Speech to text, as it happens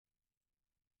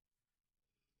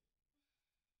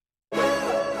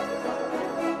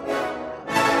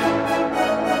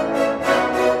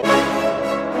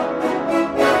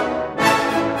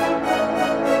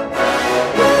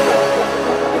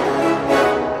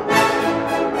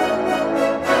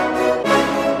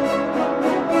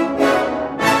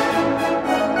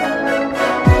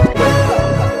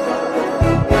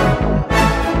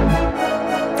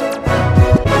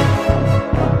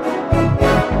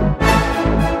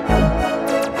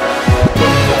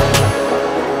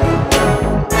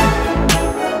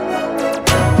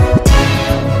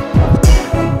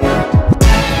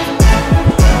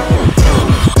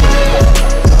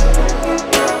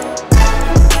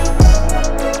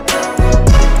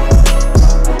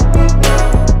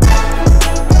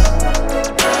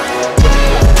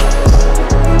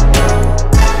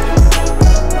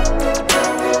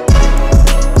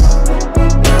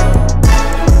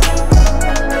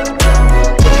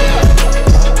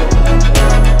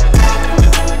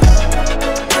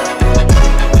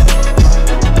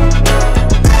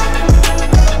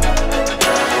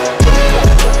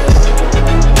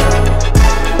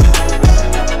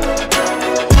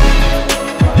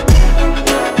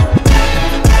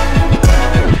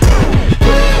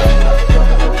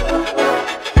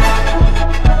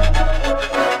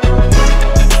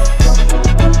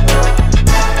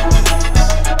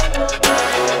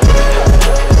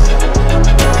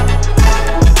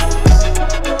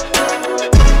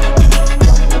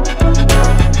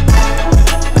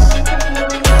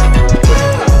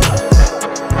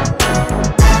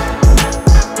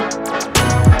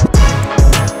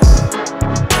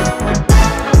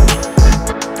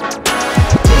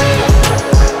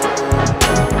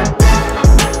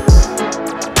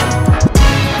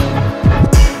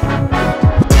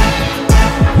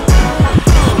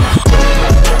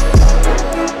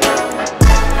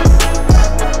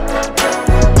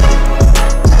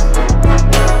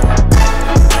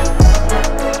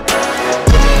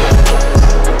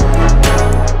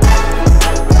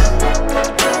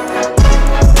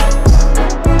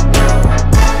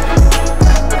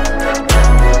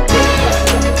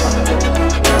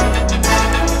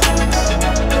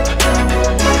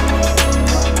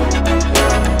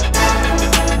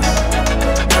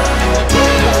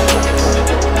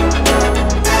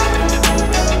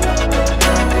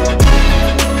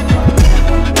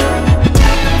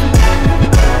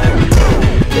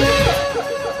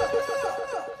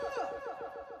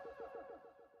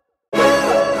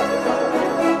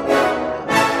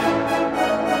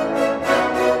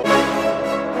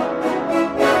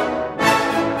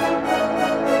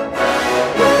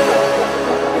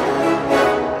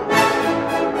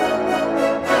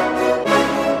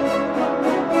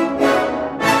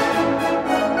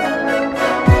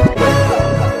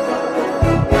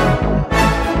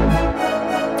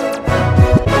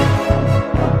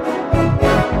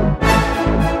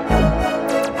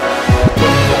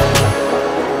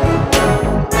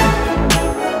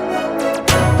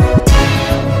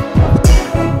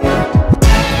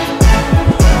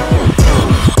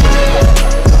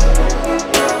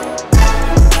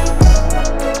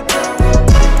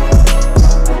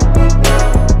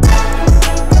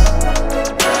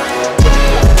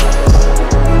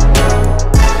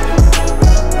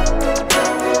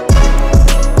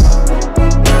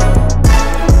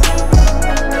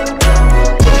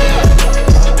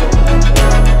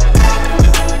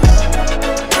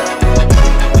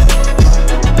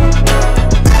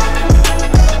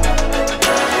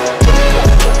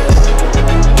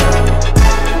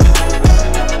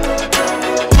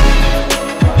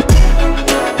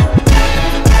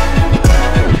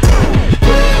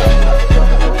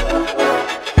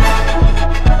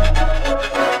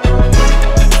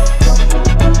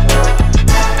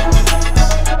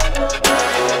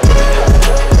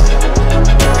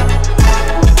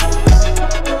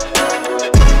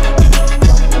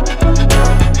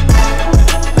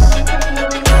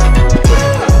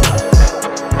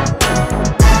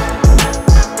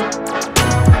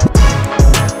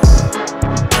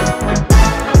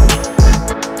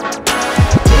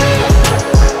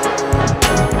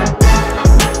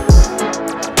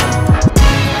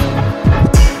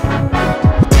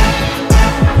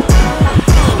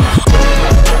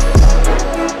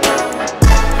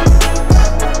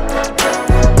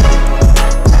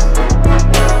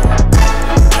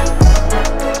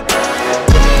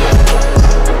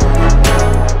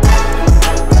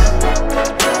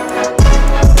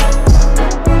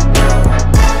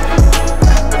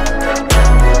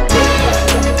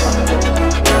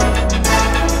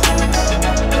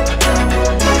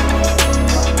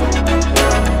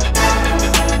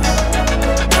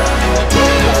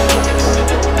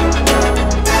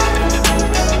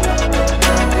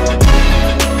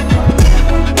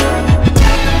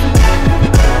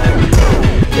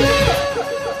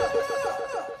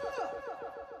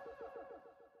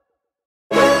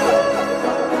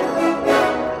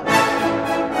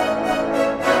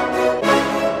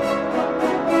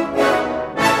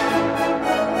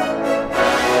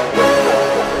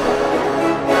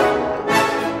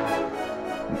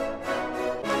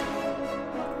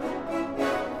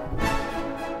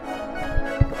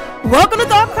Welcome to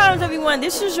Thought Crimes, everyone.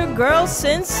 This is your girl,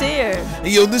 Sincere.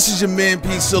 Hey, yo, this is your man,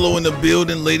 P. Solo in the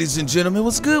building, ladies and gentlemen.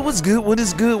 What's good? What's good? What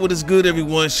is good? What is good,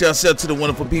 everyone? Shouts out to the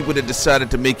wonderful people that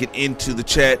decided to make it into the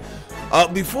chat.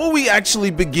 Before we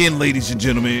actually begin, ladies and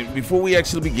gentlemen,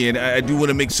 I do want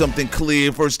to make something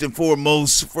clear. First and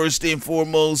foremost,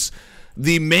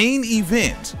 the main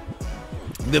event.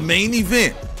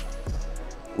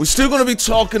 We're still going to be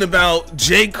talking about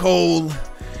J. Cole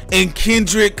and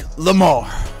Kendrick Lamar.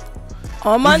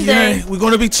 On Monday. Yeah, we're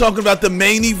going to be talking about the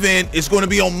main event. It's going to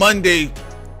be on Monday.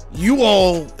 You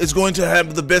all is going to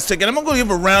have the best take. And I'm going to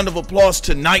give a round of applause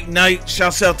to Night Night.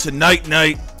 Shouts out to Night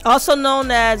Night. Also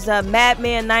known as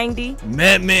Madman 90.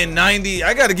 Madman 90.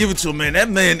 I got to give it to him, man. That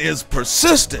man is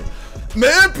persistent.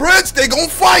 Man, Prince, they going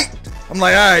to fight. I'm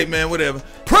like, all right, man, whatever.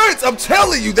 Prince, I'm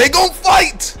telling you, they going to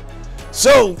fight.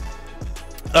 So,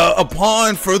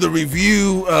 upon further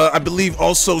review, I believe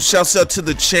also shouts out to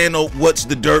the channel What's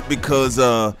the Dirt, because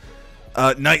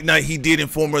Night Night, he did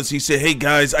inform us. He said, hey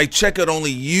guys, I check out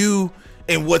only you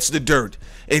and What's the Dirt,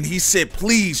 and he said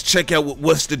please check out what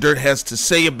What's the Dirt has to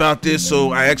say about this.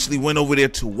 So I actually went over there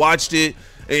to watch it,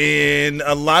 and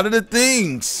a lot of the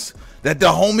things that the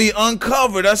homie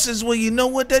uncovered, I says, well, you know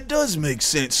what, that does make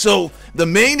sense. So the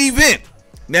main event,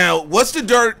 now What's the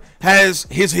Dirt has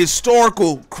his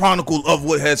historical chronicle of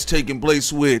what has taken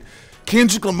place with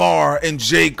Kendrick Lamar and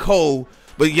J. Cole,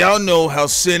 but y'all know how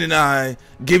Sin and I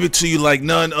give it to you like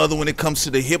none other when it comes to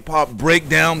the hip-hop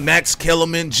breakdown. Max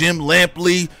Kellerman, Jim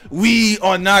Lampley, we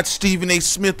are not Stephen A.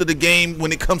 Smith of the game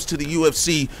when it comes to the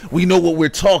UFC. We know what we're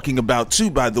talking about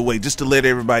too, by the way, just to let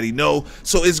everybody know.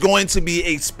 So it's going to be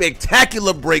a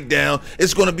spectacular breakdown.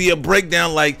 It's going to be a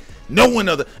breakdown like no one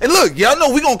other. And look, y'all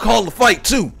know we're going to call the fight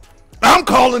too. I'm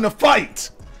calling a fight.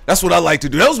 That's what I like to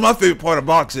do. That was my favorite part of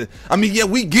boxing. I mean, yeah,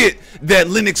 we get that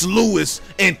Lennox Lewis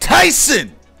and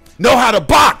Tyson know how to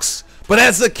box. But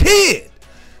as a kid,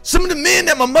 some of the men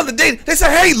that my mother dated, they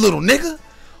said, hey, little nigga,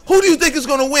 who do you think is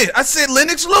going to win? I said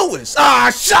Lennox Lewis.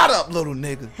 Ah, shut up, little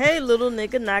nigga. Hey, little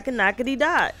nigga, knockity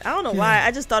dot. I don't know why.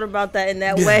 I just thought about that in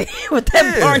that way with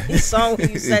that Barney song when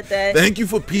you said that. Thank you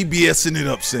for PBSing it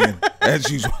up, Sam. As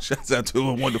usual, shouts out to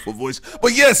a wonderful voice.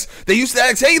 But yes, they used to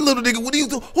ask, hey, little nigga, who do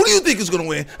you think is going to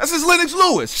win? I says Lennox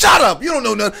Lewis. Shut up. You don't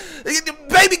know nothing.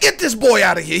 Baby, get this boy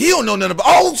out of here. He don't know nothing about,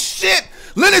 oh, shit.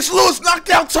 Lennox Lewis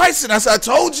knocked out Tyson. I said, I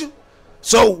told you.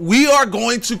 So we are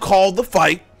going to call the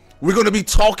fight. We're going to be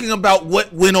talking about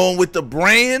what went on with the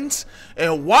brands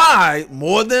and why,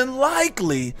 more than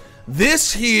likely,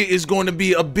 this here is going to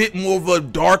be a bit more of a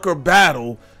darker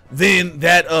battle than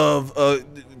that of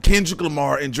Kendrick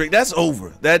Lamar and Drake. That's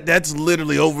over. That's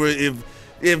literally over.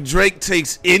 If Drake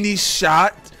takes any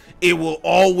shot, it will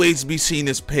always be seen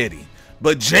as petty.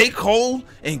 But J. Cole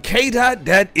and K-Dot,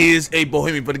 that is a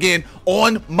bohemian. But again,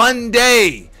 on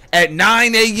Monday at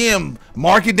 9 a.m.,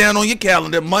 mark it down on your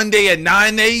calendar. Monday at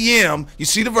 9 a.m. You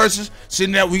see the verses.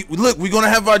 Sitting there, we're going to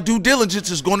have our due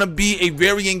diligence. It's going to be a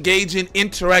very engaging,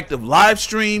 interactive live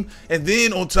stream. And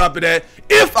then on top of that,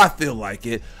 if I feel like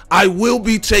it, I will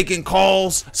be taking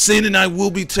calls. Sin and I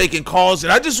will be taking calls.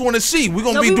 And I just want to see. We're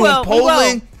going to be doing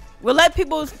polling. We'll let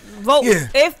people vote. Yeah.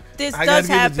 If this does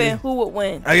happen, who would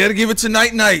win? I got to give it to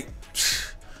Night Night.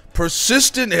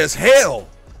 Persistent as hell.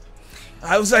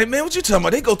 I was like, man, what you talking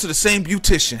about? They go to the same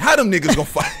beautician. How them niggas gonna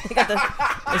fight? They got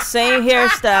the same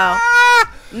hairstyle.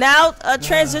 Now,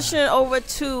 transitioning over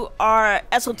to our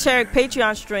esoteric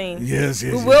Patreon stream. Yes.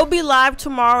 We will be live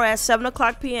tomorrow at 7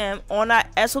 o'clock p.m. on our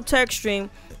esoteric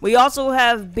stream. We also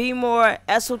have Be More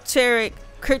esoteric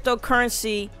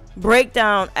cryptocurrency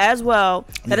breakdown as well.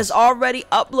 That is already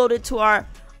uploaded to our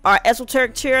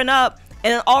esoteric cheering up,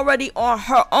 and already on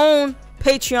her own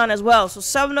Patreon as well. So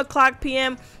 7 o'clock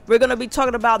p.m. we're going to be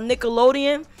talking about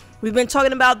Nickelodeon. We've been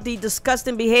talking about the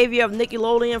disgusting behavior of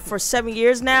Nickelodeon for 7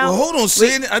 years now. Well, hold on,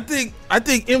 Sid. I think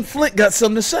M. Flint got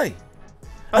something to say.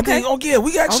 Okay.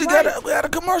 We actually got a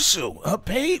commercial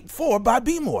paid for by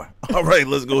Be More. All right,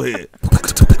 let's go ahead.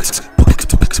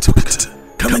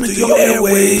 Coming through your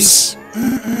airways.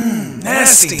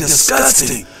 Nasty,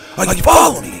 disgusting. Are you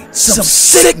following me? Some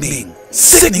sickening,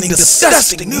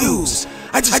 disgusting news.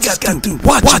 I just got through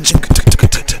watching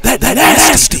that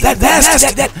nasty,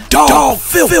 that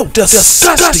dog-filled,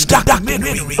 disgusting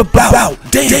documentary about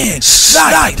Dan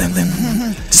Schneider.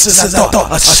 This is I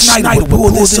thought a Schneider would pull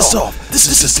this off. This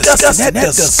is disgusting. That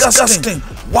disgusting,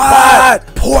 wide,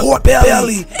 pork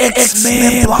belly,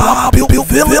 X-Man, blob,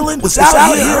 villain was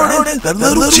out here hurting the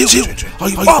little children. Are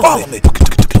you following me?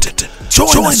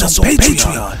 Join us on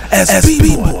Patreon as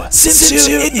Be More,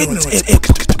 Sincere Ignorance.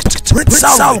 Prince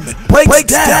Solomon breaks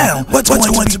down what's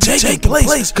going to be taking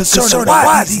place concerning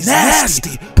why these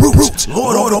nasty brutes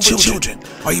lord over children.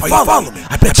 Are you following me?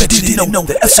 I bet you didn't know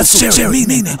the esoteric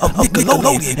meaning of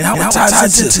Nickelodeon and how it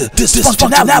ties into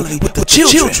dysfunctionality with the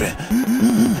children.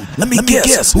 Let me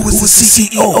guess, who is the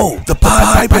CEO? The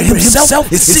Pied Piper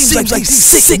himself? It seems like these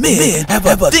sick men have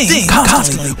a thing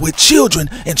constantly with children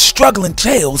and struggling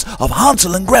tales of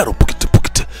Hansel and Gretel.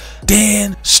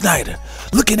 Dan Schneider,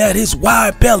 looking at his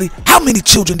wide belly, how many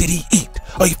children did he eat?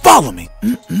 Are you following me?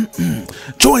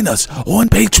 Join us on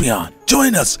Patreon.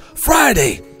 Join us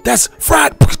Friday. That's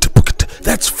Friday.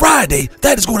 That's Friday.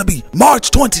 That is going to be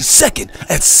March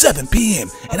 22nd at 7 p.m.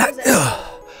 And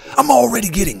I'm already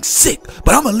getting sick,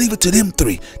 but I'm going to leave it to them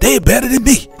three. They're better than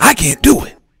me. I can't do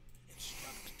it.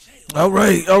 All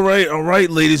right,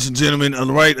 ladies and gentlemen. All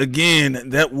right, again,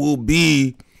 that will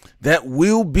be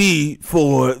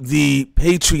for the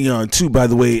Patreon too, by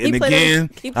the way. And again,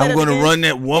 I'm going to run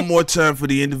that one more time for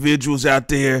the individuals out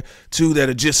there too that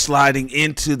are just sliding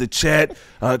into the chat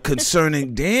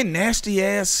concerning Dan Nasty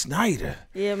Ass Snyder.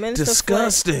 Yeah, Minister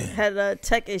disgusting. Had a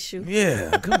tech issue.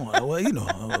 Yeah, come on. Well, you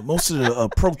know, most of the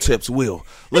pro tips will.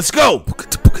 Let's go.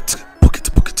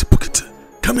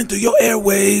 Coming through your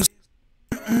airwaves.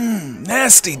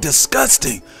 Nasty,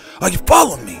 disgusting. Are you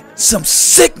following me? Some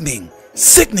sickening,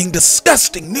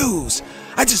 disgusting news.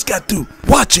 I just got through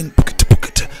watching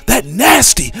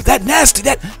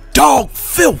that dog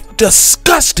filth,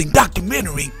 disgusting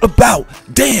documentary about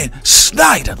Dan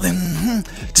Schneider.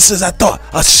 Just as I thought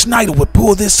a Schneider would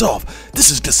pull this off.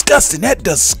 This is disgusting. That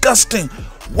disgusting,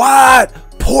 wide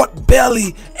pork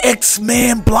belly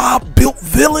X-Man blob built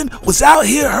villain was out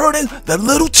here hurting the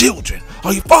little children.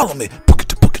 Are you following me?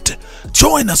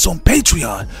 Join us on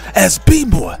Patreon as Be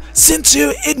More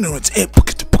Sincere Ignorance and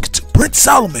Prince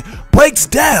Solomon breaks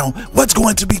down what's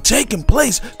going to be taking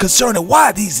place concerning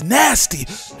why these nasty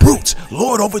brutes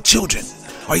lord over children.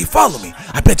 Are you following me?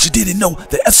 I bet you didn't know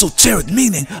the esoteric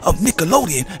meaning of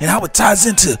Nickelodeon and how it ties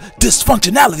into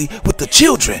dysfunctionality with the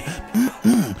children.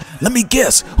 Let me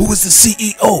guess, who is the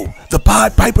CEO? The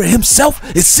Pied Piper himself?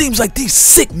 It seems like these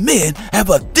sick men have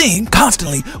a theme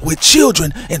constantly with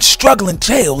children and struggling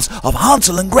tales of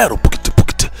Hansel and Gretel.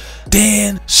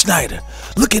 Dan Schneider,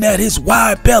 looking at his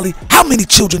wide belly, how many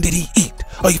children did he eat?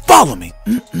 Are you following me?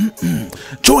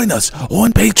 Join us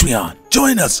on Patreon.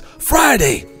 Join us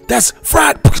Friday. That's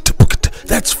Friday.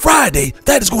 That's Friday.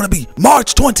 That is going to be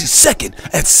March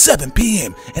 22nd at 7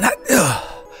 p.m. And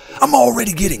I'm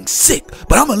already getting sick,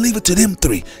 but I'm going to leave it to them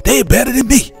three. They're better than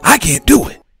me. I can't do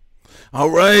it. All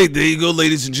right, there you go,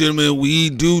 ladies and gentlemen. We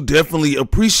do definitely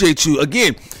appreciate you.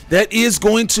 Again, that is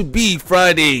going to be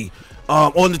Friday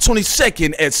on the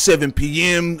 22nd at 7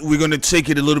 p.m. We're going to take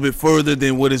it a little bit further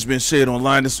than what has been said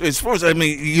online. As far as, I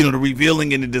mean, you know, the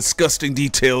revealing and the disgusting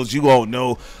details, you all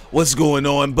know what's going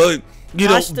on. But, you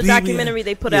know, watch the documentary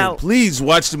they put out. Please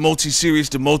watch the multi-series,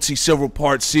 the several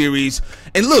part series.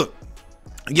 And look,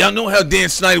 y'all know how Dan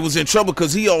Snyder was in trouble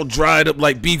because he all dried up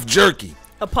like beef jerky.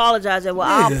 Apologizing. Well,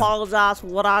 I apologize for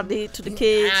what I did to the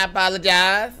kids. I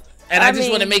apologize. And I just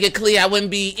want to make it clear I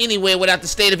wouldn't be anywhere without the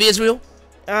state of Israel.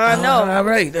 No. All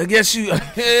right. I guess you.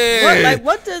 Hey.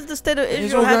 What does the state of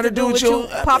Israel have to do with you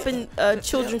popping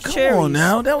children's cherries? Come on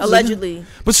now. That was allegedly.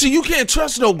 But see, you can't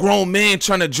trust no grown man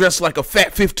trying to dress like a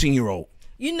fat 15-year-old.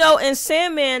 You know, in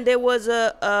Sandman, there was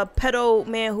a pedo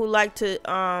man who liked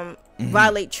to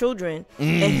violate children,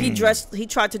 and he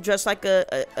tried to dress like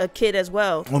a kid as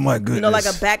well. Oh my goodness! You know, like a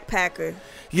backpacker.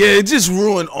 Yeah, it just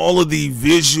ruined all of the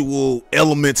visual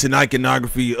elements and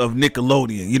iconography of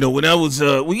Nickelodeon. You know, when I was,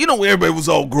 when everybody was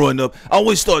all growing up, I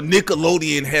always thought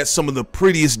Nickelodeon had some of the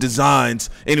prettiest designs,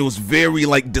 and it was very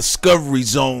like Discovery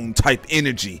Zone type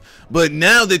energy. But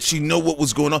now that you know what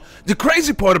was going on, the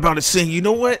crazy part about it, saying, you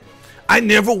know what? I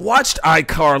never watched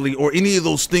iCarly or any of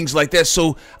those things like that,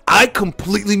 so I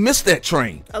completely missed that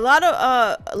train. A lot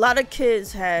of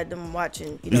kids had them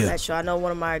watching, that show. I know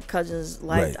one of my cousins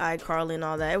liked iCarly and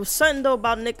all that. It was something though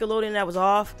about Nickelodeon that was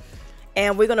off,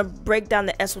 and we're gonna break down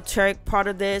the esoteric part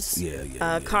of this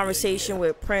conversation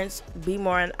with Prince, Be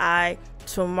More, and I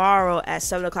tomorrow at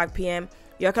 7:00 p.m.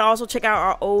 Y'all can also check out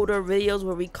our older videos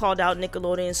where we called out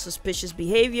Nickelodeon's suspicious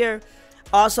behavior.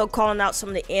 Also calling out some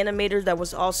of the animators that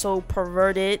was also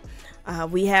perverted.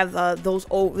 We have those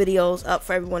old videos up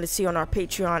for everyone to see on our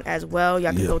Patreon as well.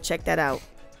 Y'all can go check that out.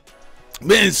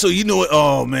 Man, so you know what?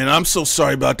 Oh, man, I'm so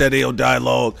sorry about that AO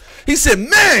dialogue. He said,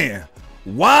 man,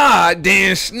 why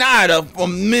Dan Schneider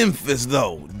from Memphis,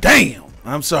 though? Damn.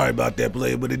 I'm sorry about that,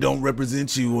 player, but it don't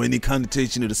represent you or any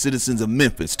connotation of the citizens of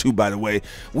Memphis, too, by the way.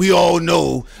 We all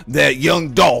know that Young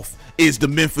Dolph is the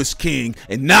Memphis King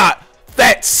and not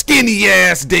fat, skinny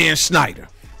ass Dan Schneider.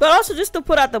 But also, just to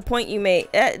put out the point you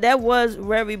made, that was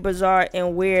very bizarre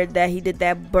and weird that he did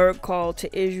that bird call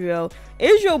to Israel.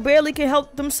 Israel barely can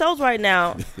help themselves right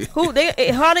now. How are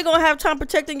they gonna have time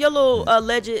protecting your little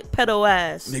alleged pedo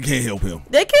ass? They can't help him.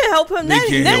 They can't help him.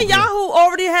 Then Yahoo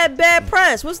already had bad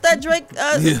press. What's that Drake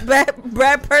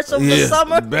bad press over the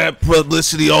summer? Bad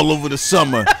publicity all over the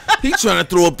summer. He trying to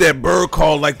throw up that bird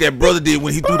call like that brother did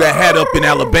when he threw that hat up in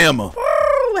Alabama.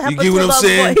 You get what I'm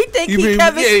saying? He think he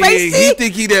Kevin Spacey? He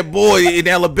think he that boy in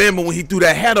Alabama when he threw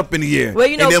that hat up in the air. Well,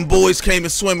 you know, and them boys came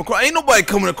and swam across. Ain't nobody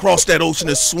coming across that ocean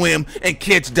to swim and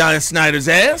catch Dan Snyder's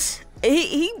ass.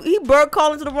 He bird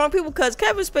calling to the wrong people because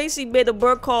Kevin Spacey made a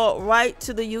bird call right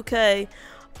to the UK.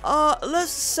 Let's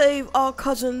save our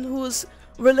cousin who is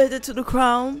related to the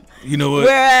crown. You know what?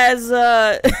 Whereas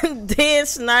Dan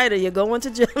Snyder, you're going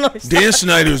to jail. Dan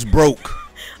Snyder is broke.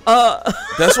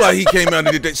 That's why he came out and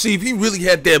did that. See, if he really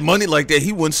had that money like that,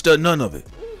 he wouldn't stud none of it.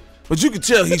 But you can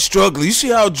tell he's struggling. You see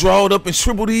how drawed up and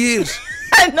shriveled he is?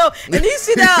 I know. And you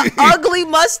see that ugly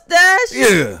mustache?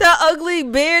 Yeah. That ugly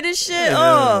beard and shit?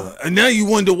 Oh. And now you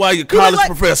wonder why your college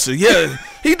professor. Yeah.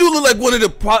 He do look like one of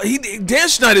the... Dan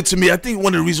Schneider, to me, I think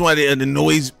one of the reasons why it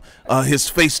annoys his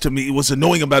face to me, what's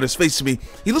annoying about his face to me,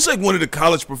 he looks like one of the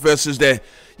college professors that...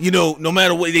 You know, no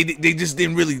matter what, they just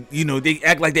didn't really, you know, they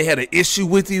act like they had an issue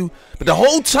with you. But the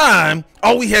whole time,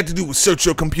 all we had to do was search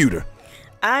your computer.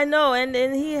 I know, and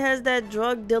he has that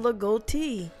drug dealer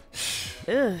goatee.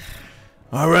 Ugh.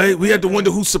 All right, we had to wonder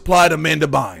who supplied Amanda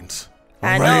Bynes.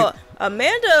 I know.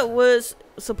 Amanda was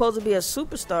supposed to be a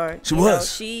superstar. She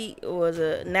was. She was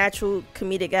a natural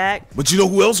comedic act. But you know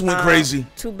who else went crazy?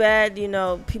 Too bad, you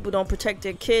know, people don't protect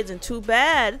their kids, and too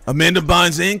bad Amanda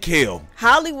Bynes and Kale.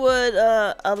 Hollywood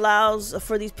allows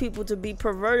for these people to be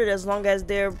perverted as long as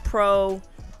they're pro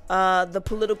the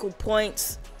political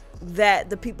points that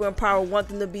the people in power want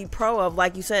them to be pro of.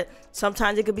 Like you said,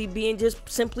 sometimes it could be being just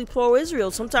simply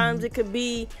pro-Israel. Sometimes it could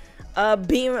be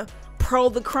being pro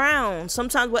the crown.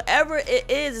 Sometimes whatever it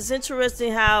is, it's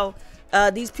interesting how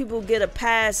these people get a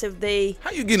pass if they...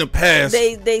 How you getting a pass?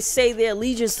 They say their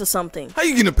allegiance to something. How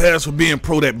you getting a pass for being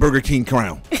pro that Burger King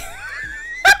crown?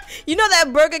 You know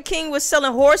that Burger King was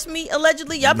selling horse meat,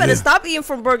 allegedly? Y'all better stop eating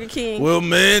from Burger King. Well,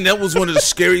 man, that was one of the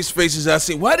scariest faces I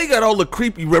seen. Why they got all the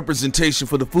creepy representation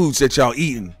for the foods that y'all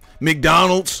eating?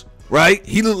 McDonald's, right?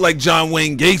 He looked like John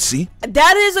Wayne Gacy.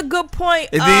 That is a good point.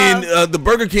 And then the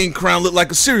Burger King crown looked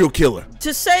like a serial killer.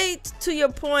 To say to your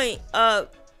point,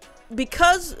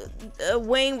 because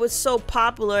Wayne was so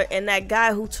popular and that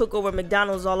guy who took over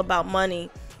McDonald's all about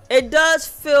money, it does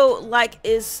feel like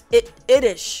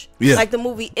it-ish, like the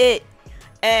movie It.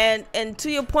 And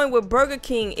to your point with Burger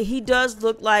King, he does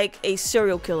look like a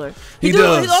serial killer. He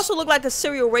does. He also look like a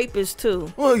serial rapist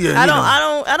too. Well, yeah. I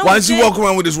don't. Why does he walk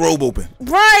around with his robe open?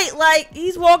 Right, like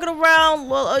he's walking around.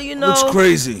 Well, you know, looks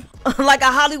crazy, like a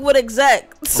Hollywood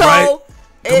exec. So right.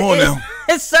 Come on now,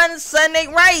 his son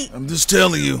ain't right. I'm just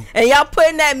telling you. And y'all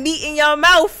putting that meat in your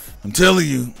mouth. I'm telling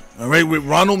you. All right, with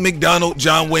Ronald McDonald,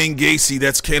 John Wayne Gacy,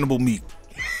 that's cannibal meat.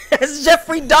 That's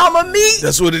Jeffrey Dahmer meat.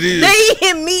 That's what it is. They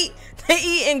eating meat. They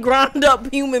eating ground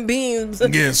up human beings.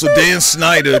 Yeah, so Dan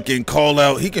Snyder can call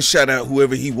out. He can shout out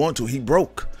whoever he wants to. He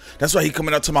broke. That's why he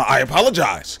coming out to I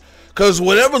apologize. Because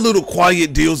whatever little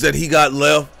quiet deals that he got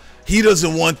left, he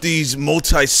doesn't want these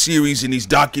multi-series and these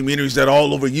documentaries that are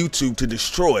all over YouTube to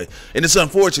destroy. And it's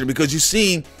unfortunate because you've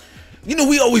seen... You know,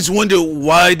 we always wonder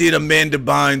why did Amanda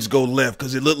Bynes go left?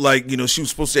 Because it looked like, you know, she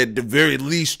was supposed to at the very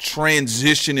least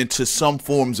transition into some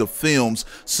forms of films,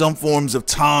 some forms of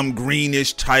Tom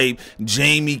Greenish type,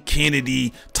 Jamie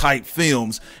Kennedy type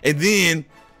films. And then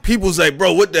people's like,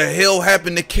 bro, what the hell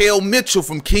happened to Kel Mitchell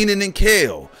from Kenan and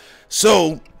Kel?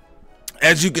 So,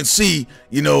 as you can see,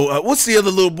 you know, what's the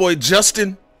other little boy,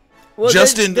 Justin? Well,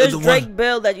 Justin, there's Drake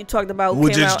Bell that you talked about.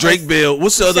 Which is Drake Bell.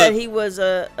 What's the other? Said he was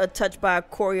touched by a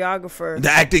choreographer.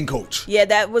 The acting coach. Yeah,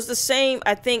 that was the same,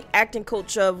 I think, acting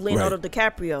coach of Leonardo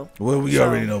DiCaprio. Well, we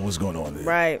already know what's going on there.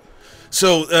 Right.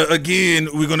 So, again,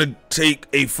 we're going to take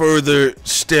a further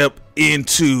step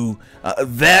into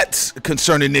that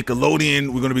concerning Nickelodeon.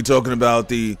 We're going to be talking about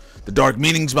the dark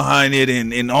meanings behind it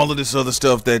and all of this other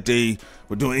stuff that they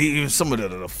were doing. Even some of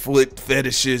the foot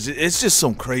fetishes. It's just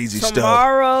some crazy stuff.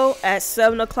 Tomorrow at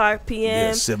 7 o'clock p.m.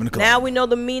 Yeah, 7 o'clock. Now we know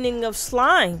the meaning of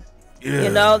slime. Yeah. You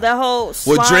know, that whole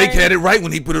slime. Well, Drake had it right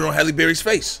when he put it on Halle Berry's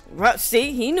face. Right,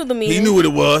 see, he knew the meaning. He knew what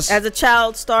it was. As a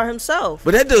child star himself.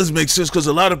 But that does make sense because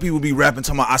a lot of people be rapping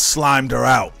talking about I slimed her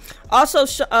out. Also,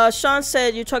 Sean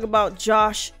said you're talking about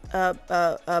Josh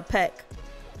Peck.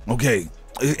 Okay.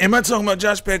 Am I talking about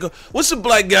Josh Peck? What's the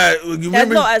black guy? You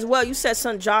remember? No, as well. You said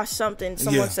son Josh something.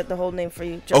 Someone said the whole name for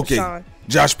you. Okay, Sean.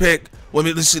 Josh Peck. Well,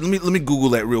 let me Google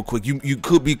that real quick. You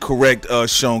could be correct,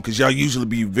 Sean, because y'all usually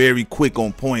be very quick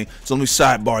on point. So let me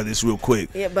sidebar this real quick.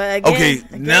 Yeah, but again,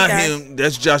 not guys, him.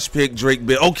 That's Josh Peck, Drake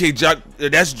Bell. Okay,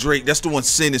 that's Drake. That's the one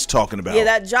Sin is talking about. Yeah,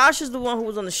 that Josh is the one who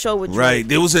was on the show with Drake. Right.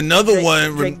 There was another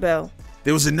one. Drake Bell.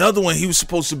 There was another one. He was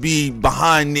supposed to be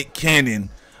behind Nick Cannon.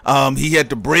 He had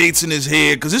the braids in his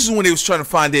head, because this is when they was trying to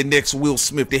find their next Will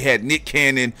Smith. They had Nick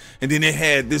Cannon, and then they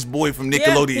had this boy from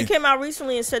Nickelodeon. Yeah, he came out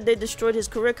recently and said they destroyed his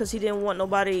career because he didn't want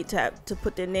nobody to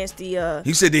put their nasty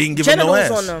he said they ain't giving no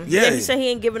ass on them. Yeah, he said he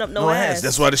ain't giving up no ass.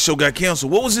 That's why the show got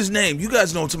canceled. What was his name? You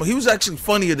guys know him. He was actually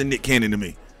funnier than Nick Cannon to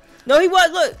me. No, he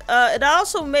was. Look, it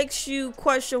also makes you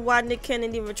question why Nick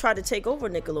Cannon even tried to take over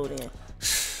Nickelodeon.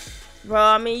 Bro,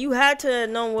 I mean, you had to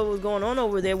know what was going on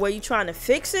over there. Were you trying to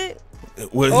fix it?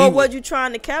 Or was you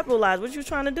trying to capitalize? What you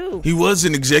trying to do? He was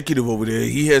an executive over there.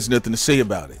 He has nothing to say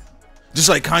about it. Just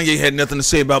like Kanye had nothing to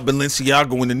say about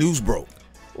Balenciaga when the news broke.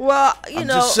 Well, I'm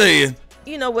just saying.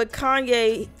 You know, with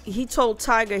Kanye, he told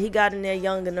Tiger he got in there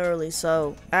young and early,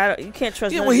 so you can't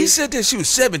trust. Yeah, well, he said that she was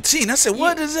 17. I said,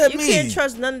 what does that mean? You can't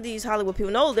trust none of these Hollywood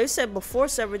people. No, they said before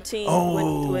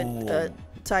 17 with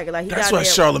Tiger. Like that's why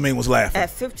Charlamagne was laughing at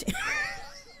 15.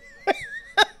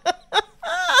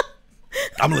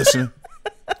 I'm listening.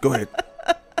 Go ahead.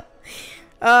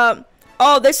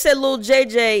 They said Lil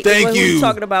JJ. Thank you.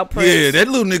 Talking about Prince. Yeah, that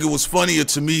little nigga was funnier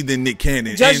to me than Nick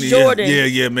Cannon. Just Jordan.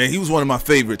 Yeah, man. He was one of my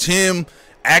favorites. Him,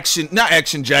 not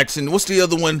Action Jackson. What's the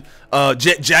other one?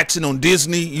 Jet Jackson on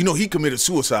Disney. You know he committed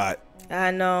suicide.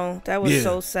 I know. That was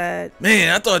so sad.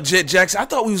 Man, I thought Jet Jackson. I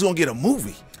thought we was gonna get a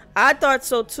movie. I thought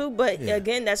so too, but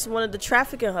again, that's one of the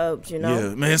trafficking hubs, you know.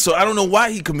 Yeah, man. So I don't know why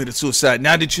he committed suicide.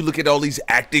 Now that you look at all these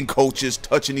acting coaches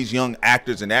touching these young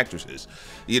actors and actresses,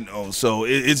 you know, so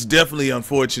it's definitely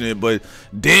unfortunate. But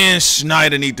Dan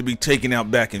Schneider need to be taken out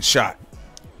back and shot.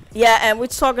 Yeah, and we're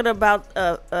talking about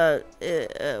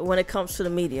when it comes to the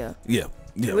media. Yeah.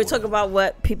 We're talking about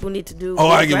what people need to do. Oh,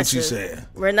 I get what you said.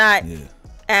 We're not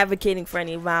advocating for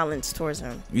any violence towards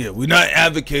him. Yeah, we're not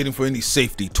advocating for any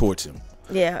safety towards him.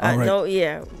 Yeah, I know.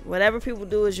 Yeah, whatever people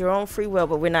do is your own free will,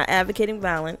 but we're not advocating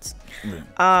violence.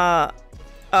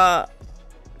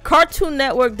 Cartoon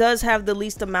Network does have the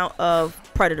least amount of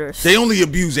predators. They only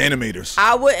abuse animators.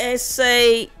 I wouldn't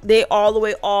say they all the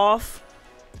way off,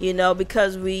 you know,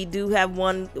 because we do have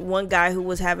one guy who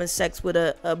was having sex with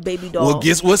a baby doll. Well,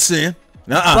 guess what, Sin?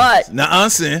 Nuh-uh,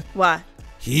 Sin. Why?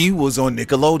 He was on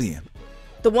Nickelodeon.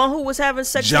 The one who was having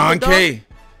sex with John the doll? K.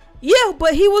 Yeah,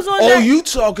 but he was on that. You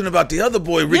talking about the other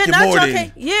boy, Rick and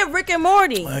Morty. Yeah, Rick and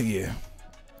Morty. Yeah.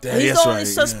 He's the only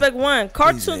suspect one.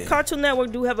 Cartoon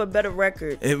Network do have a better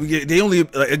record. They only,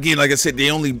 again, like I said,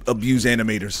 they only abuse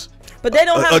animators. But they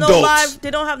don't have adults. They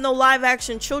don't have no live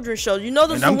action children shows. You know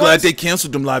those. And I'm glad they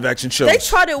canceled them live action shows. They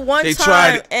tried it one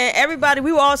time, and everybody,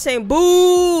 we were all saying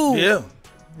boo.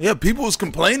 Yeah, people was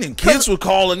complaining. Kids were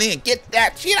calling in. Get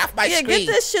that shit off my screen. Yeah, get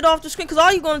this shit off the screen, because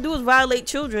all you're gonna do is violate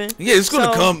children. Yeah, it's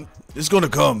gonna come. It's gonna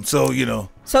come. So you know.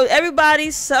 So everybody,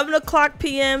 7:00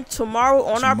 p.m. tomorrow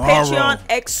on our Patreon,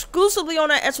 exclusively on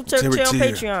our Esoteric Tier on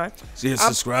Patreon. See,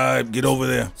 subscribe, get over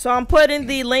there. So I'm putting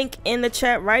the link in the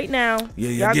chat right now.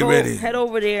 Yeah, get ready. Head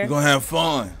over there. We're gonna have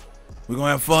fun. We're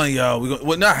gonna have fun, y'all.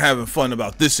 We're not having fun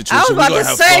about this situation. I was about to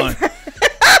say. Fun.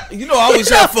 You know, I always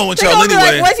have fun with y'all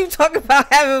anyway. Like, what you talking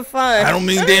about having fun? I don't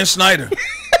mean Dan Schneider.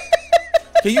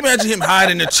 Can you imagine him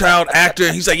hiding a child actor?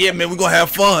 And he's like, yeah, man, we're gonna have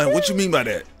fun. What you mean by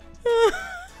that?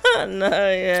 No,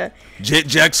 yeah. Jet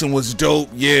Jackson was dope.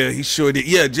 Yeah, he sure did.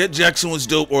 Yeah, Jet Jackson was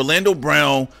dope. Orlando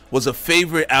Brown was a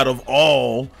favorite out of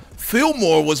all.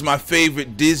 Fillmore was my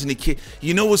favorite Disney kid.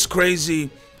 You know what's crazy?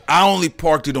 I only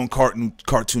parked it on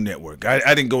Cartoon Network.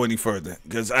 I didn't go any further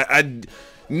because I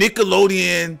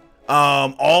Nickelodeon,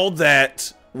 all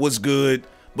that was good.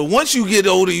 But once you get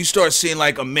older, you start seeing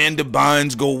like Amanda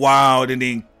Bynes go wild, and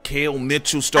then Kale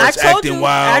Mitchell starts acting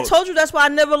wild. I told you that's why I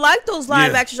never liked those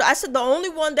live action shows. I said the only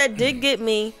one that did get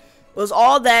me was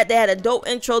all that. They had a dope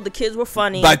intro. The kids were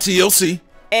funny. By TLC.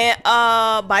 And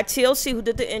by TLC, who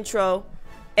did the intro.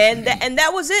 And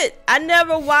that was it. I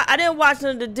didn't watch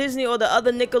none of the Disney or the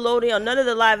other Nickelodeon or none of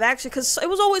the live action, because it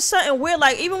was always something weird.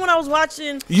 Like even when I was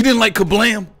watching. You didn't like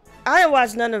Kablam? I didn't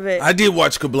watch none of it. I did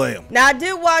watch Kablam. Now I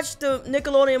did watch the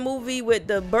Nickelodeon movie with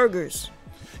the burgers.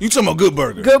 You talking about Good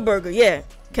Burger? Good Burger, yeah.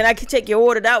 Can I take your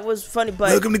order? That was funny,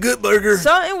 but welcome to Good Burger.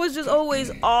 Something was just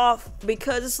always off,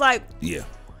 because it's like, yeah,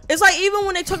 it's like even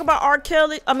when they talk about R.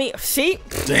 Kelly. I mean, see,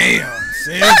 damn,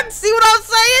 see what I'm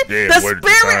saying? Damn, the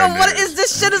spirit of what is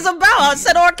this shit is about. I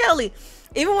said R. Kelly.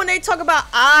 Even when they talk about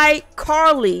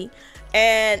iCarly,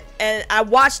 and I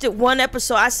watched it one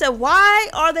episode. I said, why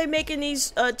are they making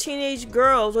these teenage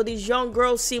girls or these young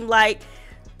girls seem like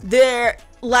they're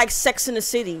like Sex in the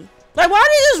City? Like, why are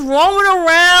they just roaming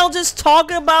around, just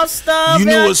talking about stuff? You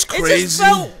know what's crazy? It just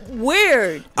felt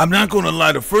weird. I'm not gonna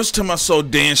lie. The first time I saw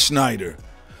Dan Schneider,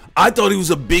 I thought he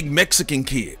was a big Mexican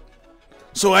kid.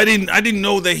 So I didn't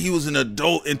know that he was an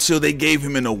adult until they gave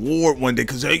him an award one day,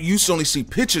 because I used to only see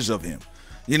pictures of him.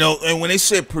 You know, and when they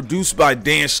said produced by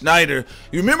Dan Schneider,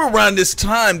 you remember around this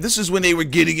time, this is when they were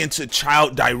getting into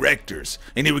child directors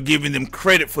and they were giving them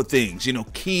credit for things. You know,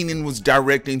 Keenan was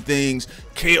directing things,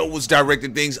 Kale was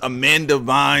directing things, Amanda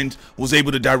Vines was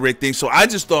able to direct things. So I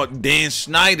just thought Dan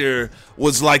Schneider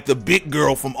was like the big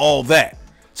girl from all that.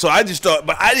 So I just thought,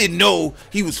 but I didn't know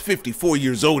he was 54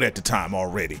 years old at the time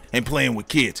already and playing with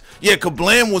kids. Yeah,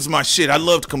 Kablam was my shit. I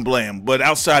loved Kablam, but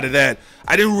outside of that,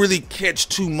 I didn't really catch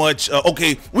too much.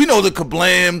 Okay, we know the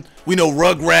Kablam, we know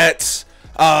Rugrats,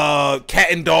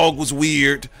 Cat and Dog was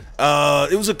weird.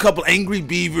 It was a couple Angry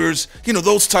Beavers, you know,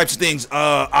 those types of things.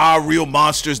 Our Real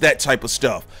Monsters, that type of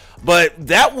stuff. But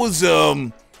that was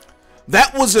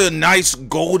a nice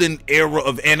golden era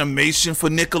of animation for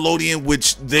Nickelodeon,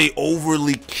 which they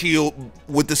overly killed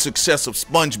with the success of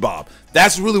SpongeBob.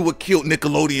 That's really what killed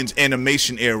Nickelodeon's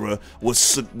animation era,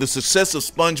 was the success of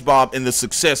SpongeBob and the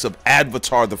success of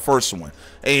Avatar, the first one.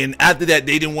 And after that,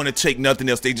 they didn't want to take nothing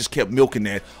else. They just kept milking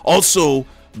that. Also,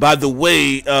 by the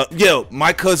way,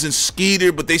 My Cousin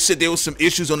Skeeter, but they said there was some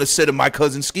issues on the set of My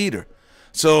Cousin Skeeter.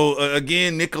 So,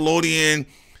 again, Nickelodeon...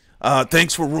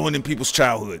 thanks for ruining people's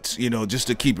childhoods, you know, just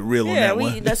to keep it real on that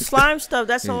one. The slime stuff,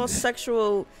 that's all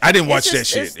sexual. I didn't watch that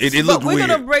shit. It looked weird. We're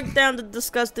going to break down the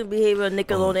disgusting behavior of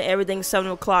Nickelodeon, everything 7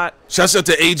 o'clock. Shouts out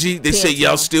to AG. They say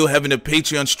y'all still having a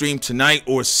Patreon stream tonight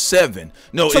or 7.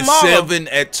 No, tomorrow. It's 7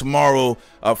 at tomorrow,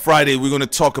 Friday. We're going to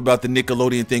talk about the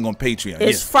Nickelodeon thing on Patreon.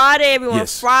 It's Friday, everyone.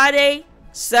 Yes. Friday,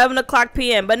 7 o'clock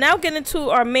p.m. But now getting into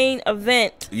our main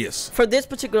event for this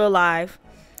particular live.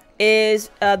 Is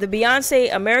the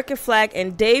Beyonce American flag,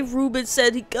 and Dave Ruben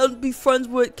said he can't be friends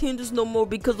with Candace no more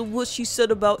because of what she said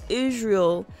about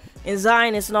Israel and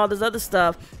Zionists and all this other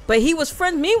stuff. But he was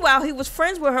friends. Meanwhile, he was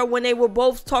friends with her when they were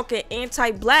both talking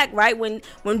anti-black, right? When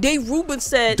Dave Ruben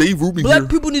said black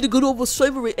people need to get over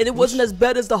slavery, and it wasn't as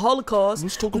bad as the Holocaust.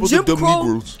 Let's talk about Jim the dumb Crow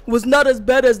Negroes. Was not as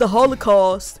bad as the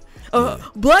Holocaust.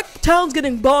 Black towns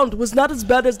getting bombed was not as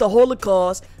bad as the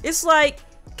Holocaust. It's like,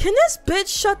 can this bitch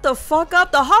shut the fuck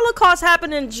up? The Holocaust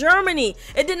happened in Germany.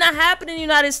 It did not happen in the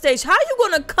United States. How you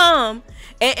gonna come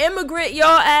and immigrate your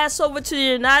ass over to the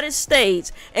United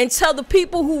States and tell the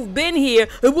people who've been here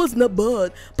it wasn't a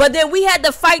bad? But then we had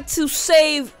to fight to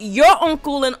save your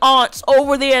uncle and aunts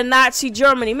over there in Nazi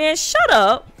Germany. Man, shut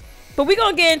up. But we're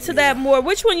going to get into that more.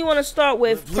 Which one you want to start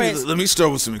with, Prince? Let me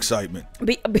start with some excitement.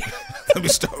 Let me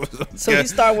start with some. So we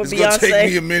start with Beyonce. It's going to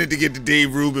take me a minute to get to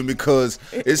Dave Rubin because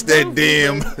it's that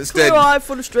damn... It's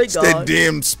that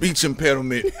damn speech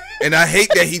impediment. And I hate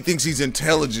that he thinks he's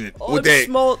intelligent. With that.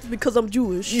 Smart because I'm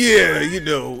Jewish. Yeah, you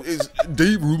know. It's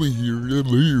Dave Rubin here.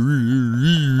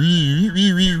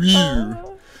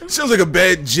 Sounds like a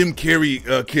bad Jim Carrey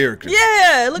character.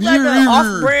 Yeah, it looked like an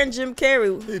off-brand Jim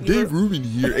Carrey. Hey, Dave Rubin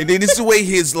here, and then it's the way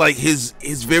his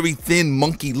very thin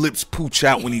monkey lips pooch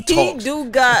out when he talks. He do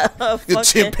got the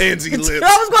chimpanzee lips.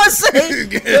 I was gonna say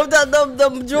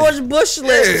the George Bush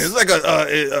lips. Yeah, it's like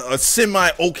a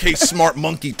semi-okay smart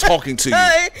monkey talking to you.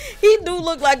 He do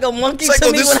look like a monkey like,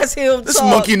 to me when I see him talk. This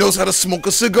monkey knows how to smoke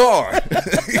a cigar.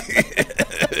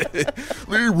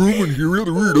 Dave Rubin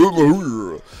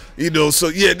here. You know, so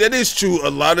yeah, that is true.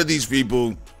 A lot of these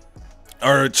people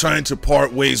are trying to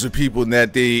part ways with people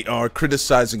that they are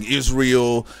criticizing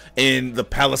Israel and the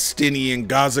Palestinian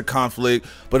Gaza conflict.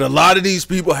 But a lot of these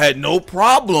people had no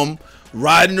problem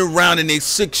riding around in a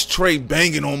 6 tray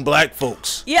banging on black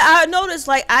folks. Yeah, I noticed,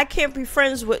 like, I can't be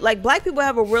friends with, like, black people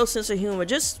have a real sense of humor.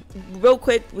 Just real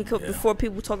quick, before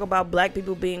people talk about black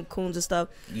people being coons and stuff.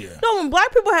 Yeah. No, when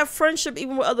black people have friendship,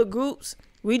 even with other groups,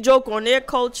 we joke on their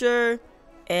culture.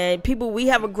 And we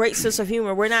have a great sense of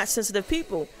humor. We're not sensitive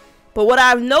people. But what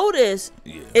I've noticed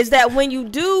is that when you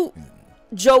do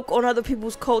joke on other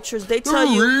people's cultures, they tell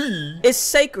you it's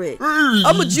sacred.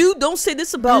 I'm a Jew, don't say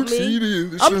this about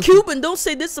me. I'm Cuban, don't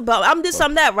say this about me. I'm this,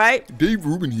 I'm that, right? Dave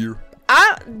Rubin here.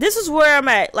 This is where I'm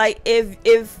at. Like,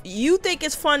 if you think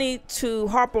it's funny to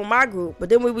harp on my group, but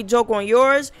then when we joke on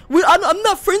yours, I'm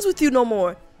not friends with you no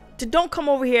more. So don't come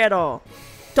over here at all.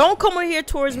 Don't come over here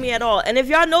towards me at all. And if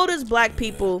y'all notice, black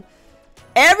people,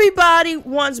 everybody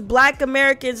wants black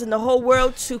Americans in the whole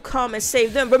world to come and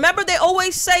save them. Remember, they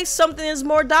always say something is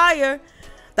more dire.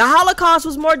 The Holocaust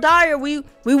was more dire. We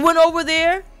went over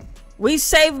there. We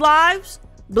saved lives.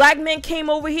 Black men came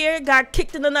over here, got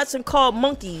kicked in the nuts and called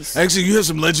monkeys. Actually, you have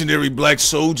some legendary black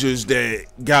soldiers that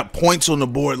got points on the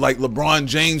board, like LeBron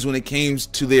James when it came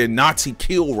to their Nazi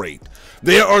kill rate.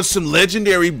 There are some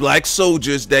legendary black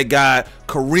soldiers that got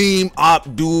Kareem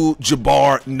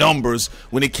Abdul-Jabbar numbers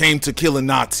when it came to killing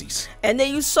Nazis. And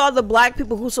then you saw the black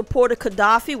people who supported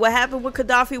Gaddafi. What happened when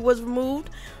Gaddafi was removed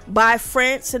by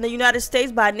France and the United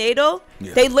States, by NATO?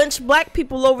 Yeah. They lynched black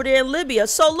people over there in Libya.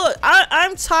 So look,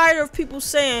 I'm tired of people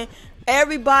saying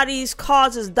everybody's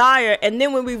cause is dire, and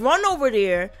then when we run over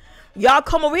there, y'all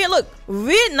come over here. Look,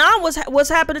 Vietnam was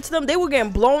happening to them. They were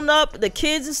getting blown up, the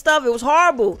kids and stuff. It was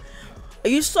horrible.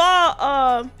 You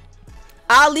saw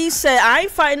Ali said, I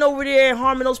ain't fighting over there and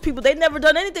harming those people. They never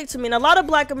done anything to me. And a lot of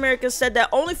black Americans said that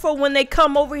only for when they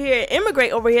come over here,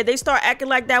 immigrate over here, they start acting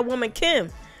like that woman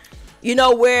Kim. You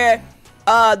know, where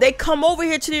they come over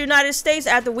here to the United States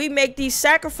after we make these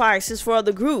sacrifices for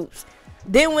other groups.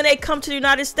 Then when they come to the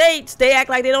United States, they act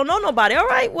like they don't know nobody. All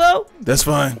right, well. That's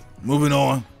fine. Moving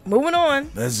on. Moving on.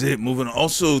 That's it. Moving on.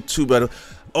 Also, too bad.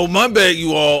 Oh, my bad,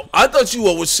 you all. I thought you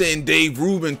all were saying Dave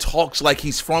Ruben talks like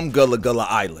he's from Gullah Gullah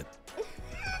Island.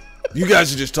 You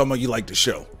guys are just talking about you like the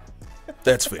show.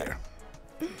 That's fair.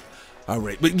 All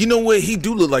right. But you know what? He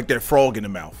do look like that frog in the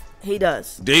mouth. He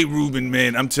does. Dave Ruben,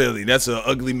 man, I'm telling you, that's an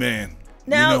ugly man.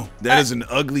 Now, you know, that is an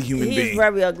ugly human being. He's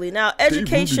very ugly. Now,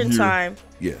 education time.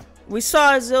 Yeah. We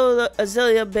saw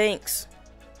Azealia Banks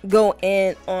go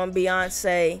in on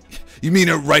Beyonce. You mean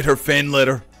write her fan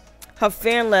letter? Her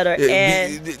fan letter.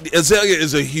 And Azealia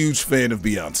is a huge fan of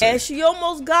Beyonce. And she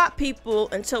almost got people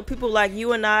until people like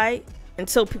you and I,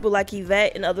 until people like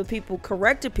Yvette and other people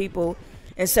corrected people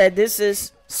and said this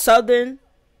is Southern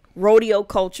rodeo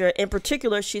culture. In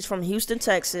particular, she's from Houston,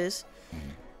 Texas.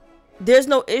 There's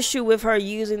no issue with her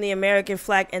using the American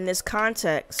flag in this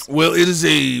context. Well, it is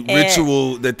a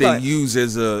ritual that they use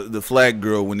as the flag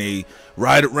girl when they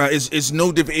ride around. It's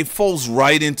no different. It falls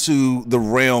right into the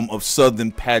realm of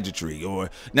Southern pageantry, or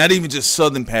not even just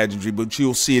Southern pageantry, but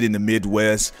you'll see it in the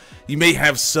Midwest. You may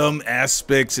have some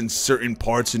aspects in certain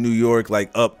parts of New York,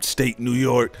 like upstate New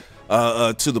York,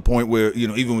 to the point where, you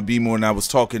know, even with B-More and I was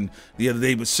talking the other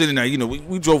day, but sitting there, you know,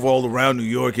 we drove all around New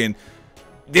York, and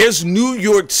there's New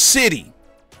York City,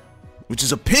 which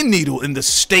is a pin needle in the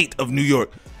state of New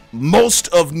York. Most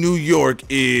of New York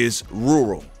is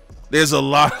rural. There's a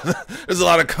lot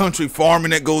of country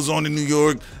farming that goes on in New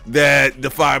York that the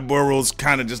five boroughs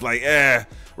kind of just like,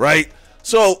 right?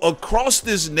 So across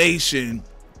this nation,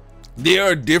 there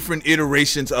are different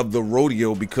iterations of the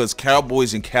rodeo because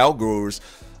cowboys and cowgirls,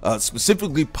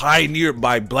 specifically pioneered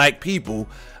by black people,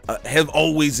 have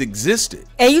always existed.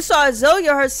 And you saw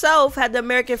Azealia herself had the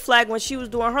American flag when she was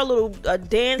doing her little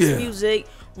dance music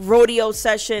rodeo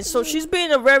session. So she's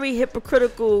being a very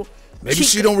hypocritical Maybe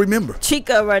she don't remember.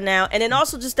 Chica right now. And then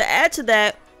also just to add to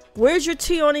that, where's your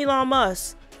tea on Elon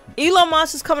Musk? Elon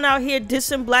Musk is coming out here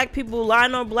dissing black people,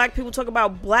 lying on black people, talking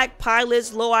about black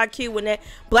pilots, low IQ, when that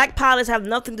black pilots have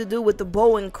nothing to do with the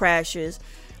Boeing crashes.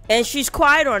 And she's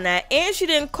quiet on that. And she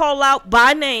didn't call out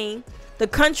by name the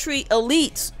country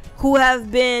elites who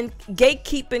have been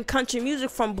gatekeeping country music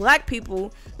from black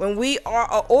people when we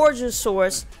are an origin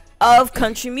source of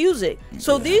country music.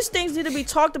 So these things need to be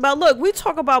talked about. Look, we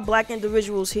talk about black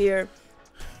individuals here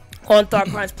on Thought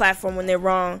Crimes platform when they're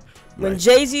wrong. When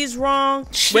Jay-Z is wrong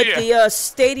with the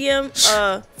stadium,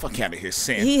 fuck out of here,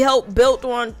 Sam. He helped build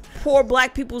on poor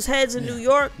black people's heads in New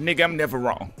York. Nigga, I'm never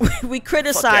wrong. We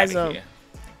criticize him.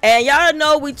 And y'all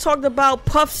know we talked about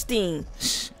Puffstein.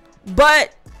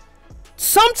 But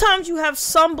sometimes you have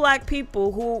some black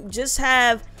people who just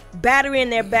have battery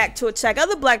in their back to attack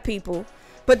other black people,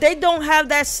 but they don't have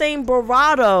that same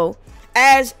bravado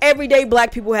as everyday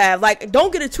black people have. Like,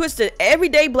 don't get it twisted.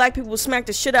 Everyday black people smack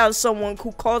the shit out of someone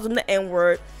who calls them the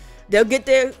N-word. They'll get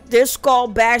their skull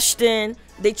bashed in.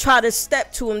 They try to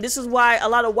step to him. This is why a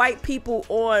lot of white people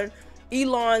on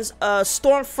Elon's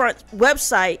Stormfront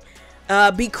website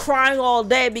be crying all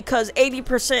day because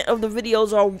 80% of the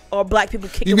videos are black people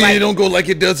kicking. You mean it don't go like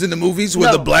it does in the movies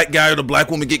where the black guy or the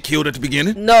black woman get killed at the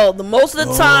beginning? No, the most of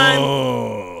the time,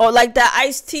 or like that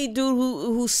Ice-T dude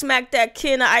who smacked that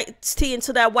can of Ice-T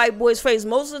into that white boy's face.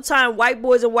 Most of the time, white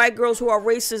boys and white girls who are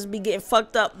racist be getting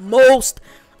fucked up most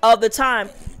of the time.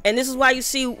 And this is why you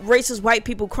see racist white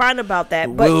people crying about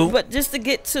that. But just to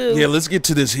get to... Yeah, let's get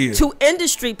to this here. To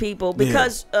industry people,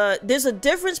 because there's a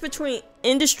difference between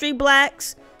industry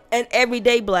blacks and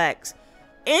everyday blacks.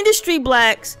 Industry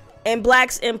blacks and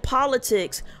blacks in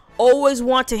politics always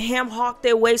want to ham-hawk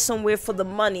their way somewhere for the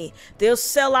money. They'll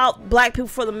sell out black people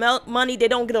for the money. They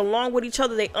don't get along with each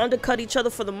other. They undercut each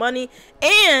other for the money.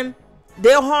 And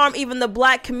they'll harm even the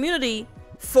black community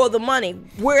for the money.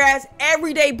 Whereas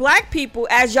everyday black people,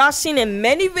 as y'all seen in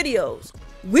many videos,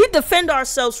 we defend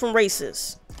ourselves from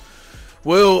racists.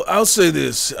 Well, I'll say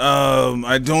this.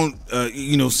 I don't,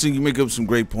 see, you make up some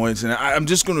great points, and I'm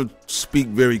just going to speak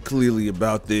very clearly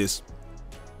about this.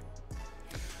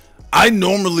 I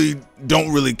normally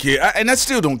don't really care, and I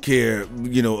still don't care,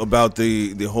 about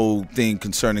the whole thing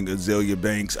concerning Azalea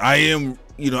Banks. I am,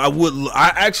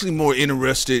 I actually more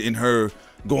interested in her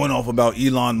going off about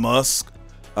Elon Musk.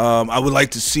 I would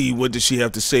like to see what does she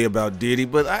have to say about Diddy,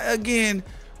 but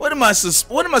what am I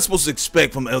supposed to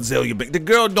expect from Azalea Banks? The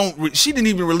girl she didn't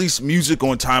even release music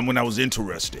on time when I was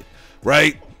interested,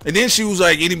 right? And then she was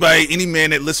like, any man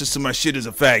that listens to my shit is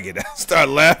a faggot. I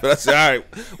started laughing. I said, all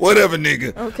right, whatever,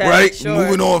 nigga. Okay, right? Sure.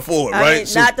 Moving on forward, right?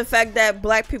 Mean, not the fact that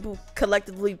black people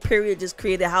collectively, period, just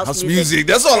created house music.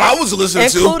 That's all I was listening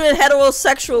to. Including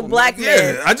heterosexual black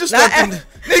men. Yeah, I just thought,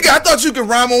 nigga, I thought you could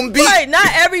rhyme on beat. Right, not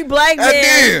every black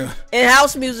man in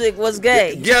house music was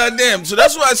gay. Goddamn. So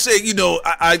that's why I say,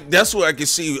 that's where I can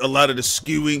see a lot of the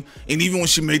skewing. And even when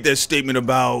she made that statement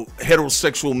about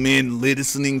heterosexual men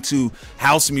listening to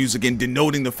house music and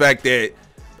denoting the fact that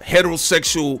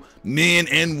heterosexual men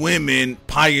and women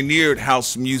pioneered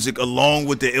house music along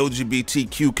with the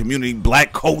LGBTQ community,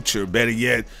 black culture, better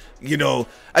yet,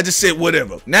 I just said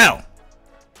whatever. Now,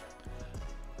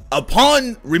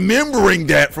 upon remembering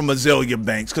that from Azalea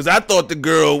Banks, because I thought the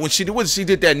girl, when she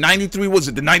did that 93, was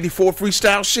it the 94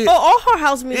 freestyle shit? Oh, all her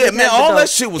house music. Yeah, man, all that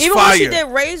shit was fire. Even when she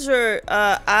did Razor,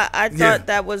 I thought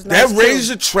that was nice. That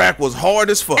Razor track was hard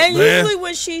as fuck, and man. usually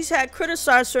when she's had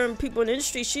criticized certain people in the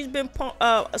industry, she's been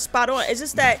spot on. It's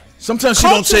just that sometimes she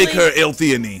don't take her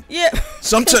L-theanine. Yeah.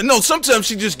 Sometimes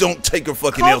she just don't take her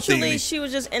fucking L-theanine. Culturally, she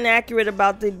was just inaccurate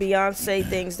about the Beyonce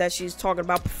things that she's talking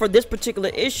about for this particular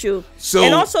issue.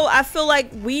 And also, I feel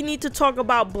like we need to talk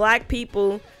about black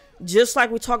people just like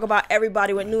we talk about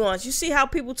everybody with nuance. You see how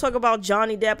people talk about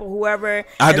Johnny Depp or whoever,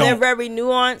 they're very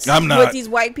nuanced with these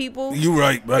white people? You're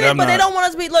right, but But they don't want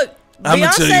us to be. Look,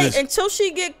 Beyonce, until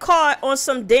she get caught on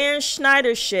some Dan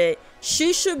Schneider shit,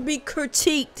 she should be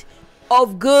critiqued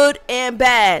of good and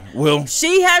bad. Well,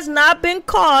 she has not been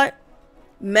caught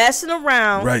messing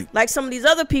around like some of these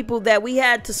other people that we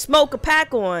had to smoke a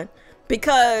pack on,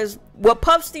 because what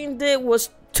Puffstein did was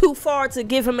too far to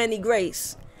give him any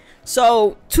grace.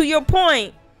 So to your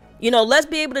point, let's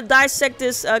be able to dissect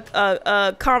this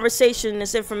conversation,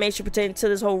 this information pertaining to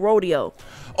this whole rodeo.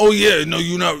 Oh yeah, no,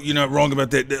 you're not wrong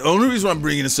about that. The only reason I'm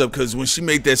bringing this up, because when she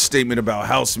made that statement about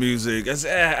house music, I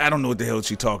said, I don't know what the hell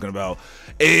she's talking about.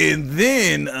 And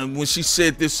then when she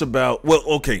said this about,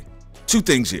 two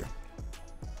things here.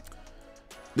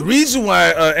 The reason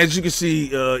why, as you can see,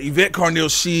 Yvette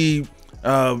Carnell, she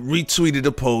retweeted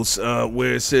a post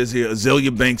where it says here,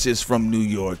 Azalea Banks is from New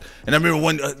York. And I remember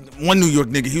one New York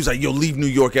nigga, he was like, yo, leave New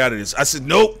York out of this. I said,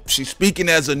 nope, she's speaking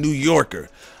as a New Yorker.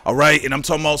 All right, and I'm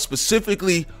talking about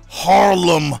specifically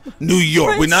Harlem, New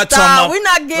York. We're not talking about. We're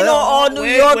not getting on all New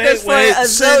Yorkers for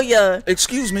Azalea.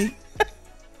 Excuse me.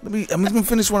 I'm gonna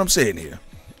finish what I'm saying here.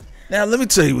 Now let me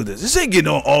tell you what this ain't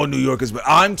getting on all New Yorkers, but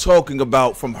I'm talking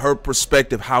about from her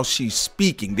perspective how she's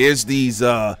speaking. There's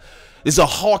a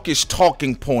hawkish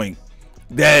talking point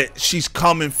that she's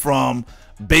coming from.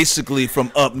 Basically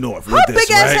from up north. Her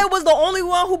big ass head was the only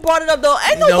one who brought it up, though.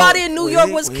 Ain't nobody in New York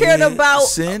was caring about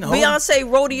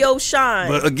Beyonce rodeo shine.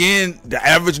 But again, the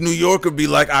average New Yorker be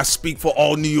like, I speak for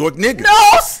all New York niggas.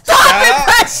 No, stop it,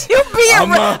 Max. You being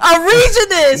a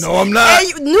regionalist. No, I'm not.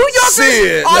 And New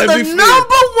Yorkers are the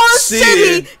 #1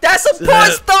 city that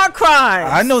supports thought crime.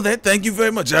 I know that. Thank you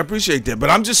very much. I appreciate that. But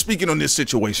I'm just speaking on this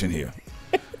situation here.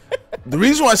 The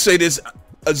reason why I say this,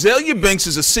 Azalea Banks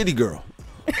is a city girl.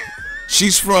 She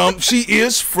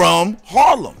is from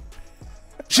Harlem.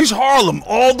 She's Harlem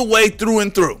all the way through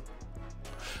and through.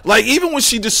 Like, even when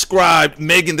she described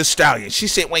Megan Thee Stallion, she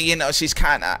said, well, she's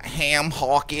kind of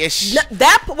ham-hawkish.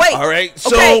 All right.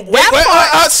 So,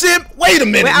 wait a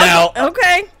minute now.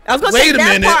 Okay. I was going to say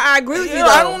that part, I agree with you, though.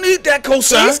 I don't need that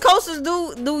cosign. East Coasters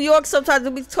do New York sometimes.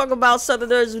 We talk about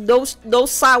Southerners,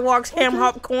 those sidewalks,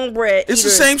 ham-hock cornbread It's eaters.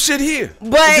 the same shit here.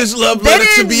 But it's love letter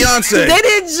to Beyonce. They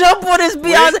didn't jump on this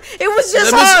Beyonce. It was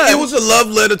just her. It was a love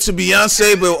letter to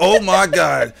Beyonce, but oh my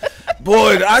God.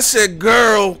 Boy, I said,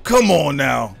 girl, come on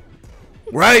now.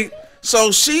 Right?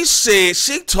 So she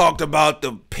talked about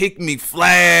the pick me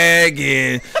flag,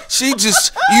 and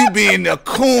you being a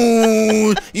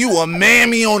coon, you a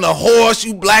mammy on a horse,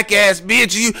 you black ass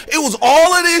bitch, it was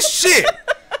all of this shit.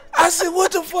 I said,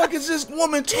 what the fuck is this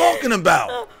woman talking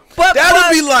about?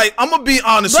 That'll be like, I'm gonna be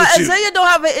honest with you. But Azalea don't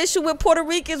have an issue with Puerto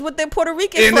Ricans with their Puerto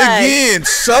Rican and flag. again,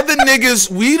 Southern niggas,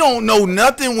 we don't know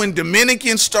nothing when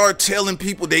Dominicans start telling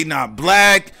people they not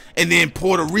black, and then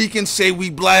Puerto Ricans say we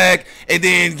black, and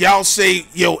then y'all say,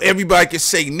 yo, everybody can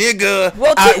say nigga.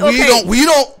 Well, we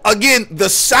don't. Again, the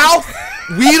South,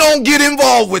 we don't get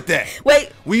involved with that.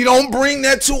 Wait, we don't bring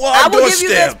that to our I will doorstep. give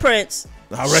you this, Prince.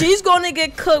 All right. She's going to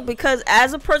get cooked because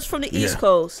as a person from the East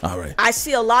Coast, all right, I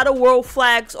see a lot of world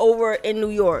flags over in New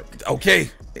York. Okay.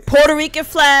 Puerto Rican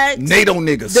flags. NATO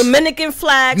niggas. Dominican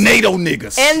flags. NATO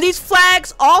niggas. And these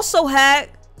flags also had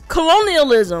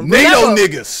colonialism. NATO Remember,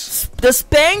 niggas. The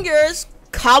Spaniards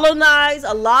colonized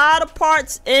a lot of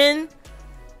parts in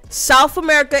South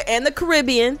America and the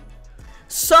Caribbean.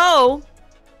 So,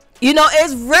 you know,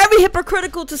 it's very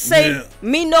hypocritical to say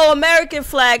me no American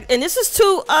flag. And this is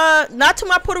to not to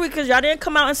my Puerto Ricans, y'all didn't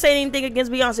come out and say anything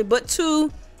against Beyonce, but to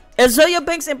Azalea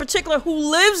Banks in particular,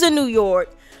 who lives in New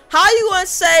York. How you gonna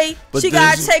say she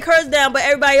gotta take hers down, but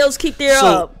everybody else keep theirs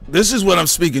up? This is what I'm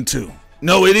speaking to.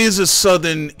 No, it is a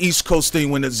Southern East Coast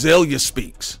thing when Azalea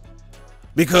speaks.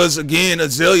 Because again,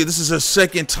 Azalea, this is her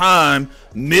second time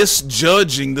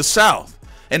misjudging the South.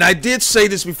 And I did say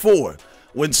this before.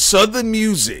 When Southern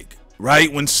music,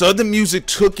 right? When Southern music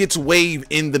took its wave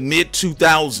in the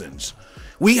mid-2000s,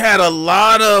 we had a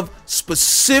lot of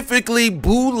specifically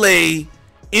boule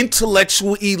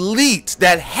intellectual elites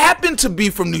that happen to be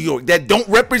from New York, that don't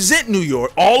represent New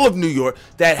York, all of New York,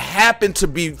 that happen to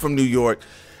be from New York.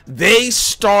 They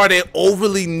started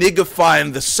overly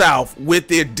niggifying the South with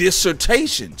their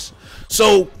dissertations.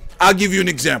 So I'll give you an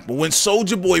example. When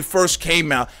Soulja Boy first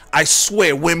came out, I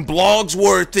swear, when blogs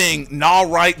were a thing,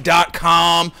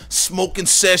 NawRight.com, Smoking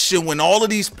Session, when all of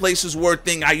these places were a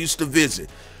thing I used to visit,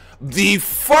 the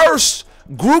first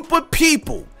group of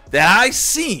people that I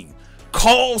seen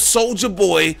called Soulja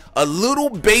Boy a little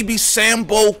baby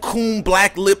Sambo Coon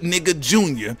Black Lip nigga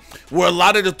Jr. were a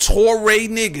lot of the Touré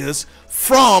niggas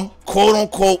from quote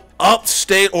unquote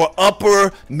upstate or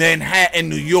upper Manhattan,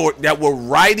 New York, that were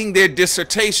writing their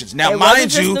dissertations. Now,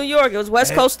 mind you, New York, it was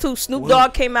West Coast too. Snoop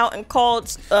Dogg came out and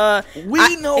called called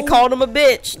him a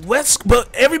bitch. But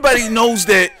everybody knows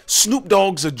that Snoop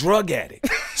Dogg's a drug addict,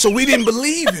 so we didn't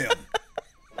believe him.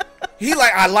 He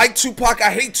like, I like Tupac, I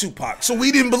hate Tupac. So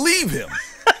we didn't believe him.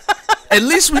 At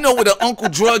least we know where the Uncle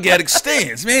Drug Addict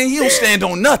stands. Man, he don't stand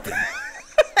on nothing.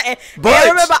 But I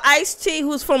remember Ice-T,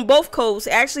 who's from both coasts.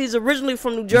 Actually, he's originally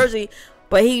from New Jersey,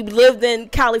 but he lived in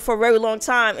Cali for a very long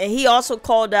time. And he also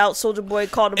called out Soulja Boy,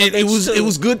 called him a bitch too. It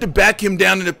was good to back him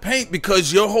down in the paint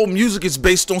because your whole music is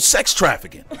based on sex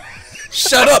trafficking.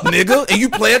 Shut up, nigga, and you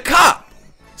play a cop.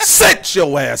 Set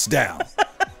your ass down.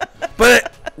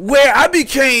 But where I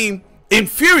became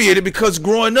infuriated, because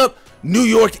growing up, New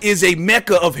York is a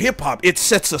mecca of hip-hop. It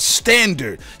sets a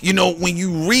standard. You know, when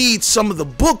you read some of the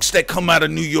books that come out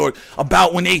of New York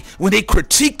about when they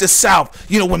critique the South,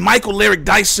 you know, when Michael Lyric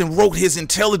Dyson wrote his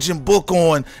intelligent book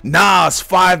on Nas,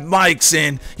 5 Mics,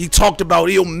 and he talked about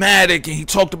Illmatic, and he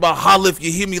talked about Holla If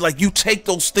You Hear Me, like, you take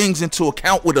those things into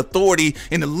account with authority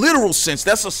in the literal sense.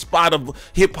 That's a spot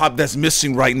of hip-hop that's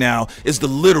missing right now, is the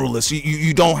literalist.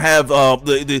 You don't have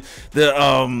the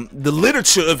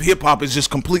literature of hip-hop is just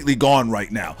completely gone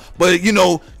right now. But you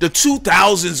know, the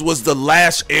 2000s was the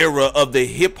last era of the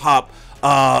hip-hop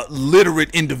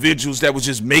literate individuals that was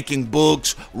just making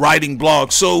books, writing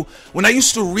blogs. So when I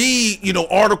used to read, you know,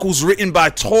 articles written by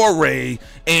Touré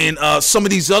and some of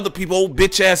these other people, old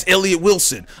bitch ass Elliot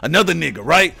Wilson, another nigga,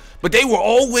 right? But they were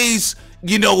always,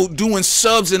 you know, doing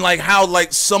subs and like how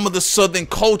like some of the Southern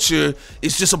culture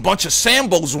is just a bunch of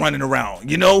Sambos running around,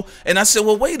 you know? And I said,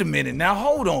 well, wait a minute now,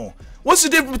 hold on. What's the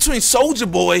difference between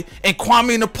Soulja Boy and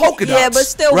Kwame and the Polka Dots? Yeah, but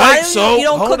still, right? why you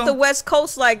don't cook the West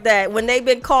Coast like that when they've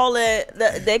been calling?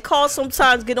 They call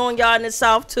sometimes get on y'all in the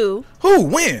South too. Who?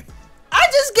 When? I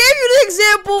just gave you the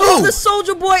example of the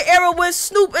Soulja Boy era when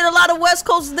Snoop and a lot of West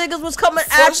Coast niggas was coming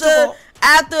after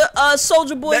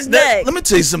Soulja Boy's neck. Let me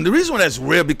tell you something. The reason why that's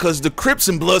rare because the Crips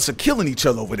and Bloods are killing each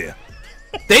other over there.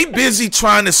 They busy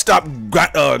trying to stop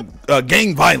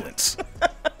gang violence.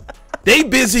 They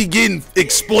busy getting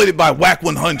exploited by Whack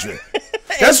 100.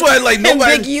 That's why, like,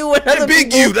 nobody. And Big U and other Big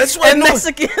people U. That's why and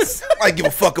Mexicans. I give a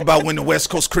fuck about when the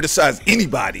West Coast criticize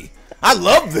anybody. I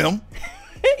love them.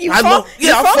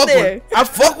 I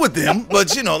fuck with them,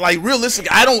 but you know, like realistically,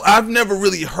 I've never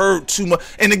really heard too much.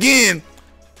 And again,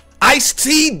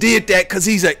 Ice-T did that because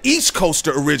he's an East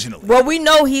Coaster originally. Well, we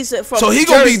know he's from so he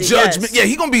Jersey, gonna be judgment. Yes. Yeah,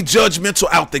 he gonna be judgmental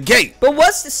out the gate. But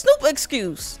what's the Snoop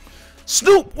excuse?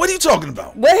 Snoop, what are you talking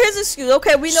about? What his excuse?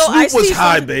 Okay, we know Snoop Ice-T was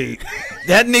high, babe.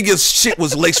 That nigga's shit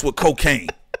was laced with cocaine.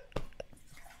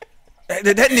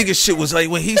 That nigga shit was like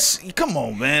when he's. Come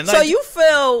on, man. Like, so you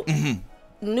feel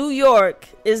New York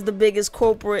is the biggest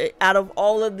corporate out of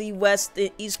all of the West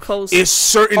and East Coast. It's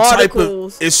certain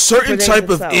type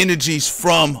of energies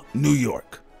from New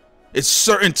York. It's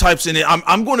certain types in it.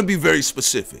 I'm going to be very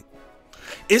specific.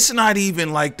 It's not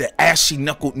even like the ashy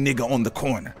knuckled nigga on the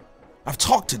corner. I've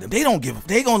talked to them. They don't give.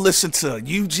 They gonna listen to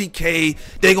UGK.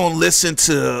 They gonna listen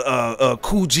to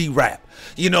Cool G rap.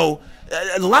 You know,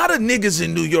 a lot of niggas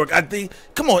in New York. I think.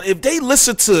 Come on, if they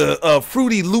listen to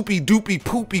fruity, loopy,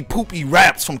 doopy, poopy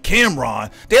raps from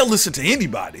Cameron, they'll listen to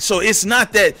anybody. So it's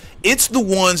not that. It's the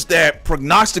ones that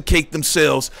prognosticate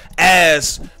themselves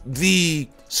as the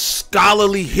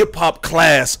scholarly hip hop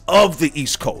class of the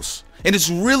East Coast. And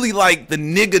it's really like the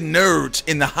nigga nerds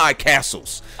in the high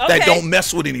castles that don't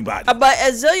mess with anybody. But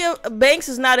Azealia Banks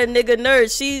is not a nigga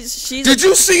nerd. She's. Did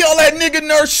you see all that nigga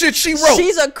nerd shit she wrote?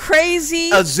 She's a crazy.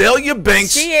 Azealia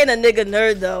Banks. She ain't a nigga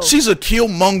nerd though. She's a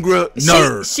killmonger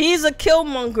nerd. She's a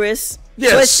killmongeress.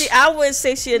 Yes. But I wouldn't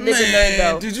say she a nigga nerd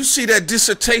though. Did you see that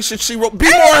dissertation she wrote?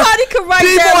 Anybody could write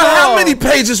that. How many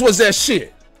pages was that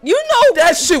shit? You know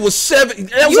that shit was 7.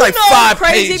 That was like 5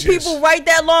 pages. Crazy people write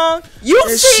that long.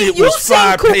 You've seen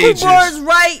Cuckoo Birds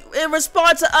write in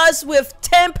response to us with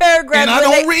 10 paragraphs. And I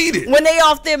don't read it when they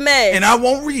off their meds. And I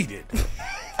won't read it.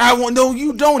 I won't. No,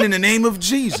 you don't. In the name of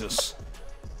Jesus,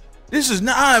 this is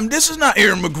not. This is not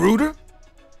Aaron Magruder.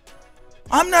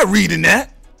 I'm not reading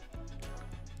that.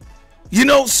 You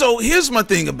know. So here's my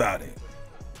thing about it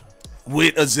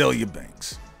with Azealia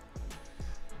Banks.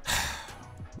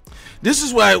 This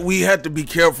is why we have to be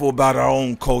careful about our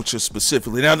own culture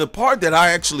specifically. Now, the part that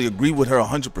I actually agree with her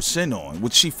 100% on,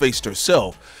 which she faced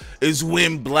herself, is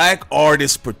when black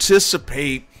artists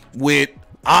participate with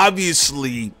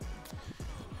obviously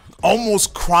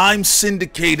almost crime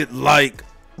syndicated like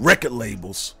record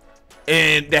labels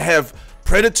and they have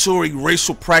predatory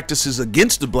racial practices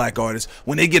against the black artist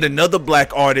when they get another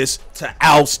black artist to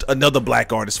oust another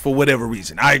black artist for whatever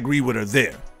reason. I agree with her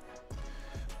there.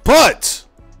 But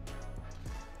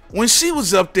when she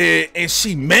was up there and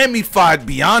she mammified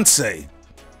Beyonce,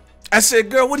 I said,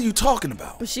 girl, what are you talking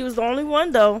about? But she was the only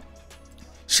one, though.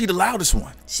 She the loudest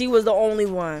one. She was the only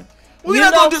one. We're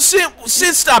not going to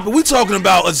sit, stop it. We're talking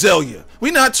about Azealia.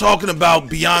 We're not talking about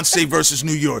Beyonce versus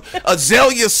New York.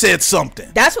 Azealia said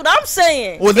something. That's what I'm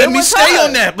saying. Well, let me stay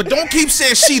on that, but don't keep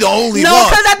saying she the only one. No,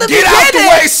 because at the beginning, out the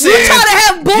way, Sin. You try to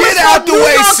have bullets Get out the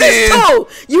way, Sin. Too.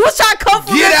 You was trying to come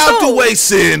from Get out too. the way,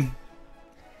 Sin.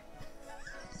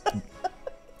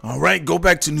 All right, go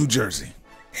back to New Jersey.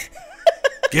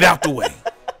 Get out the way.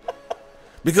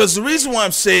 Because the reason why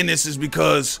I'm saying this is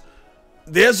because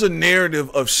there's a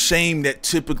narrative of shame that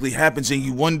typically happens, and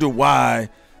you wonder why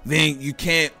then you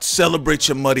can't celebrate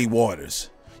your Muddy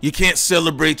Waters. You can't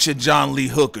celebrate your John Lee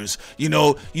Hookers. You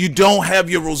know, you don't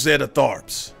have your Rosetta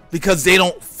Tharps because they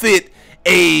don't fit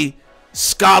a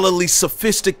scholarly,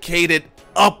 sophisticated,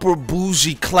 upper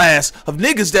bougie class of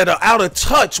niggas that are out of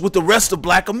touch with the rest of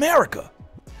black America.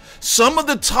 Some of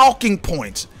the talking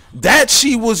points that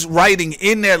she was writing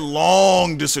in that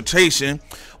long dissertation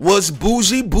was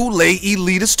bougie, boule,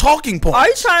 elitist talking points. Are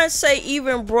you trying to say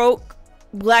even broke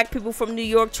black people from New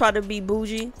York try to be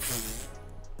bougie?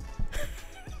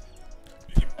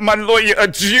 My lawyer a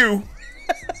Jew.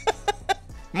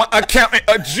 My accountant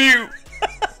a Jew.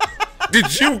 The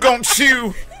Jew gon'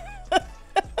 chew.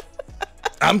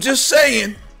 I'm just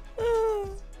saying.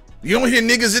 You don't hear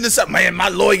niggas in this up, man, my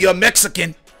lawyer a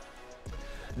Mexican.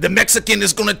 The Mexican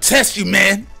is gonna test you,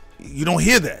 man. You don't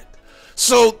hear that.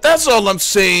 So that's all I'm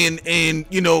saying. And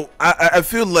you know, I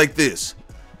feel like this.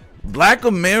 Black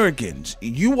Americans,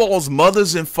 you all's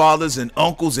mothers and fathers and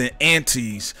uncles and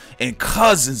aunties and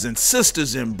cousins and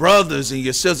sisters and brothers and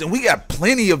yourselves, and we got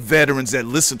plenty of veterans that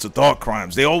listen to Thought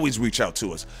Crimes. They always reach out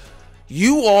to us.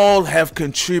 You all have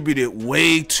contributed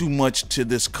way too much to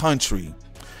this country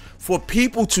for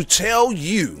people to tell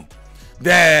you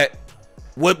that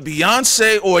what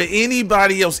Beyonce or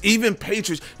anybody else, even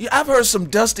patriots, I've heard some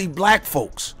dusty black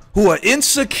folks who are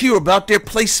insecure about their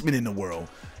placement in the world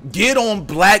get on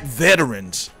black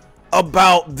veterans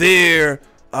about their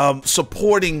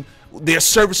supporting their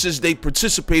services. They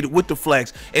participated with the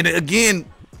flags. And again,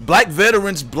 black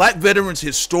veterans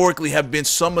historically have been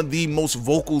some of the most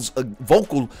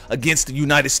vocal against the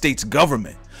United States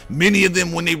government. Many of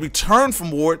them, when they returned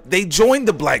from war, they joined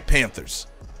the Black Panthers.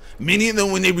 Many of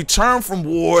them, when they returned from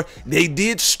war, they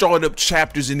did start up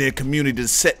chapters in their community to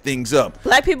set things up.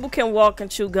 Black people can walk and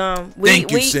chew gum.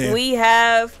 Thank you, Sam. We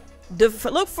have,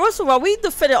 look, first of all, we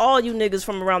defended all you niggas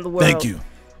from around the world. Thank you.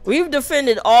 We've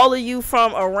defended all of you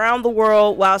from around the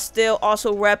world while still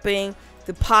also repping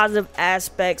the positive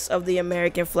aspects of the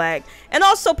American flag. And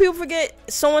also, people forget,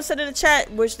 someone said in the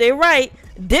chat, which they're right,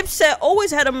 Dipset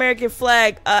always had American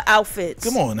flag outfits.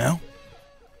 Come on now.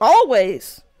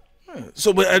 Always.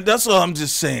 So, but that's all I'm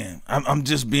just saying. I'm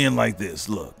just being like this.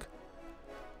 Look,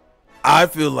 I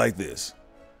feel like this.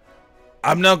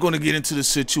 I'm not going to get into the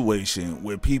situation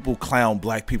where people clown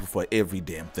black people for every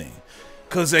damn thing.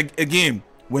 Because, again,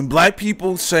 when black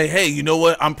people say, hey, you know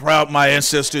what? I'm proud my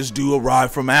ancestors do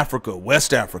arrive from Africa,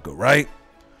 West Africa, right?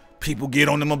 People get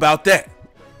on them about that.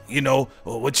 You know,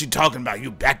 well, what you talking about? You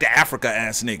back to Africa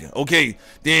ass nigga. Okay,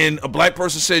 then a black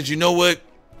person says, you know what?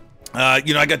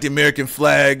 You know, I got the American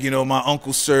flag. You know, my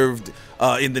uncle served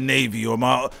in the Navy, or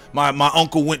my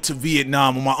uncle went to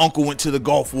Vietnam, or my uncle went to the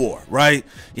Gulf War, right?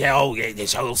 Yeah, oh yeah,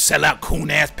 this whole sellout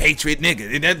coon ass patriot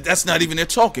nigga. And that's not even their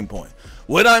talking point.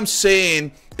 What I'm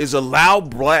saying is allow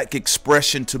black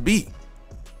expression to be.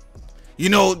 You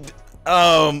know,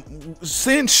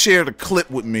 Sin shared a clip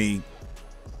with me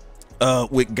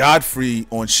with Godfrey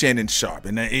on Shannon Sharp,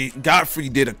 and Godfrey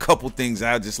did a couple things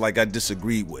I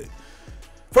disagreed with.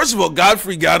 First of all,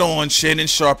 Godfrey got on Shannon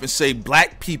Sharp and say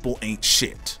black people ain't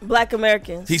shit. Black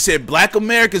Americans. He said black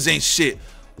Americans ain't shit.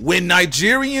 When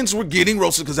Nigerians were getting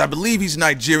roasted, because I believe he's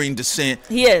Nigerian descent.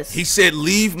 He is. He said,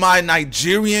 leave my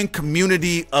Nigerian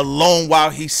community alone, while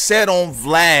he sat on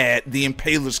Vlad the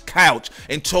Impaler's couch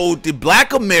and told the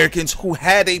black Americans who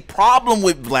had a problem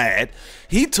with Vlad,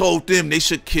 he told them they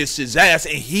should kiss his ass,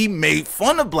 and he made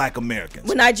fun of black Americans.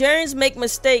 When Nigerians make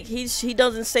mistake, he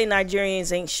doesn't say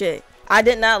Nigerians ain't shit. I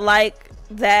did not like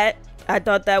that. I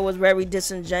thought that was very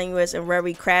disingenuous and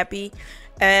very crappy.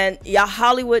 And y'all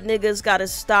Hollywood niggas gotta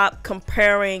stop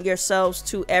comparing yourselves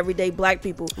to everyday black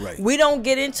people. Right. We don't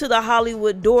get into the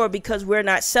Hollywood door because we're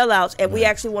not sellouts, and we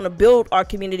actually want to build our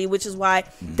community, which is why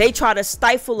they try to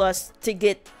stifle us to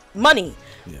get money.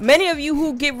 Yeah. Many of you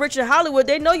who get rich in Hollywood,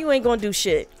 they know you ain't gonna do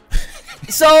shit.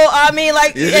 So I mean,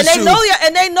 like, yeah,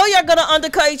 and they know y'all gonna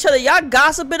undercut each other. Y'all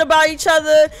gossiping about each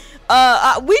other.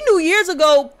 We knew years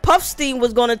ago Puffstein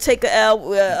was gonna take a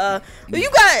L. You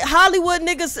got Hollywood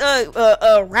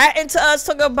niggas ratting to us,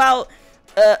 talking about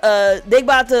they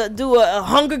about to do a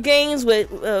Hunger Games with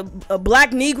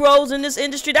black Negroes in this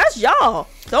industry. That's y'all.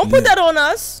 Don't put that on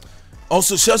us.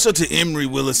 Also, shouts out to Emery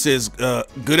Willis, says,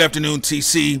 good afternoon,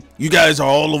 TC. You guys are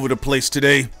all over the place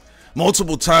today.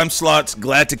 Multiple time slots.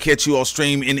 Glad to catch you all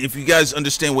stream. And if you guys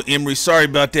understand what Emery, sorry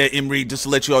about that, Emery, just to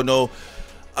let you all know,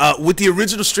 with the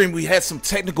original stream, we had some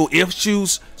technical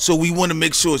issues, so we want to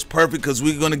make sure it's perfect, because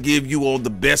we're going to give you all the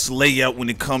best layout when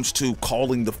it comes to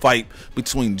calling the fight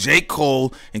between J.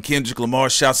 Cole and Kendrick Lamar.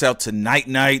 Shouts out to Night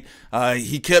Night.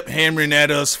 He kept hammering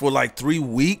at us for like 3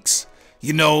 weeks,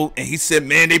 you know, and he said,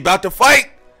 man, they about to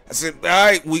fight. I said, all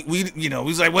right, we you know,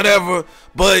 he's like, whatever.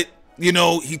 But, you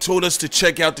know, he told us to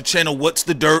check out the channel What's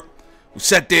the Dirt. We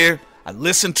sat there. I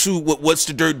listened to what What's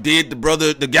the Dirt did.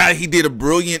 The guy, he did a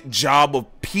brilliant job of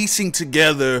piecing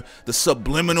together the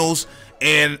subliminals.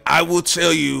 And I will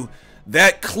tell you,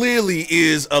 that clearly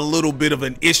is a little bit of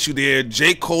an issue there.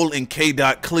 J. Cole and K.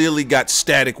 Dot clearly got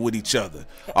static with each other.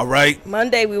 All right.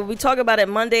 Monday, we will be talking about it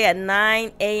Monday at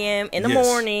 9 a.m. in the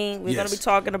morning. We're going to be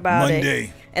talking about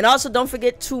it. And also, don't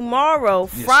forget tomorrow,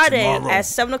 Friday, at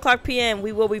 7 o'clock p.m.,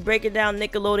 we will be breaking down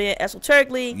Nickelodeon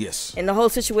esoterically. Yes. And the whole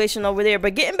situation over there.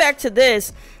 But getting back to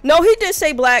this, no, he did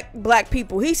say black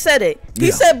people. He said it.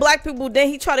 He said black people. Then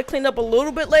he tried to clean up a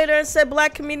little bit later and said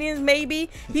black comedians, maybe.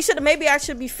 He said maybe I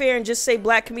should be fair and just say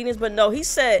black comedians. But no, he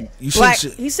said black.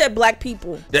 He said black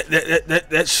people.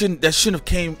 That shouldn't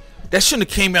have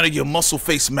came out of your muscle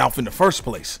face mouth in the first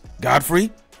place,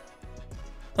 Godfrey.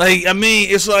 Like, I mean,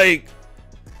 it's like,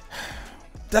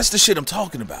 that's the shit I'm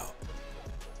talking about.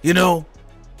 You know,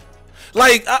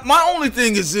 like, my only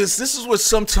thing is this is what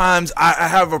sometimes I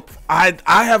have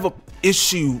a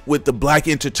issue with the black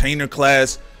entertainer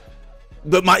class.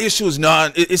 But my issue is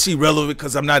not, it's irrelevant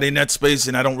because I'm not in that space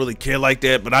and I don't really care like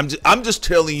that. But I'm just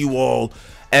telling you all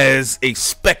as a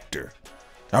specter,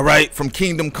 all right, from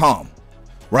Kingdom Come,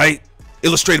 right?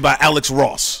 Illustrated by Alex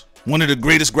Ross, one of the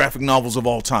greatest graphic novels of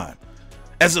all time.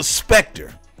 As a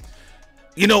specter,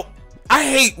 you know, I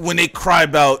hate when they cry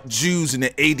about Jews in the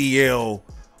ADL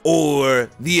or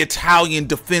the Italian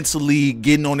Defense League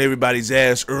getting on everybody's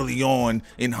ass early on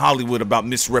in Hollywood about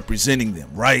misrepresenting them,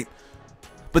 right?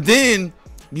 But then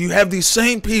you have these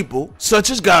same people, such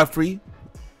as Godfrey,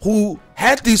 who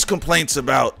had these complaints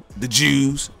about the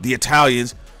Jews, the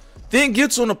Italians, then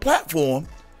gets on a platform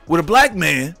with a black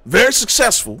man, very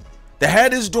successful, that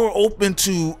had his door open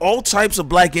to all types of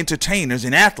black entertainers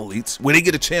and athletes where they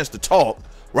get a chance to talk,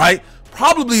 right?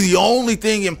 probably the only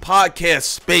thing in podcast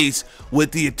space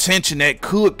with the attention that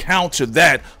could counter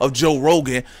that of Joe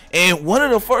Rogan. And one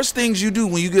of the first things you do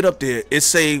when you get up there is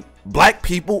say, black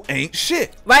people ain't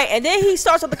shit. Right, and then he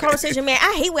starts up the conversation, man,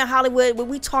 I hate when Hollywood, when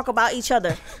we talk about each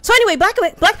other. So anyway, black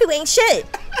people ain't shit.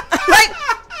 Like,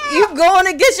 you going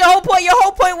against your whole point. Your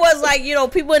whole point was like, you know,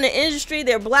 people in the industry,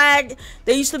 they're black,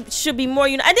 they should be more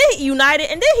united. And then he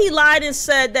united, and then he lied and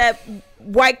said that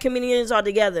white comedians are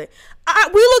together.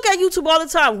 We look at YouTube all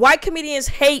the time. White comedians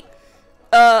hate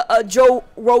Joe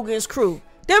Rogan's crew.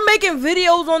 They're making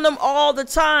videos on them all the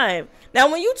time.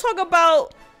 Now, when you talk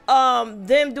about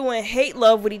them doing hate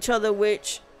love with each other,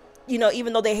 which, you know,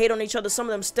 even though they hate on each other, some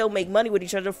of them still make money with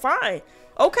each other, fine,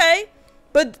 okay,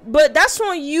 but that's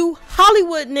on you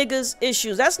Hollywood niggas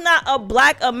issues. That's not a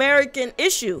black American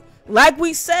issue. Like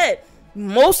we said,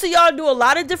 most of y'all do a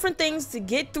lot of different things to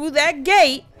get through that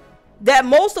gate that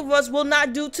most of us will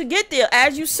not do to get there.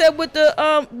 As you said with the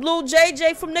little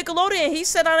JJ from Nickelodeon, he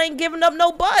said, I ain't giving up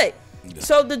no butt. Yeah.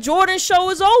 So the Jordan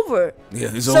show is over. Yeah,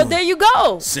 it's over. So there you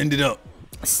go. Send it up.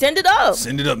 Send it up.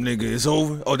 Send it up, nigga. It's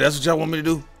over. Oh, that's what y'all want me to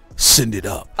do? Send it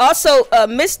up. Also,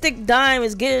 Mystic Dime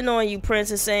is getting on you,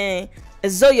 Prince, and saying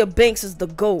Azealia Banks is the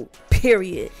GOAT,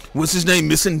 period. What's his name?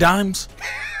 Missing Dimes?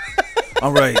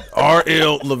 All right.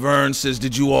 R.L. Laverne says,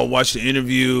 did you all watch the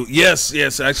interview? Yes.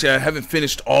 Actually, I haven't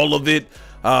finished all of it,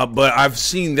 but I've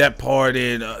seen that part.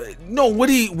 And no,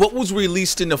 what was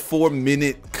released in the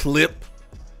 4-minute clip?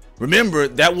 Remember,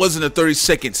 that wasn't a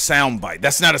 30-second soundbite.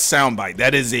 That's not a soundbite.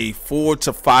 That is a 4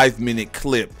 to 5 minute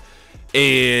clip.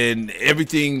 And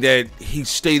everything that he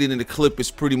stated in the clip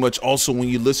is pretty much also when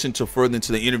you listen to further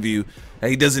into the interview,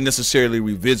 he doesn't necessarily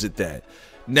revisit that.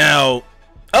 Now,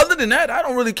 other than that, I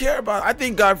don't really care about it. I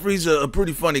think Godfrey's a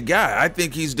pretty funny guy. I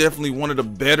think he's definitely one of the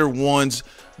better ones,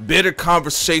 better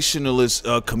conversationalist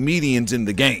comedians in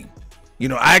the game. You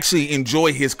know, I actually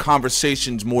enjoy his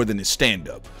conversations more than his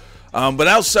stand-up. But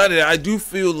outside of that, I do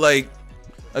feel like,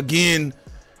 again,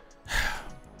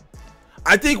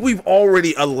 I think we've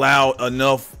already allowed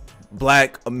enough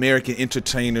black American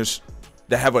entertainers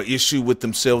that have an issue with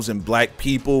themselves and black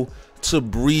people to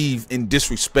breathe and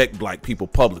disrespect black people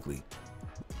publicly.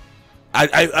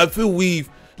 I feel we've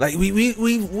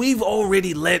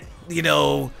already let, you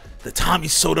know, the Tommy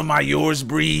Sotomayor's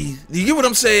breathe. You get what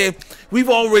I'm saying? We've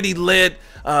already let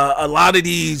a lot of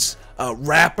these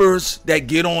rappers that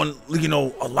get on, you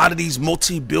know, a lot of these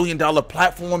multi-billion-dollar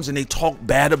platforms and they talk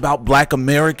bad about black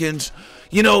Americans.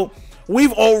 You know,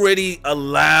 we've already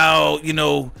allowed, you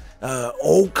know,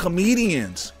 old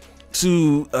comedians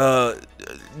to,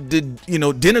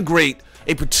 denigrate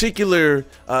a particular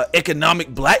economic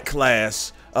black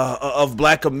class of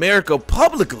black America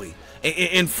publicly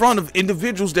in front of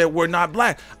individuals that were not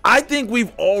black. I think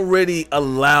we've already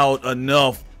allowed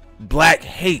enough black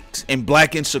hate and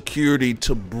black insecurity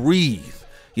to breathe.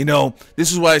 You know,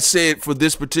 this is why I said for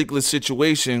this particular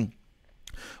situation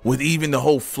with even the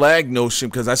whole flag notion,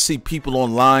 because I see people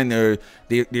online,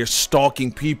 they're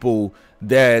stalking people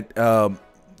that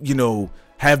you know,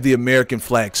 have the American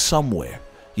flag somewhere.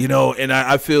 You know, and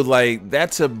I feel like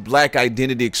that's a black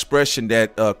identity expression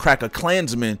that Cracker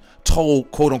Klansman told,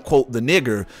 quote unquote, the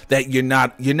nigger that you're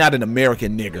not an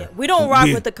American nigger. We don't rock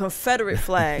with the Confederate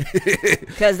flag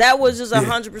because that was just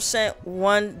 100%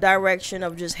 one direction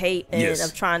of just hate and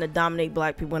of trying to dominate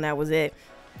black people, and that was it.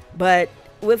 But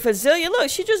with Azealia, look,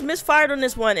 she just misfired on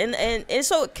this one, and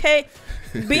it's okay.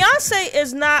 Beyonce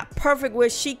is not perfect where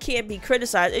she can't be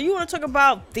criticized. If you want to talk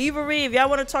about thievery, if y'all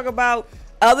want to talk about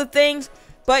other things.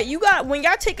 But when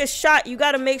y'all take a shot, you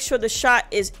got to make sure the shot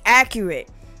is accurate.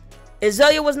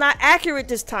 Azealia was not accurate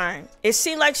this time. It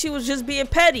seemed like she was just being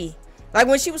petty. Like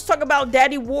when she was talking about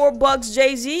Daddy Warbucks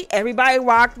Jay-Z, everybody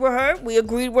rocked with her. We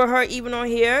agreed with her even on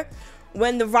here.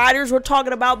 When the writers were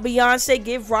talking about Beyonce,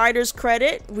 give writers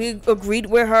credit. We agreed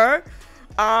with her.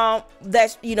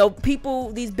 That, you know,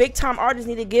 people, these big time artists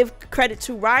need to give credit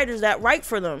to writers that write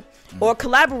for them or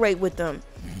collaborate with them.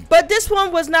 But this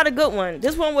one was not a good one.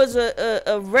 This one was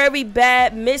a very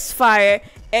bad misfire.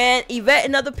 And Yvette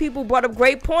and other people brought up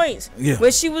great points. Yeah.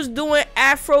 When she was doing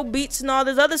Afro beats and all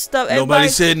this other stuff. Nobody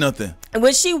said nothing. And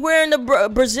when she wearing the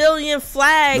Brazilian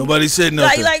flag. Nobody said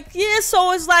nothing.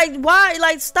 So it's like, why?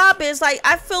 Like, stop it. It's like,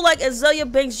 I feel like Azealia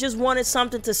Banks just wanted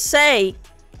something to say.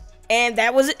 And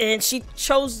that was it. And she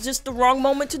chose just the wrong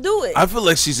moment to do it. I feel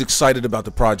like she's excited about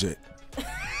the project.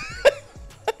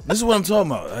 This is what I'm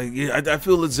talking about. I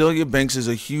feel Azealia Banks is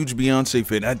a huge Beyonce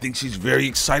fan. I think she's very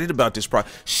excited about this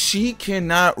project. She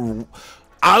cannot.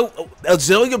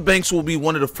 Azealia Banks will be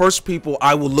one of the first people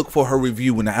I will look for her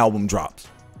review when the album drops.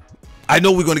 I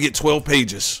know we're going to get 12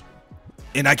 pages.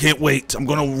 and I can't wait. I'm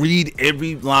going to read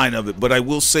every line of it, but I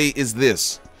will say is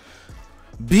this.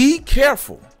 Be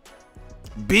careful.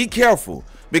 Be careful,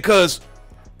 because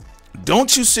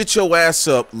don't you sit your ass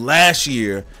up last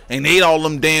year and ate all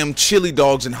them damn chili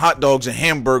dogs and hot dogs and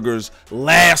hamburgers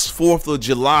last 4th of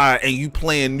July, and you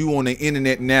playing new on the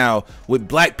internet now with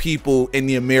black people and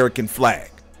the American flag.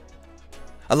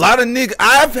 A lot of niggas,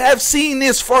 I have seen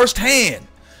this firsthand.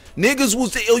 Niggas will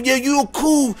say, oh yeah, you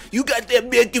cool. You got that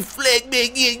American flag, man.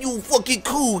 Yeah, you fucking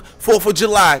cool. 4th of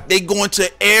July. They going to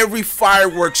every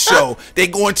fireworks show. They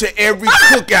going to every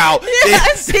cookout. Yeah,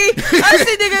 I see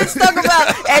niggas talk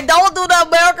about, and don't do the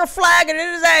American flag, and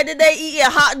then they eating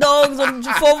hot dogs on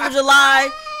 4th of July.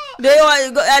 They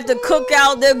like at the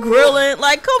cookout, they're grilling.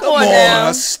 Like, come on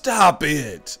now. Stop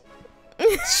it.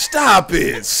 Stop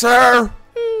it, sir.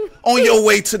 On your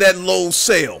way to that Lowe's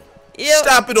sale. Yep.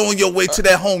 Stop it on your way to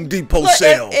that Home Depot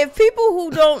sale. If people who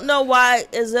don't know why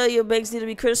Azalea Banks need to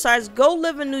be criticized, go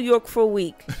live in New York for a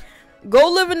week.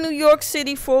 Go live in New York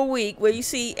City for a week, where you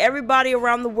see everybody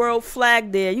around the world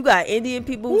flag there. You got Indian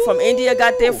people from India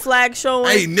got their flag showing.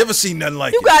 I ain't never seen nothing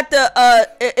like it. You got the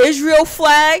Israel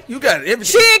flag. You got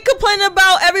everything. She ain't complaining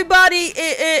about everybody,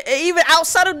 even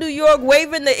outside of New York,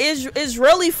 waving the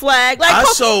Israeli flag. Like, come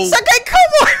on. Let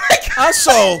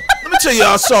me tell you,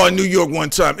 I saw in New York one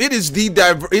time. It is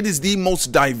the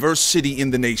most diverse city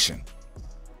in the nation.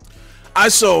 I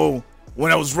saw,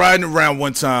 when I was riding around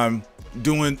one time,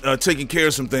 taking care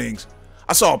of some things,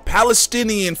 I saw a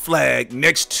Palestinian flag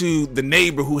next to the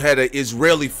neighbor who had an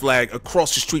Israeli flag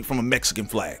across the street from a Mexican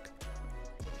flag.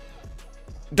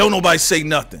 Don't nobody say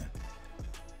nothing.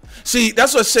 See,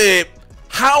 that's what I said.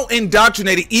 How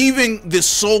indoctrinated even this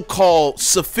so-called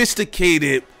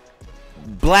sophisticated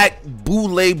black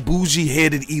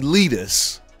bougie-headed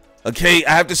elitists, okay,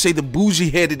 I have to say the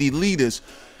bougie-headed elitists,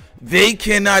 they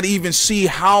cannot even see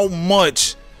how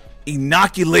much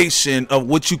inoculation of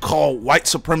what you call white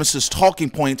supremacist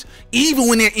talking points, even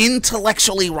when they're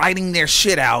intellectually writing their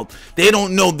shit out, they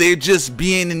don't know they're just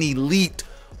being an elite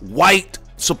white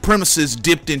supremacist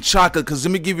dipped in chocolate. Because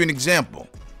let me give you an example.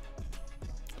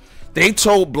 They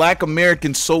told black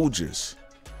American soldiers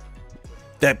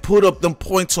that put up them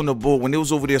points on the board when they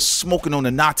was over there smoking on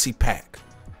the Nazi pack.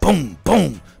 Boom,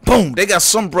 boom, boom. They got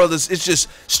some brothers, it's just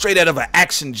straight out of an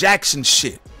Action Jackson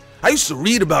shit. I used to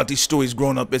read about these stories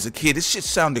growing up as a kid. This shit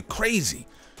sounded crazy,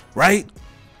 right?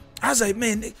 I was like,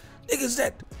 man,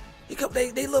 niggas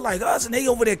they look like us, and they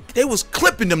over there, they was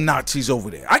clipping them Nazis over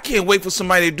there. I can't wait for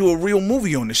somebody to do a real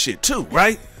movie on this shit too,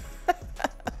 right?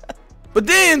 But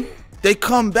then they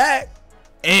come back,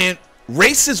 and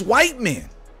racist white men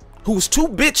who was too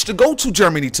bitch to go to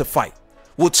Germany to fight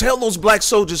will tell those black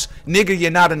soldiers, nigga,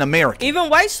 you're not an American. Even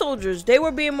white soldiers, they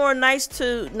were being more nice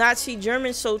to Nazi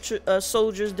German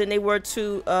soldiers than they were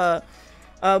to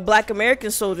black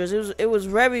American soldiers. It was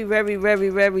very, very, very,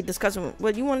 very disgusting.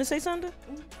 What, you want to say something?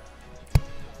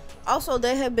 Also,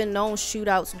 there have been known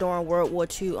shootouts during World War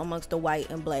II amongst the white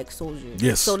and black soldiers.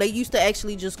 Yes. So they used to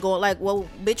actually just go like, well,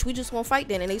 bitch, we just gonna fight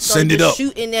then. And they started just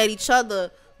shooting at each other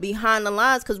behind the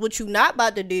lines, because what you not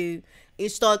about to do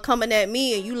is start coming at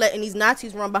me and you letting these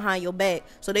Nazis run behind your back.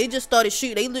 So they just started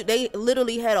shooting. They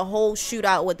literally had a whole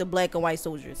shootout with the black and white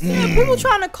soldiers. Yeah, people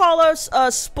trying to call us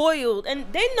spoiled,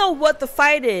 and they know what the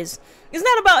fight is. It's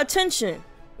not about attention.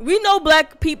 We know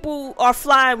black people are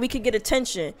fly and we can get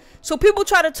attention. So people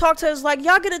try to talk to us like,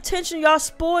 y'all get attention, y'all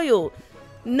spoiled.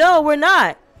 No, we're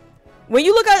not. When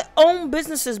you look at owned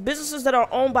businesses that are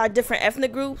owned by different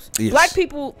ethnic groups, yes, black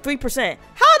people 3%.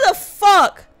 How the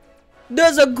fuck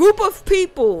does a group of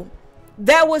people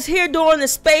that was here during the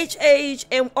space age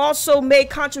and also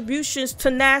made contributions to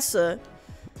NASA,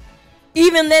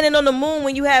 even landing on the moon,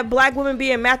 when you have black women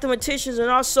being mathematicians, and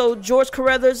also George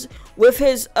Carruthers with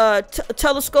his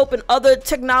telescope and other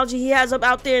technology he has up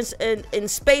out there in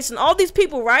space, and all these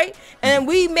people, right? And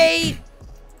we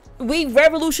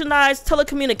revolutionized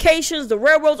telecommunications, the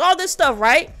railroads, all this stuff,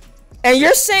 right? And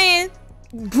you're saying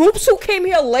groups who came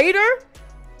here later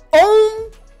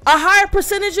own a higher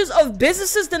percentages of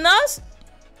businesses than us?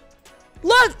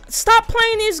 Look, stop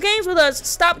playing these games with us.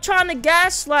 Stop trying to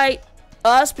gaslight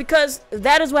us, because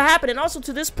that is what happened. And also,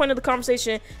 to this point of the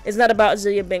conversation, it's not about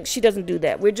Azalea Banks. She doesn't do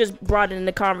that. We're just broadening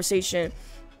the conversation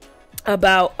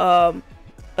about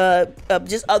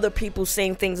just other people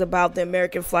saying things about the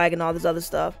American flag and all this other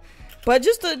stuff. But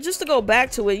just to go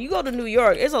back to it, you go to New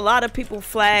York, there's a lot of people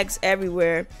flags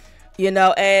everywhere, you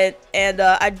know, and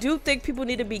I do think people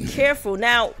need to be careful.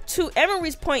 Now, to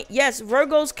Emery's point, yes,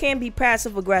 Virgos can be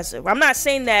passive aggressive. I'm not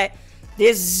saying that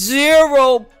there's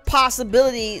zero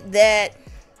possibility that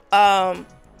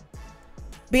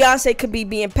Beyonce could be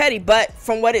being petty, but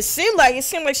from what it seemed like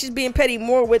she's being petty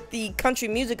more with the country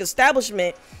music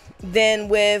establishment than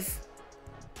with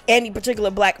any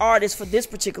particular black artist for this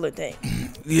particular thing.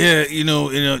 Yeah,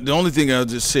 the only thing I'll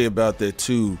just say about that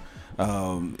too,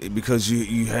 because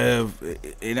you have,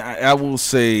 and I will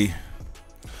say,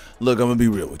 look, I'm gonna be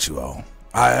real with you all.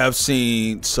 I have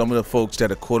seen some of the folks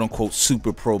that are quote unquote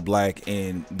super pro black,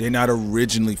 and they're not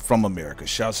originally from America.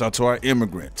 Shouts out to our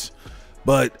immigrants.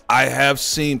 But I have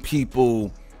seen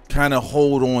people kind of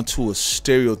hold on to a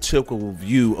stereotypical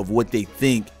view of what they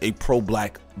think a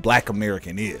pro-black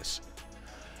American is.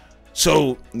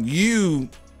 So you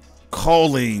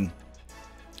calling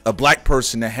a black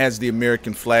person that has the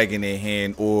American flag in their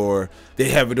hand, or they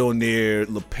have it on their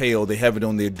lapel, they have it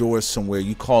on their door somewhere,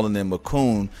 you calling them a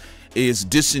coon, is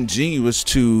disingenuous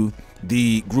to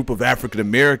the group of African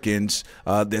Americans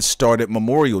that started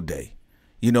Memorial Day.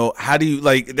 How do you,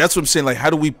 that's what I'm saying,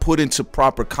 how do we put into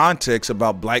proper context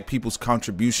about black people's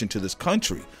contribution to this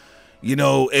country?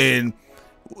 And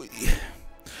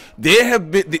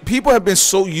people have been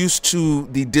so used to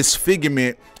the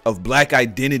disfigurement of black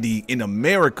identity in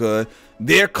America,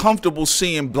 they're comfortable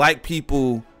seeing black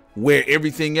people wear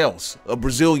everything else, a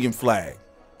Brazilian flag,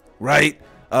 right?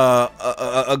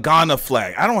 A Ghana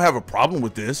flag. I don't have a problem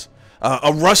with this.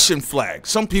 A Russian flag.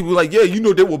 Some people are like, yeah,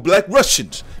 they were black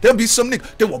Russians. There'll be some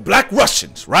nigga, they were black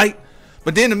Russians, right?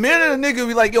 But then the minute a nigga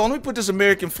be like, yo, let me put this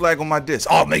American flag on my disc.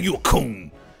 Oh man, you a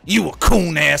coon. You a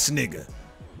coon ass nigga.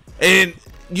 And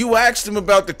you asked him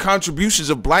about the contributions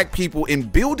of black people in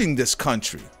building this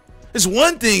country. It's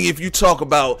one thing if you talk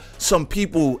about some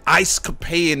people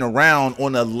ice-capaying around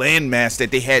on a landmass that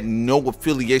they had no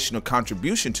affiliation or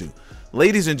contribution to.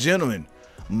 Ladies and gentlemen,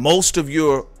 most of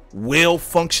your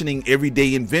well-functioning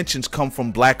everyday inventions come from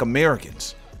black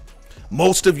Americans.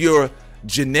 Most of your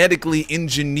genetically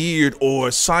engineered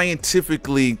or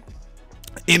scientifically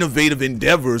innovative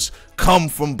endeavors come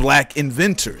from black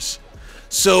inventors.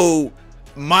 So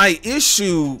my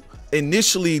issue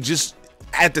initially, just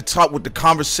at the top with the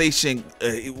conversation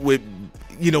with,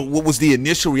 what was the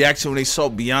initial reaction when they saw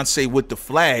Beyonce with the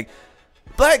flag?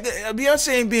 Beyonce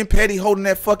ain't being petty holding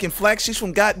that fucking flag. She's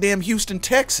from goddamn Houston,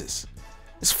 Texas.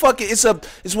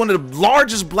 It's one of the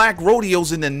largest black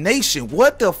rodeos in the nation.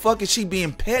 What the fuck is she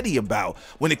being petty about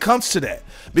when it comes to that?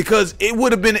 Because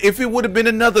if it would have been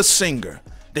another singer,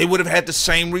 they would have had the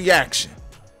same reaction.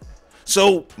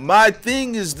 So my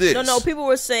thing is this. No, people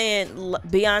were saying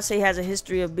Beyonce has a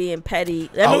history of being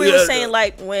petty. We were saying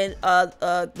when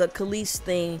the Lease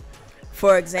thing,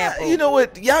 for example. You know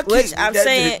what? Y'all which I'm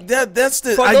saying that's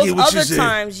the. For I those get what other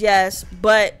times, yes,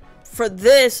 but for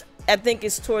this, I think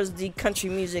it's towards the country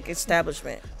music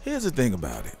establishment. Here's the thing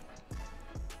about it.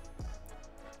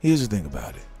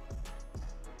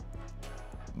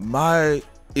 My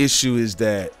issue is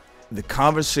that the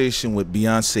conversation with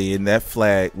Beyonce and that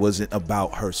flag wasn't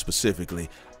about her specifically.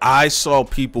 I saw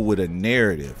people with a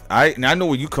narrative. I know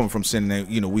where you come from saying that,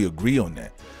 we agree on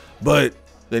that. But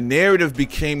the narrative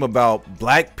became about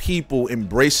black people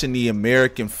embracing the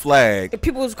American flag. And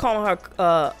people was calling her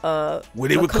a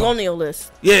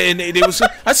colonialist. Yeah, and they was.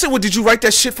 I said, well, did you write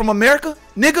that shit from America,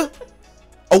 nigga?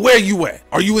 Or where you at?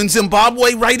 Are you in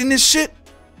Zimbabwe writing this shit?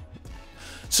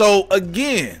 So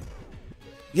again,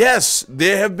 yes,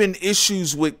 there have been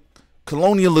issues with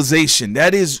colonialization.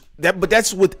 But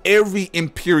that's with every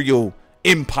imperial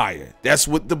empire. That's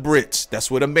with the Brits.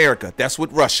 That's with America. That's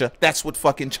with Russia. That's with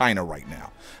fucking China right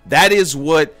now. That is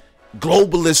what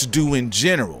globalists do in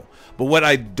general. But what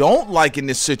I don't like in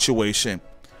this situation,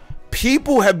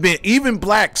 people have been, even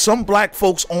some black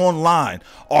folks online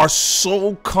are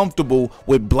so comfortable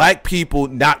with black people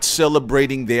not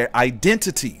celebrating their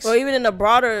identities. Well, even in the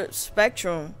broader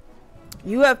spectrum,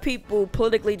 you have people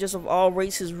politically just of all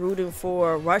races rooting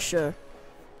for Russia,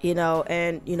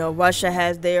 and Russia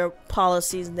has their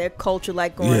policies and their culture,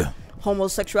 like on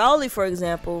homosexuality, for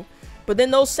example. But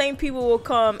then those same people will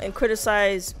come and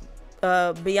criticize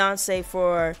Beyonce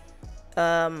for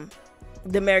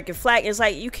the American flag. It's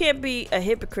like you can't be a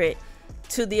hypocrite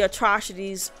to the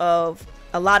atrocities of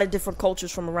a lot of different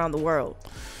cultures from around the world.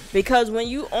 Because when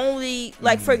you only,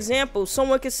 for example,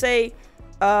 someone could say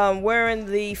wearing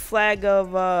the flag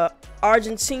of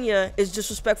Argentina is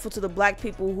disrespectful to the black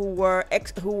people who were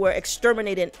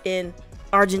exterminated in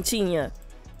Argentina.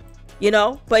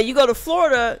 But you go to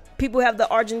Florida, people have the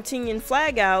Argentinian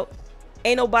flag out.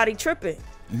 Ain't nobody tripping.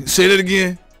 Say that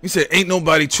again. You said ain't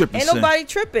nobody tripping. Ain't nobody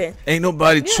tripping. Ain't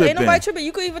nobody tripping. Ain't nobody tripping.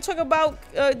 You could even talk about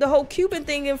the whole Cuban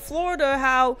thing in Florida,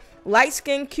 how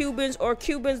light-skinned Cubans or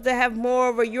Cubans that have more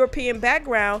of a European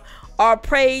background are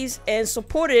praised and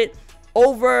supported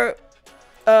over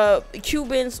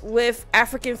Cubans with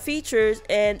African features,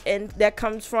 and that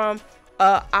comes from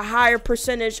a higher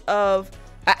percentage of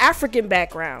an African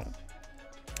background,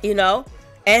 you know,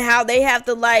 and how they have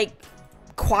to like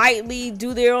quietly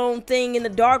do their own thing in the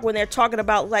dark when they're talking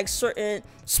about like certain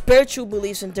spiritual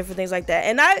beliefs and different things like that.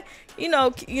 And I, you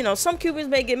know, some Cubans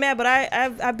may get mad, but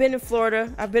I've been in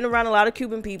Florida. I've been around a lot of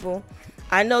Cuban people.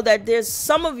 I know that there's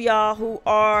some of y'all who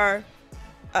are,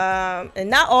 and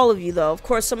not all of you though. Of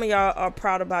course, some of y'all are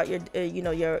proud about your, you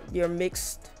know, your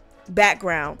mixed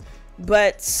background,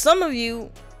 but some of you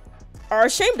are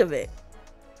ashamed of it,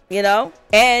 you know.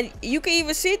 And you can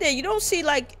even see that you don't see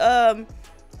like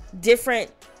different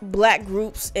black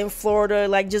groups in Florida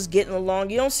like just getting along.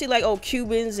 You don't see like, oh,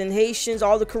 Cubans and Haitians,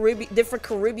 all the different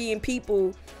Caribbean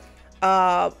people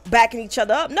backing each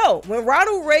other up. No, when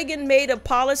Ronald Reagan made a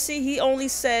policy, he only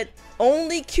said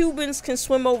only Cubans can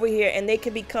swim over here and they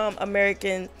can become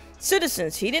American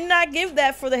citizens. He did not give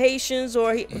that for the Haitians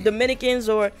or Dominicans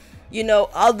or, you know,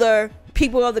 other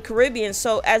people of the Caribbean.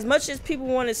 So as much as people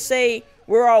want to say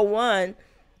we're all one,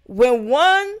 when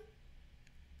one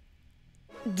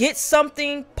get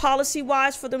something policy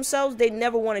wise for themselves, they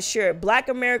never want to share it. Black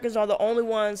Americans are the only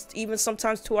ones, even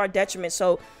sometimes to our detriment.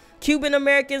 So Cuban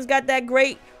Americans got that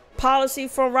great policy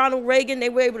from Ronald Reagan. They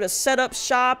were able to set up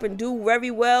shop and do very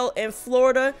well in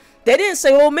Florida. They didn't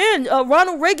say, oh man,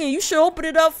 Ronald Reagan, you should open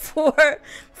it up for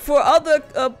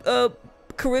other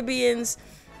Caribbeans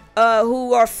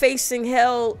who are facing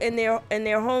hell in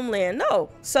their homeland. No.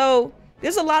 So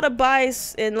there's a lot of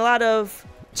bias and a lot of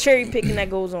cherry picking that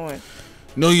goes on.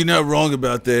 No, you're not wrong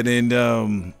about that,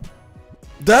 and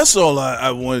that's all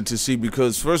I wanted to see.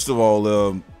 Because first of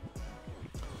all,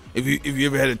 if you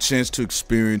ever had a chance to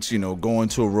experience, you know, going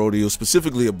to a rodeo,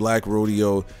 specifically a black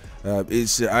rodeo,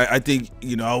 I think,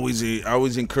 you know, I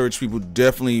always encourage people,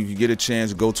 definitely if you get a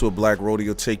chance, go to a black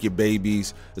rodeo, take your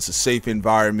babies. It's a safe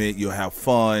environment, you'll have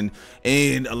fun,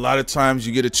 and a lot of times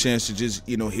you get a chance to just,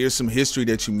 you know, hear some history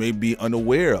that you may be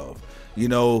unaware of, you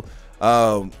know,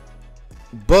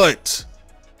 but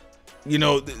you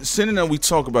know, something that we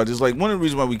talk about is like one of the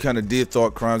reasons why we kind of did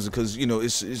Thought Crimes is because, you know,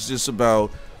 it's just about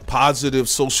positive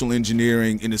social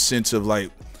engineering in the sense of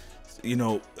like, you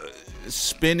know,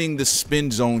 spinning the spin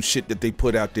zone shit that they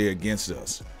put out there against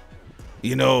us.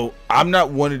 You know, I'm not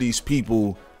one of these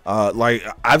people, like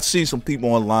I've seen some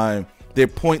people online, they're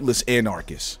pointless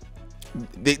anarchists.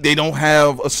 They don't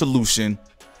have a solution.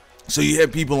 So you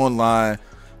have people online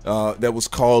that was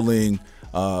calling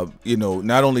you know,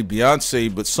 not only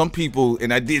Beyonce, but some people,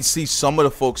 and I did see some of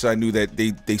the folks I knew that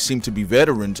they seem to be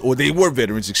veterans, or they were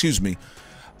veterans, excuse me,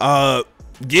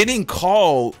 getting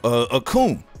called a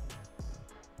coon.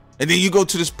 And then you go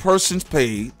to this person's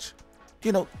page,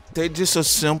 you know, they're just a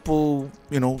simple,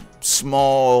 you know,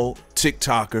 small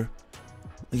TikToker,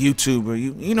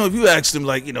 YouTuber. You know, if you ask them,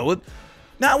 like, you know, what?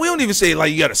 Now, we don't even say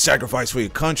like you got to sacrifice for your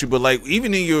country, but like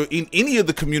even in any of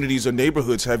the communities or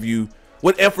neighborhoods,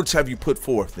 what efforts have you put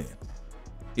forth then?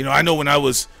 You know, I know when I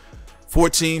was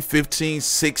 14, 15,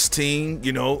 16,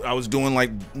 you know, I was doing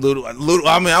like little,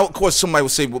 I mean, of course somebody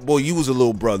would say, well, boy, you was a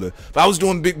little brother. But I was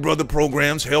doing big brother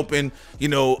programs, helping, you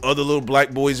know, other little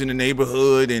black boys in the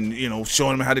neighborhood and, you know,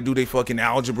 showing them how to do their fucking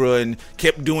algebra, and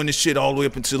kept doing this shit all the way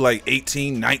up until like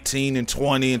 18, 19, and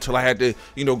 20 until I had to,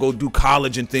 you know, go do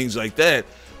college and things like that.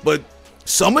 But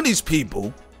some of these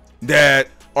people that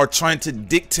are trying to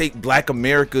dictate black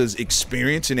America's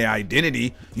experience and their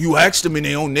identity, you ask them in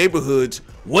their own neighborhoods,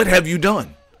 what have you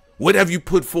done? What have you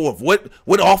put forth?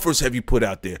 What offers have you put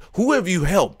out there? Who have you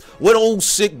helped? What old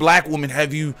sick black woman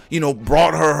have you, you know,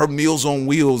 brought her Meals on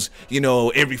Wheels, you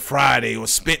know, every Friday, or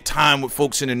spent time with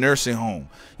folks in a nursing home?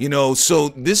 You know, so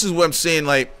this is what I'm saying,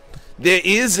 like, there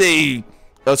is a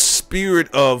spirit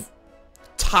of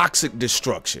toxic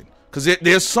destruction, because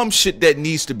there's some shit that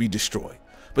needs to be destroyed.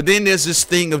 But then there's this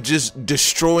thing of just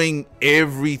destroying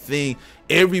everything,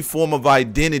 every form of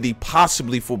identity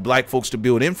possibly for black folks to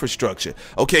build infrastructure.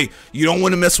 Okay, you don't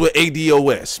want to mess with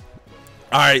ADOS.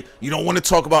 All right, you don't want to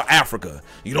talk about Africa.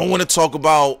 You don't want to talk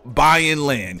about buying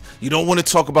land. You don't want to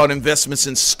talk about investments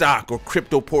in stock or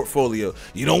crypto portfolio.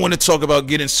 You don't want to talk about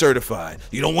getting certified.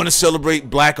 You don't want to celebrate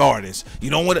black artists. You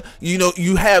don't want to, you know,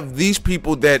 you have these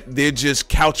people that they're just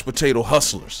couch potato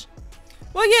hustlers.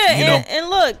 Well, yeah, and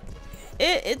look,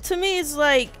 it to me is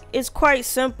like, it's quite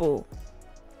simple.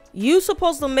 You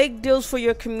supposed to make deals for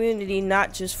your community,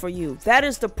 not just for you. That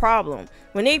is the problem.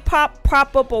 When they prop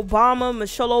up Obama,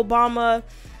 Michelle Obama,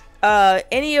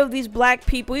 any of these black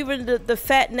people, even the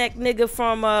fat neck nigga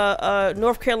from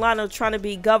North Carolina trying to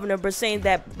be governor, but saying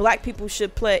that black people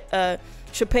should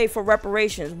should pay for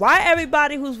reparations. Why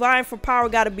everybody who's vying for power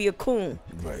got to be a coon?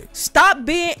 Right. Stop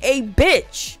being a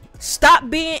bitch. Stop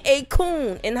being a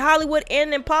coon in Hollywood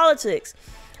and in politics.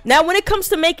 Now, when it comes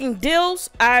to making deals,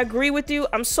 I agree with you.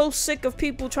 I'm so sick of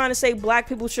people trying to say black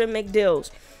people shouldn't make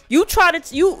deals.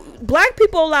 Black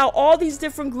people allow all these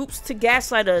different groups to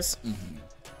gaslight us. Mm-hmm.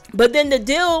 But then the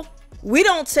deal we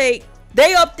don't take,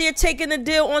 they up there taking the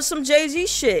deal on some Jay-Z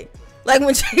shit. Like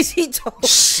when Jay-Z told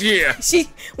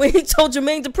when he told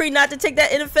Jermaine Dupri not to take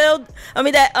that NFL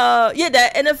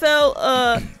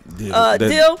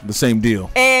deal. The same deal.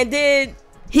 And then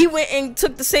he went and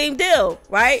took the same deal,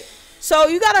 right? So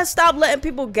you gotta stop letting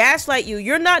people gaslight you.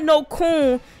 You're not no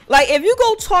coon. Like, if you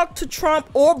go talk to Trump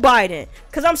or Biden,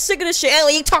 because I'm sick of this shit.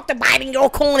 He talked to Biden, you're a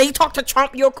coon. He talked to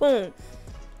Trump, you're a coon.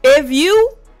 If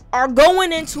you are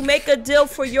going in to make a deal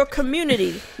for your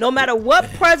community, no matter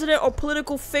what president or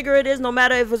political figure it is, no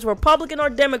matter if it's Republican or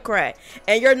Democrat,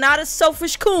 and you're not a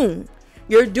selfish coon,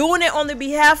 you're doing it on the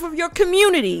behalf of your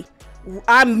community,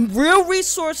 real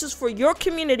resources for your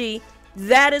community,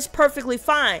 that is perfectly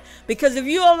fine. Because if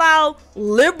you allow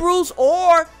liberals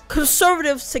or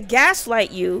conservatives to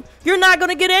gaslight you, you're not going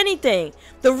to get anything.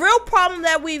 The real problem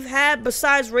that we've had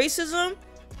besides racism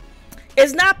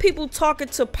is not people talking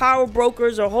to power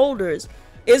brokers or holders.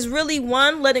 It's really,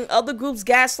 one, letting other groups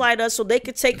gaslight us so they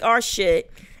could take our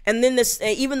shit. And then this,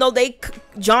 even though they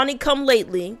Johnny come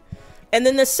lately. And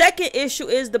then the second issue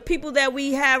is the people that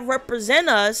we have represent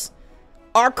us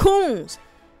are coons.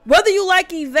 Whether you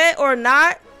like Yvette or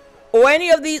not, or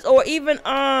any of these, or even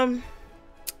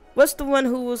what's the one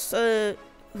who was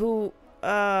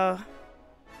I'm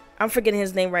forgetting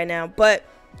his name right now, but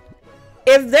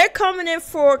if they're coming in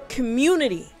for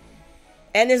community,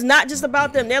 and it's not just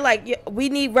about them, they're like, yeah, we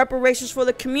need reparations for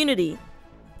the community.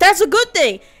 That's a good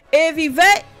thing. If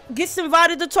Yvette gets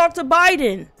invited to talk to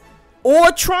Biden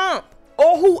or Trump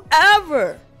or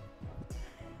whoever,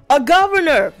 a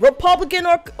governor, Republican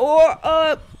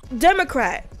or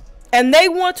Democrat, and they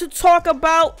want to talk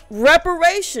about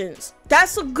reparations,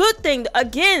 that's a good thing.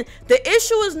 Again, the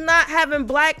issue is not having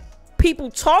black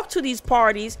people talk to these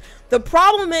parties. The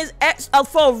problem is,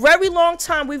 for a very long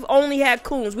time, we've only had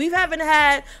coons. We haven't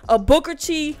had a Booker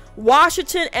T.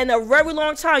 Washington in a very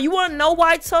long time. You want to know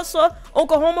why Tulsa,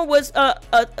 Oklahoma was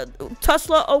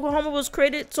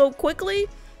created so quickly?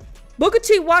 Booker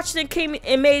T. Washington came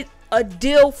and made a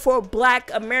deal for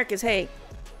black Americans. Hey,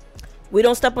 we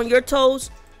don't step on your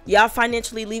toes. Y'all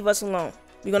financially leave us alone.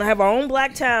 We're going to have our own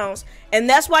black towns. And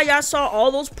that's why y'all saw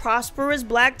all those prosperous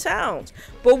black towns.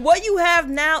 But what you have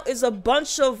now is a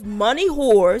bunch of money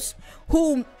whores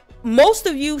who most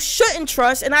of you shouldn't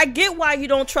trust. And I get why you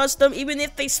don't trust them, even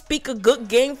if they speak a good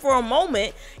game for a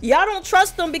moment. Y'all don't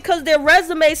trust them because their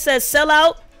resume says sell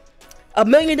out, $1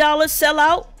 million sell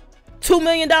out, $2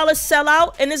 million sell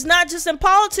out. And it's not just in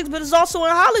politics, but it's also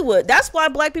in Hollywood. That's why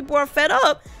black people are fed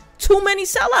up. Too many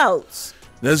sellouts.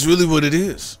 That's really what it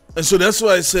is. And so that's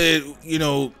why I said, you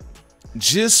know,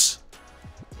 just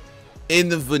in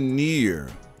the veneer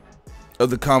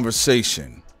of the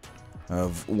conversation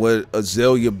of what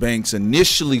Azalea Banks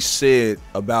initially said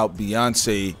about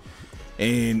Beyonce,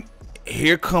 and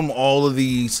here come all of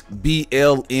these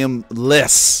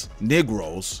BLM-less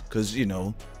Negroes, because, you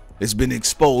know, it's been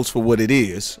exposed for what it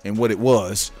is and what it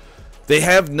was. They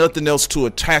have nothing else to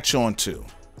attach onto.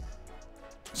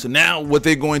 So now what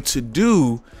they're going to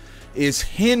do is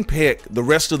henpeck the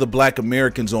rest of the black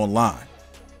Americans online.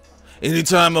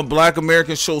 Anytime a black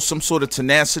American shows some sort of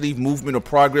tenacity, movement, or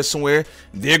progress somewhere,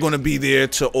 they're going to be there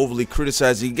to overly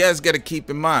criticize. You guys got to keep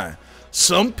in mind,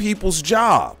 some people's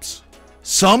jobs,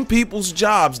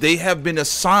 they have been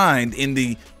assigned in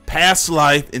the past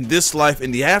life, in this life,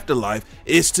 in the afterlife,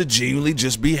 is to genuinely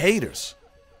just be haters.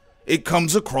 It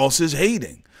comes across as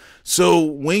hating. So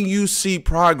when you see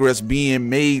progress being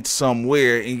made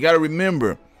somewhere, and you got to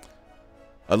remember,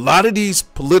 a lot of these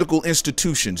political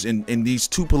institutions in these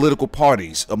two political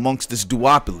parties amongst this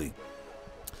duopoly,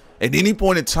 at any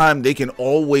point in time, they can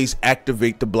always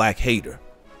activate the black hater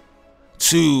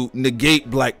to negate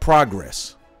black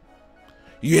progress.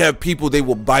 You have people, they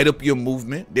will bite up your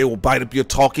movement. They will bite up your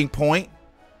talking point.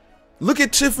 Look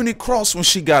at Tiffany Cross when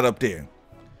she got up there.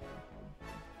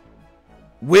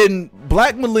 When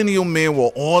black millennial men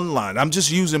were online, I'm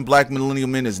just using black millennial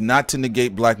men as not to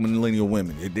negate black millennial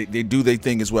women. They do their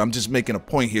thing as well. I'm just making a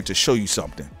point here to show you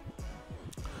something.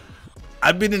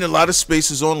 I've been in a lot of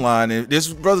spaces online, and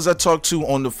there's brothers I talk to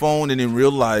on the phone and in real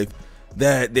life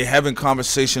that they're having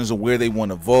conversations of where they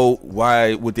want to vote.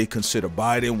 Why would they consider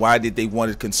Biden? Why did they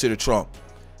want to consider Trump?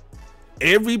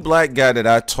 Every black guy that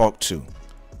I talked to,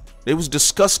 they was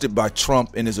disgusted by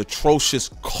Trump and his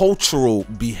atrocious cultural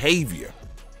behavior.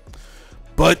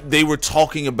 but they were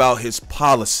talking about his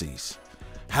policies,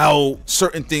 how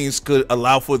certain things could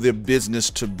allow for their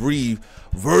business to breathe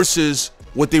versus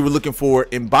what they were looking for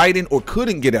in Biden or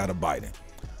couldn't get out of Biden.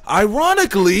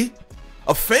 Ironically,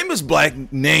 a famous black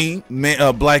man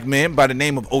by the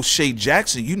name of O'Shea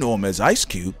Jackson, you know him as Ice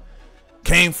Cube,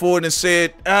 came forward and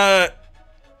said,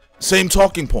 same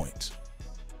talking points,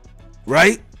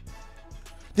 right?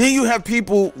 Then you have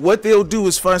people, what they'll do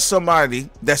is find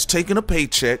somebody that's taking a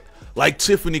paycheck like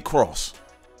Tiffany Cross.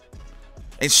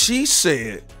 And she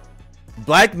said,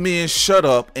 black men shut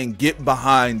up and get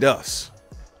behind us.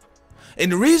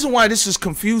 And the reason why this is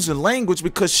confusing language,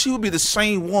 because she would be the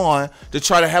same one to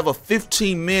try to have a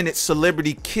 15-minute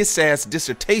celebrity kiss-ass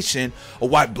dissertation of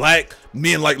why black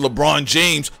men like LeBron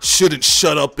James shouldn't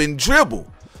shut up and dribble.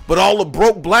 But all the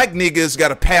broke black niggas got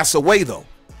to pass away, though.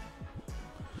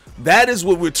 That is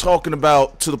what we're talking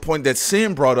about, to the point that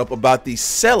Sin brought up about these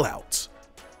sellouts.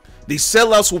 These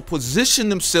sellouts will position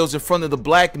themselves in front of the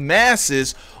black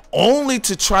masses only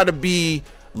to try to be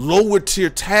lower tier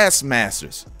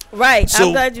taskmasters. Right. So,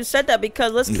 I'm glad you said that,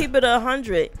 because let's keep it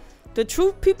 100. The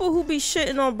truth, people who be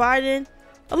shitting on Biden,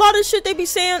 a lot of the shit they be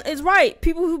saying is right.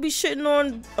 People who be shitting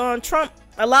on Trump,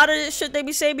 a lot of the shit they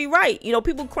be saying be right. You know,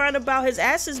 people crying about his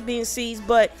assets being seized,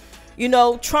 but you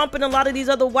know, Trump and a lot of these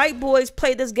other white boys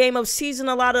played this game of seizing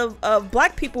a lot of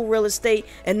black people real estate,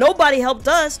 and nobody helped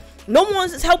us. No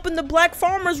one's helping the black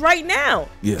farmers right now.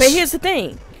 Yes. But here's the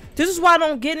thing. This is why I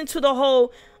don't get into the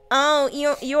whole,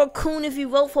 oh, you're a coon if you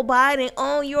vote for Biden.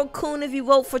 Oh, you're a coon if you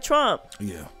vote for Trump.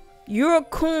 Yeah. You're a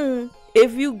coon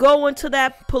if you go into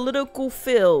that political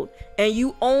field and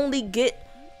you only get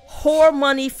whore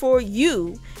money for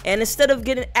you, and instead of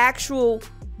getting actual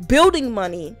building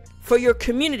money for your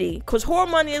community. Because whore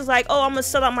money is like, oh, I'm going to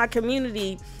set up my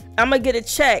community. I'm going to get a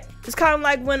check. It's kind of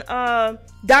like when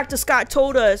Dr. Scott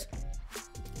told us,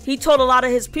 he told a lot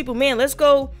of his people, man, let's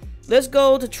go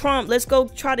to Trump. Let's go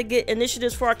try to get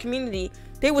initiatives for our community.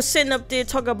 They were sitting up there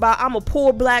talking about, I'm a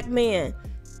poor black man,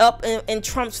 up in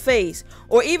Trump's face.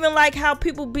 Or even like how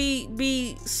people be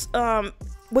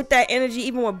with that energy,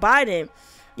 even with Biden.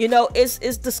 You know,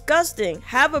 it's disgusting.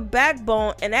 Have a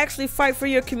backbone and actually fight for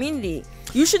your community.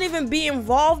 You shouldn't even be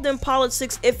involved in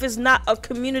politics if it's not a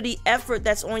community effort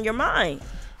that's on your mind.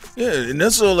 Yeah, and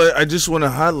that's all I just want to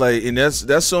highlight, and that's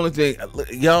the only thing,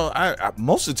 y'all. I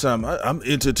most of the time I'm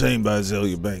entertained by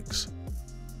Azalea Banks,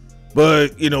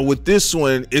 but you know, with this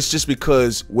one, it's just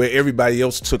because where everybody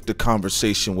else took the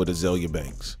conversation with Azalea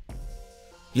Banks,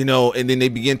 you know, and then they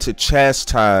begin to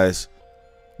chastise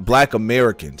black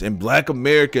Americans, and black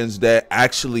Americans that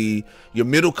actually, your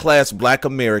middle class black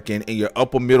American and your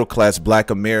upper middle class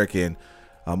black American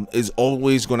is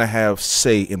always going to have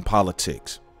say in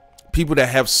politics. People that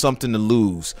have something to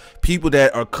lose, people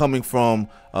that are coming from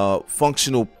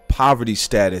functional poverty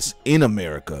status in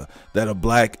America, that are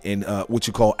black and what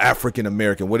you call African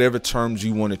American, whatever terms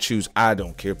you want to choose, I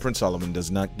don't care. Prince Solomon does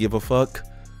not give a fuck,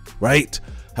 right?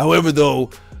 However,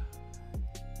 though,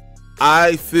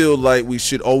 I feel like we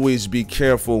should always be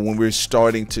careful when we're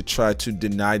starting to try to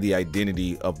deny the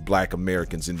identity of black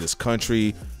Americans in this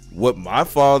country. What my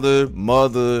father,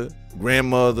 mother,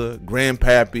 grandmother,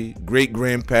 grandpappy, great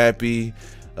grandpappy,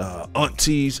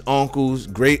 aunties, uncles,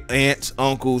 great aunts,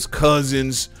 uncles,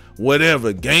 cousins,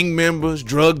 whatever, gang members,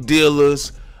 drug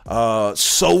dealers,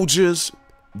 soldiers,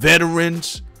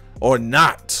 veterans, or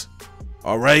not,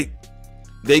 all right,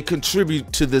 they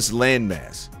contribute to this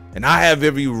landmass. And I have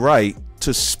every right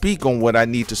to speak on what I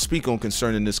need to speak on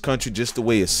concerning this country, just the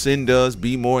way Sin does,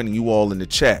 Be More, and you all in the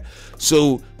chat.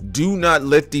 So do not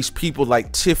let these people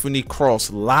like Tiffany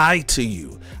Cross lie to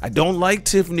you. I don't like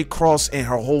Tiffany Cross and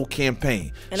her whole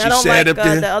campaign. And I don't like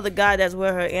the other guy that's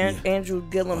with her, Andrew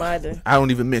Gillum, either. I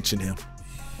don't even mention him.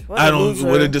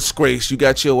 What a disgrace. You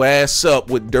got your ass up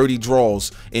with dirty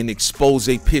draws and expose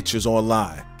pictures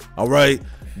online. All right.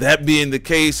 That being the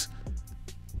case,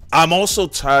 I'm also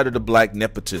tired of the black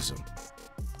nepotism.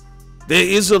 There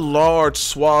is a large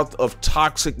swath of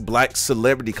toxic black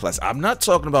celebrity class. I'm not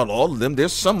talking about all of them.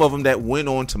 There's some of them that went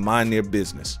on to mind their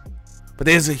business. But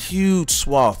there's a huge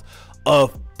swath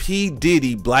of P.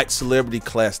 Diddy black celebrity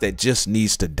class that just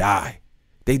needs to die.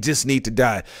 They just need to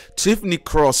die. Tiffany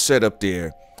Cross sat up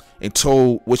there and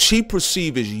told what she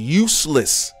perceived as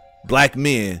useless black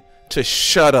men to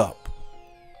shut up.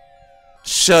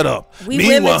 Shut up. We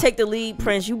women take the lead,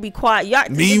 Prince. You be quiet. Y'all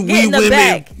get in the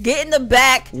back. Get in the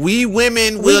back. We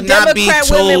women will not be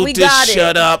told to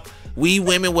shut up. We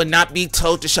women will not be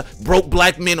told to shut. Broke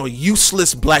black men or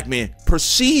useless black men,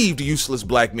 perceived useless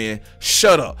black men,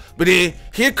 shut up. But then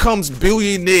here comes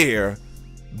billionaire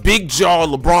big jaw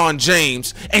LeBron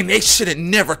James, and they should have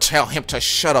never tell him to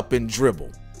shut up and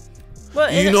dribble.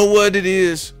 But You know what it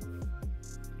is?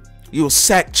 You a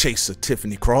sack chaser,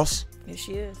 Tiffany Cross. Yes,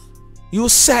 she is. You a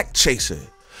sack chaser.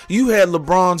 You had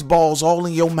LeBron's balls all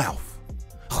in your mouth.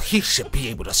 Oh, he should be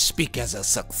able to speak as a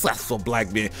successful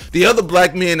black man. The other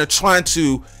black men are trying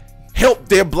to help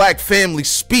their black family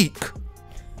speak.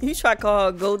 You try to call her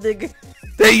a gold digger?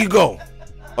 There you go.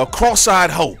 A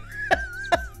cross-eyed hoe.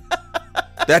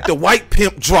 That the white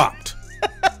pimp dropped.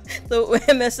 The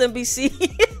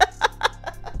MSNBC.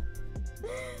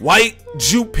 White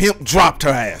Jew pimp dropped her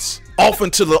ass off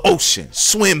into the ocean.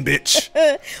 Swim, bitch.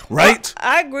 Right?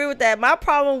 Well, I agree with that. My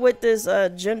problem with this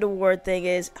gender war thing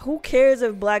is, who cares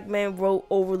if black men vote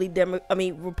overly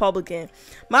Republican?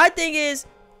 My thing is,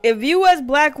 if you as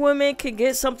black women can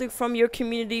get something from your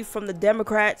community from the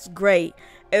Democrats, great.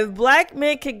 If black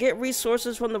men can get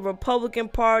resources from the Republican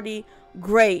Party,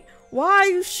 great. Why are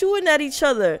you shooting at each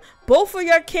other? Both of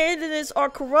your candidates are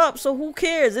corrupt, so who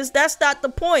cares? That's not the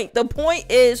point. The point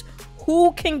is,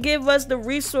 who can give us the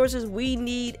resources we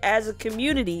need as a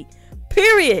community?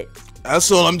 Period.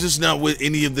 That's all. I'm just not with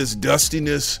any of this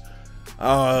dustiness.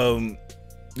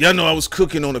 Y'all know I was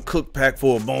cooking on a cook pack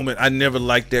for a moment. I never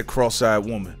liked that cross-eyed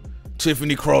woman,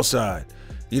 Tiffany Cross-eyed,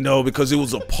 you know, because it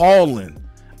was appalling.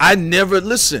 I never,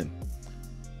 listen,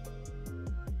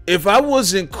 if I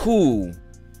wasn't cool,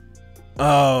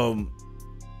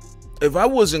 if I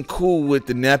wasn't cool with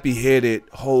the nappy-headed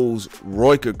hoes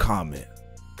Royker comment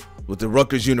with the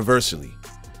Rutgers University,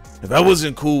 if I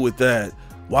wasn't cool with that,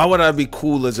 why would I be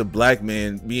cool as a black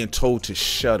man being told to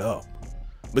shut up?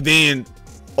 But then,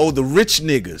 oh, the rich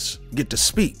niggas get to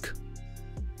speak.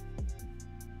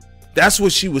 That's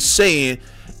what she was saying,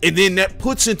 and then that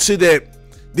puts into that,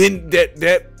 then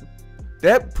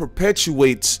that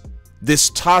perpetuates this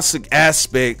toxic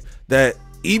aspect that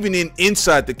even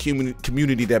inside the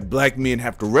community that black men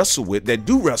have to wrestle with, that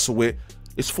do wrestle with,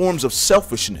 is forms of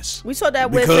selfishness. We saw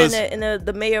that in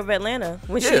the mayor of Atlanta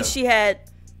when she had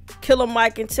Killer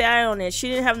Mike and T.I. on it. She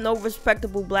didn't have no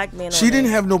respectable black man on She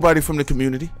didn't have nobody from the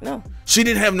community. No. She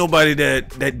didn't have nobody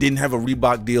that didn't have a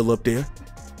Reebok deal up there.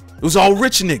 It was all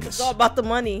rich niggas. It's all about the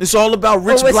money. It's all about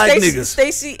rich black niggas.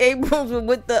 Stacey Abrams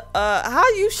with the how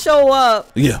you show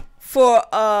up for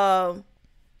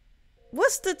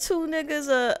what's the two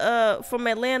niggas from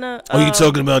Atlanta? Are you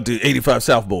talking about the 85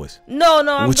 South Boys? No,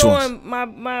 I'm Which going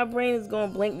ones? My brain is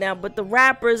going blank now, but the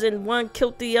rappers, and one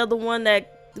killed the other one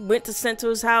that went to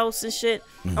Central's house and shit.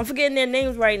 I'm forgetting their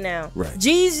names right now. Right.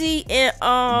 Jeezy and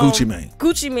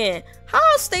Gucci Man. How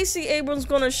is Stacey Abrams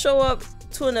gonna show up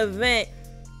to an event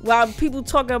while people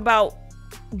talking about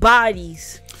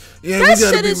bodies? Yeah, that we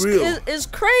gotta shit be real. is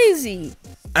crazy.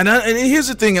 And here's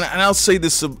the thing, and I'll say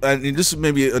this, and this is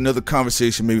maybe another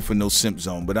conversation, maybe for No Simp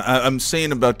Zone, but I'm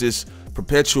saying about this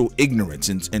perpetual ignorance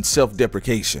and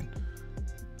self-deprecation.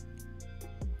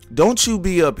 Don't you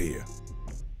be up here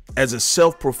as a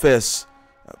self-professed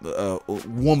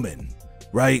woman,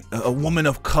 right? A woman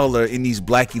of color in these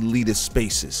black elitist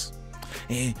spaces.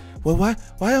 And, well,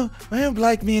 why aren't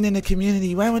black men in the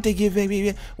community? Why won't they give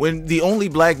baby? When the only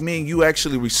black men you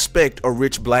actually respect are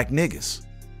rich black niggas.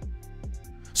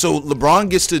 So LeBron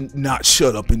gets to not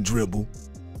shut up and dribble.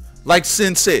 Like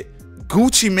Sin said,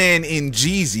 Gucci Man and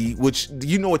Jeezy, which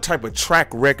you know what type of track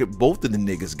record both of the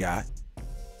niggas got.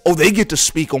 Oh, they get to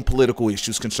speak on political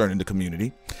issues concerning the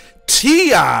community.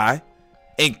 T.I.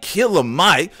 and Killer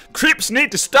Mike, Crips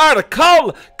need to start a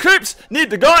call. Crips need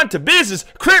to go into business.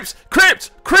 Crips.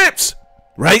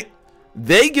 Right?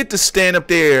 They get to stand up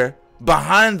there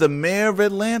behind the mayor of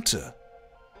Atlanta.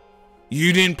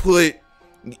 You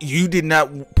did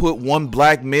not put one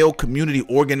black male community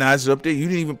organizer up there. You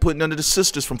didn't even put none of the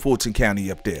sisters from Fulton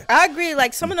County up there. I agree.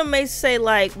 Like, some of them may say,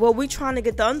 like, well, we trying to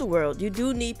get the underworld. You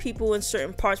do need people in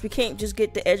certain parts. We can't just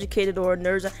get the educated or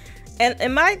nerds.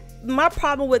 And my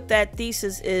problem with that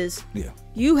thesis is,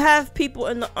 you have people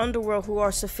in the underworld who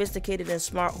are sophisticated and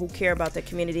smart, who care about their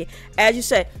community. As you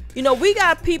said, you know, we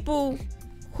got people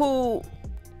who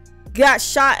got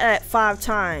shot at 5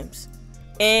 times.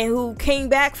 And who came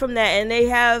back from that, and they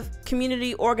have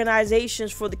community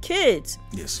organizations for the kids.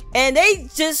 Yes. And they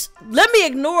just, let me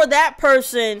ignore that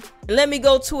person and let me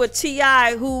go to a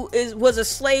T.I. who was a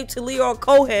slave to Leo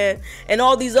Cohen and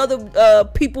all these other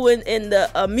people in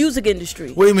the music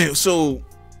industry. Wait a minute. So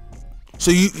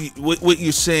you what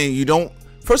you're saying, you don't,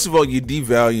 first of all, you're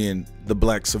devaluing the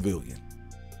black civilian.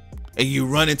 And you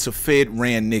run into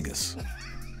Fed-ran niggas.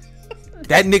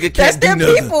 That nigga can't do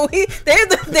nothing. People. They're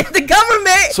the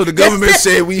government. So the government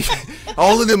said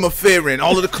all of them are fairing.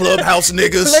 All of the clubhouse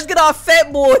niggas. Let's get our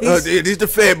fat boys. These the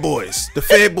fat boys. The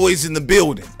fat boys in the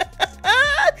building.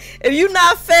 If you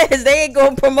not feds, they ain't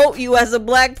gonna promote you as a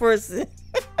black person.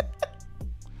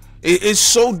 It's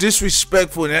so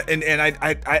disrespectful, and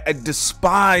I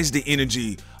despise the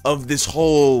energy of this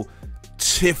whole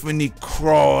Tiffany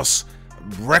Cross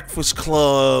Breakfast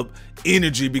Club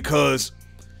energy, because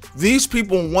these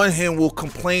people on one hand will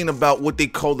complain about what they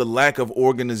call the lack of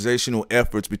organizational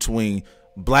efforts between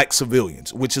black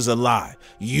civilians, which is a lie.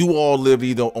 You all live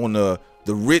either on the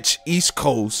rich East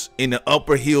Coast in the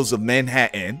upper hills of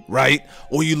Manhattan, right?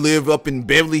 Or you live up in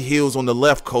Beverly Hills on the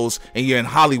left coast and you're in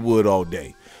Hollywood all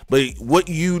day. But what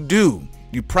you do,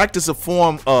 you practice a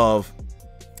form of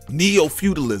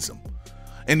neo-feudalism,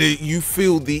 and you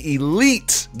feel the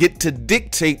elite get to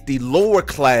dictate the lower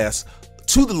class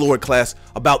to the lower class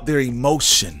about their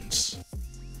emotions.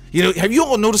 You know, have you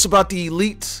all noticed about the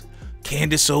elites?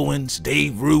 Candace Owens,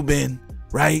 Dave Ruben,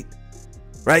 right?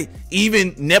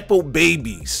 Even Nepo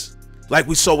babies, like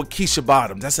we saw with Keisha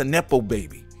Bottoms. That's a Nepo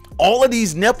baby. All of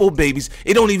these Nepo babies,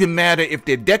 it don't even matter if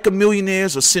they're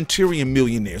decamillionaires or centurion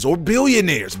millionaires or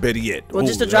billionaires, better yet. Well,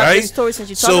 just to drop this story,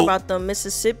 since you talk about them,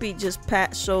 Mississippi just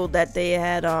showed that they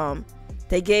had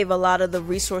they gave a lot of the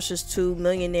resources to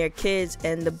millionaire kids,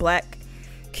 and the black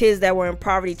kids that were in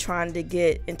poverty trying to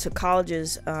get into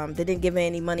colleges, they didn't give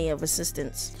any money of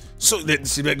assistance. So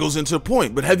that goes into the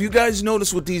point. But have you guys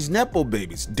noticed with these Nepo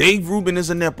babies? Dave Ruben is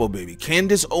a Nepo baby.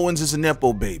 Candace Owens is a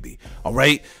Nepo baby. All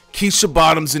right. Keisha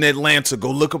Bottoms in Atlanta.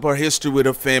 Go look up her history with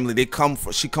her family.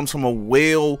 She comes from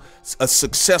a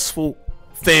successful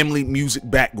family music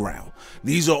background.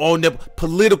 These are all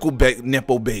political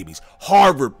Nepo babies.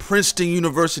 Harvard, Princeton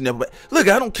University Nepo. Look,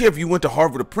 I don't care if you went to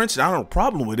Harvard or Princeton. I don't have a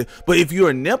problem with it. But if you're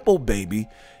a Nepo baby,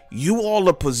 you all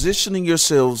are positioning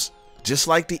yourselves just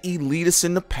like the elitists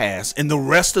in the past and the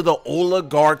rest of the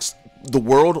oligarchs the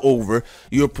world over.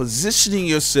 You're positioning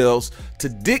yourselves to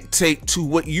dictate to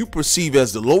what you perceive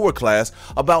as the lower class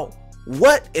about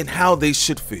what and how they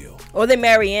should feel. Or they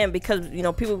marry in, because, you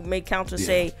know, people may counter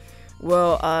say,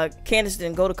 well, Candace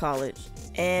didn't go to college,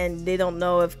 and they don't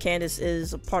know if Candace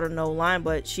is a part of No Line,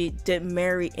 but she did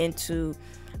marry into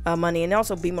money. And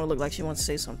also B-Mo looked like she wants to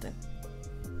say something.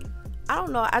 I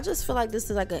don't know. I just feel like this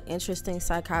is like an interesting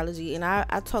psychology, and I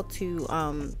talk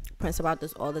to Prince about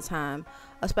this all the time,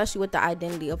 especially with the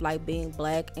identity of like being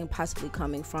black and possibly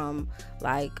coming from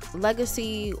like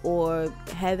legacy or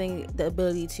having the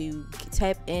ability to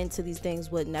tap into these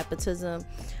things with nepotism.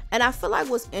 And I feel like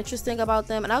what's interesting about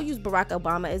them, and I'll use Barack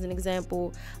Obama as an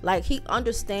example, like he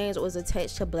understands or is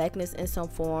attached to blackness in some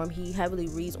form. He heavily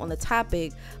reads on the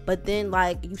topic, but then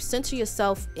like you center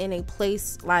yourself in a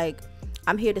place like,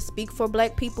 I'm here to speak for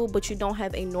black people, but you don't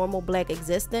have a normal black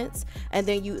existence, and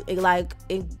then you like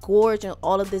engorge in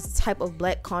all of this type of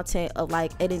black content of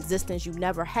like an existence you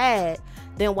never had,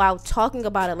 then while talking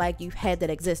about it like you've had that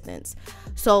existence.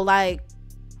 So like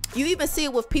you even see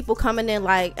it with people coming in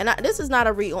like, and this is not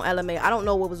a read on LMA. I don't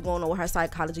know what was going on with her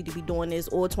psychology to be doing this,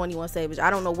 or 21 Savage.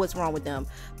 I don't know what's wrong with them,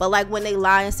 but like when they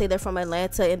lie and say they're from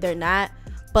Atlanta and they're not,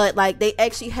 but like they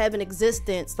actually have an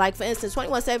existence. Like for instance,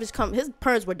 21 Savage, his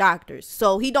parents were doctors,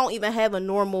 so he don't even have a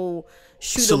normal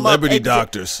celebrity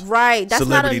doctors. Right, that's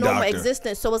not a normal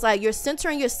existence. So it's like you're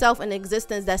centering yourself in an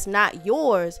existence that's not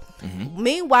yours,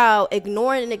 meanwhile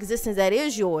ignoring an existence that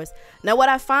is yours. Now what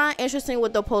I find interesting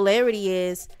with the polarity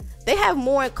is they have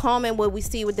more in common what we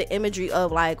see with the imagery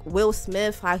of like Will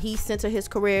Smith, how he centered his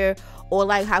career, or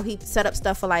like how he set up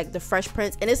stuff for like the Fresh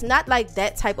Prince. And it's not like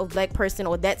that type of black person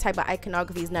or that type of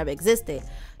iconography has never existed.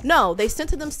 No, they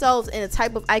center themselves in a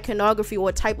type of iconography or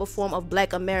a type of form of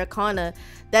black Americana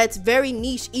that's very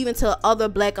niche even to other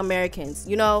black Americans,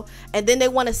 you know. And then they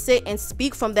want to sit and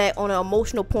speak from that on an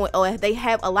emotional point, or they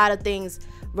have a lot of things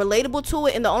relatable to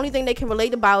it, and the only thing they can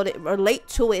relate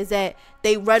to it is that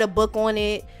they read a book on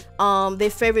it, their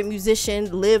favorite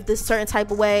musician lived this certain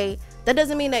type of way. That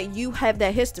doesn't mean that you have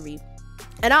that history.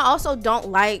 And I also don't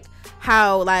like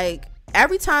how like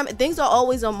every time things are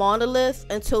always a monolith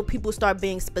until people start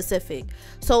being specific.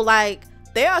 So like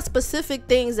there are specific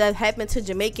things that happen to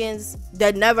Jamaicans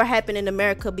that never happen in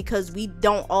America because we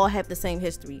don't all have the same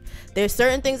history. There's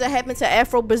certain things that happen to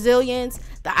Afro-Brazilians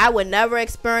that I would never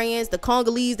experience. The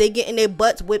Congolese, they getting their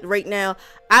butts whipped right now.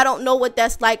 I don't know what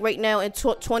that's like right now in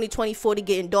 2024 to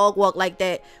getting dog walked like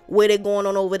that, where they're going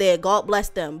on over there. God bless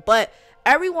them. But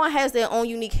everyone has their own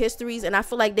unique histories, and I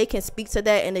feel like they can speak to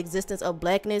that in the existence of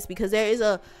blackness, because there is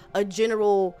a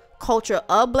general culture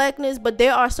of blackness, but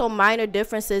there are some minor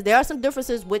differences. There are some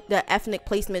differences with the ethnic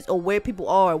placements or where people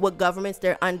are, what governments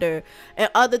they're under,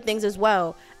 and other things as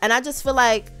well. And I just feel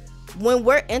like when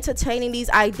we're entertaining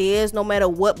these ideas, no matter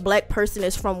what black person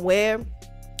is from where,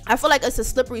 I feel like it's a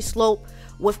slippery slope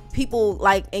with people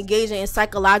like engaging in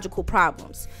psychological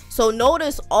problems. So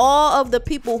notice all of the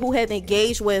people who have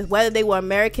engaged with, whether they were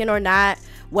American or not,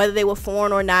 whether they were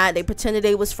foreign or not, they pretended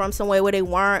they was from somewhere where they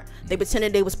weren't, they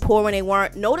pretended they was poor when they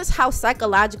weren't. Notice how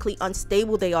psychologically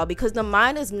unstable they are, because the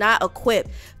mind is not equipped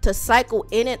to cycle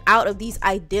in and out of these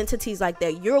identities like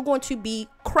that. You're going to be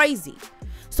crazy.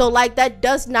 So like that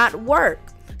does not work.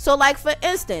 So like for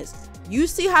instance, you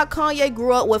see how Kanye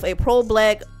grew up with a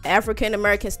pro-black African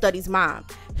American studies mom.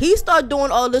 He started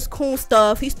doing all this cool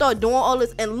stuff. He started doing all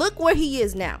this, and look where he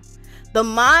is now. The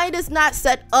mind is not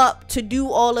set up to do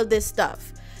all of this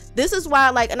stuff. This is why,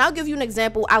 like, and I'll give you an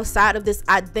example outside of this,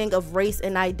 I think, of race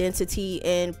and identity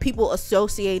and people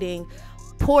associating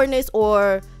poorness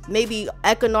or maybe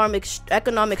economic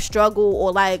struggle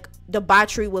or like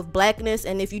debauchery with blackness.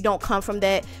 And if you don't come from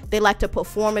that, they like to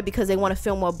perform it because they want to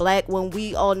feel more black, when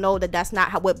we all know that that's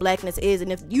not what blackness is.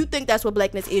 And if you think that's what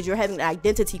blackness is, you're having an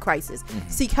identity crisis.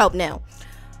 Seek help now.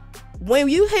 When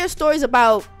you hear stories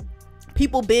about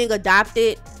people being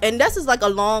adopted, and this is like a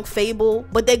long fable,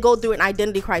 but they go through an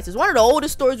identity crisis. One of the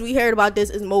oldest stories we heard about this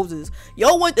is Moses.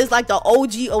 Yo went is like the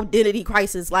OG identity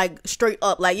crisis, like straight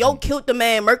up, like yo killed the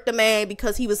man, murked the man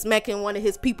because he was smacking one of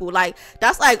his people. Like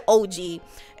that's like OG.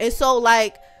 And so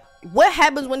like what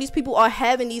happens when these people are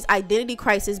having these identity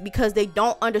crises because they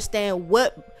don't understand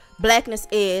what blackness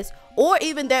is, or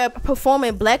even they're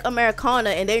performing black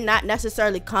Americana and they're not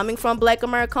necessarily coming from black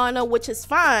Americana, which is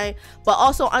fine, but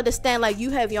also understand like you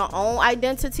have your own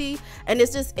identity, and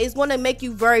it's going to make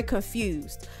you very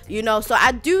confused, you know. So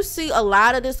I do see a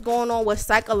lot of this going on with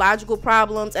psychological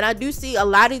problems, and I do see a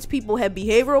lot of these people have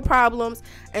behavioral problems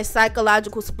and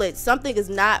psychological splits. Something is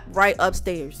not right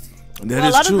upstairs.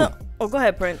 That is true. Oh, go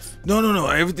ahead, Prince. No.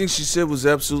 Everything she said was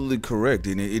absolutely correct,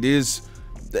 and it is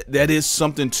that is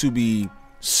something to be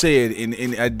said.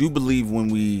 And I do believe when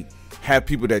we have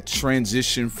people that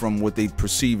transition from what they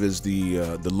perceive as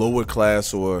the lower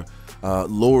class or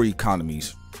lower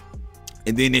economies,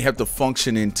 and then they have to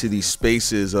function into these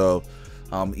spaces of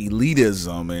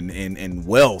elitism and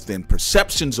wealth and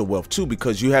perceptions of wealth too,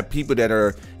 because you have people that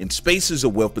are in spaces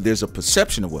of wealth, but there's a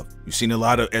perception of wealth. You've seen a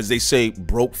lot of, as they say,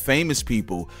 broke famous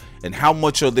people, and how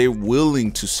much are they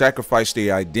willing to sacrifice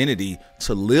their identity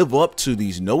to live up to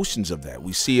these notions of that?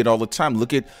 We see it all the time.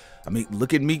 Look at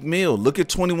Meek Mill. Look at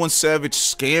 21 Savage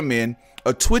scamming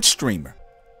a Twitch streamer.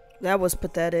 That was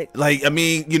pathetic. Like, I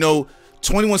mean, you know,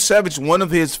 21 Savage, one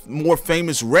of his more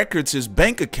famous records is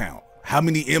bank account. How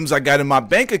many M's I got in my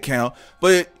bank account,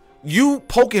 but you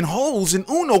poking holes in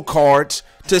Uno cards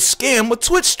to scam a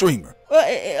Twitch streamer. Well,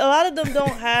 a lot of them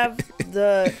don't have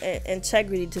the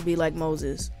integrity to be like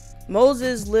Moses.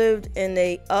 Moses lived in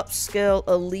a upscale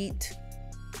elite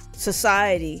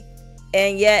society,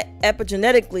 and yet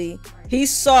epigenetically he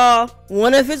saw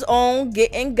one of his own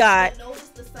getting got,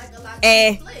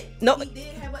 and no, he did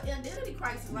have an identity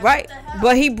crisis, right?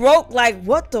 But he broke, like,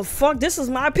 what the fuck? This is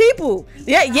my people.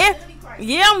 Yeah,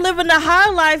 I'm living the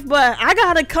high life, but I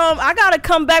gotta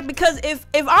come back, because if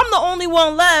I'm the only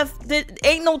one left, there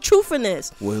ain't no truth in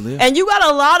this. Well, yeah. And you got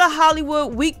a lot of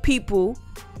Hollywood weak people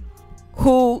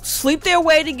who sleep their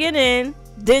way to get in,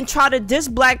 then try to diss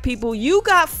black people. You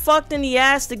got fucked in the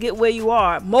ass to get where you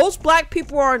are. Most black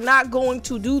people are not going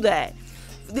to do that.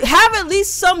 Have at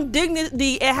least some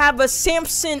dignity and have a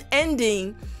Samson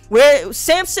ending, where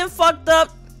Samson fucked up,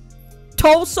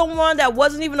 told someone that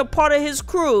wasn't even a part of his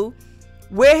crew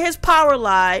where his power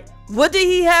lied. What did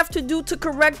he have to do to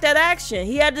correct that action?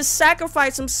 He had to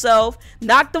sacrifice himself,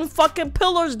 knock them fucking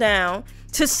pillars down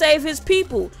to save his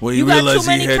people. Well, you got too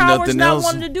many cowards not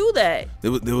wanting to do that.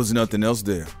 There was nothing else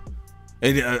there.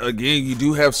 And again, you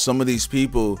do have some of these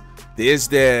people, there's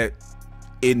that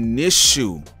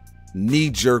initial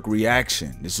knee-jerk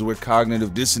reaction. This is where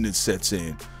cognitive dissonance sets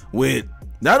in with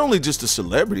not only just the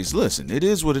celebrities, listen, it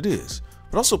is what it is,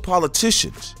 but also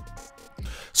politicians.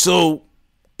 So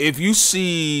if you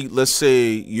see, let's say,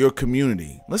 your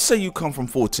community, let's say you come from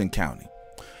Fulton County,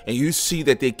 and you see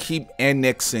that they keep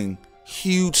annexing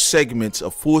huge segments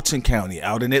of Fulton County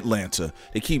out in Atlanta,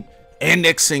 they keep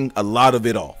annexing a lot of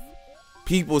it off.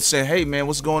 People say, hey man,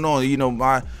 what's going on? You know,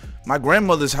 my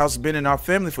grandmother's house has been in our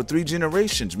family for 3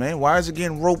 generations, man. Why is it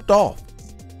getting roped off?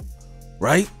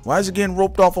 Right? Why is it getting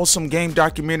roped off on some game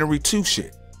documentary 2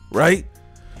 shit? Right?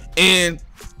 And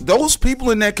those people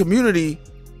in that community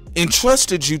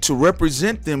entrusted you to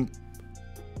represent them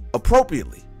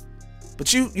appropriately.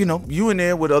 But you in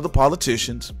there with other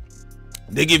politicians,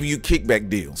 they give you kickback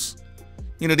deals.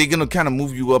 You know, they're gonna kind of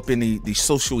move you up in the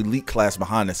social elite class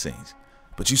behind the scenes.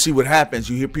 But you see what happens.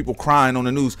 You hear people crying on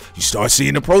the news. You start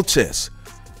seeing the protests.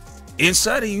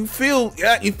 Inside of you feel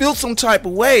some type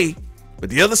of way, But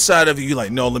the other side of it, you're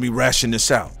like, no, let me ration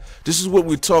this out. This is what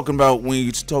we're talking about when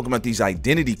you're talking about these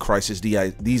identity crises,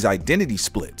 these identity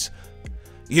splits.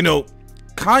 You know,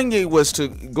 Kanye was, to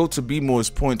go to B Moore's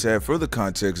point to add further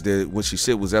context, that what she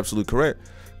said was absolutely correct.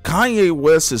 Kanye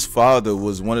West's father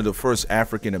was one of the first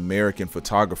African-American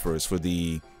photographers for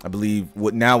the, I believe,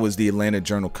 what now is the Atlanta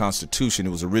Journal-Constitution. It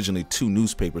was originally 2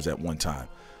 newspapers at one time.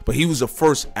 But he was the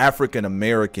first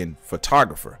African-American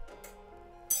photographer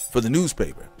for the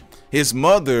newspaper. His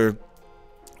mother,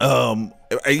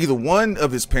 either one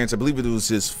of his parents, I believe it was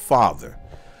his father,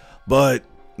 but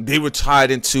they were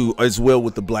tied into as well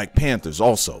with the Black Panthers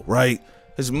also, right?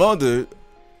 His mother,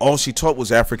 all she taught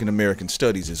was African-American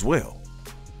studies as well.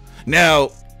 Now,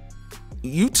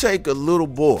 you take a little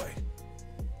boy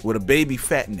with a baby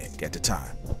fat neck at the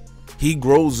time. He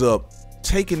grows up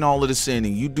taking all of this in,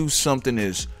 and you do something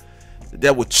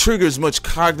that would trigger as much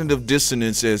cognitive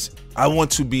dissonance as, I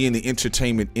want to be in the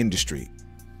entertainment industry.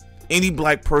 Any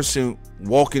black person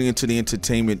walking into the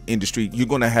entertainment industry, you're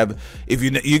going to have,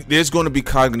 there's going to be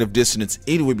cognitive dissonance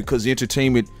anyway, because the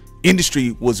entertainment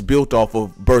industry was built off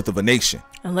of Birth of a Nation.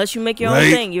 Unless you make your own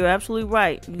thing, you're absolutely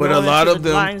right. But a lot of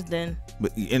them,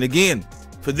 and again,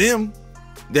 for them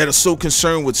that are so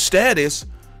concerned with status,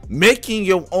 making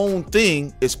your own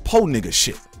thing is po nigga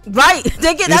shit. Right,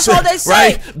 that's all they say.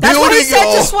 Right. That's what he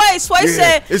said to Sway. Sway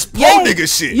said, "It's po nigga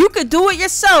shit. You could do it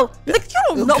yourself. Look, you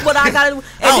don't know what I gotta do." And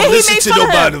I don't then listen he made to fun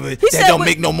nobody of him. that don't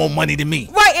make no more money than me.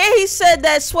 Right, and he said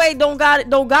that Sway don't got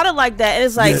it like that. And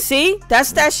it's like, see,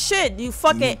 that's that shit. You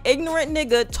fucking ignorant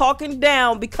nigga talking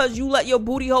down because you let your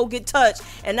booty hole get touched,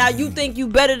 and now you think you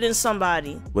better than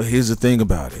somebody. But here's the thing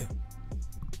about it.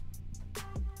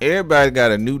 Everybody got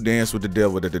a new dance with the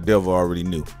devil that the devil already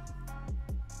knew.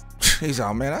 He's like,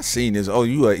 oh, man, I seen this. Oh,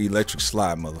 you a electric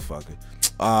slide motherfucker.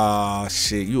 Ah,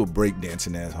 shit, you a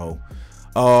breakdancing asshole.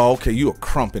 Oh, okay, you a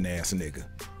crumping ass nigga.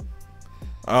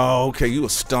 Oh, okay, you a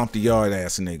stomp the yard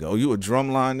ass nigga. Oh, you a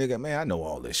drumline nigga. Man, I know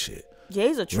all this shit. Yeah,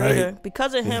 he's a traitor. Right?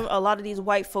 Because of him, a lot of these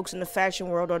white folks in the fashion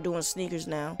world are doing sneakers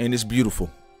now. And it's beautiful.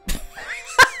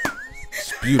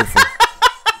 It's beautiful.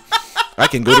 I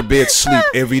can go to bed, sleep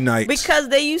every night. Because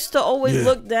they used to always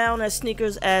look down at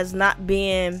sneakers as not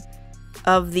being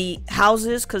of the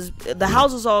houses, because the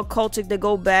houses are cultic. They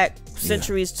go back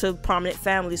centuries to prominent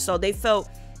families, so they felt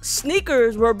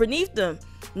sneakers were beneath them.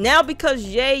 Now, because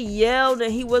Ye yelled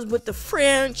and he was with the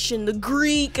French and the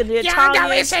Greek and the Italian,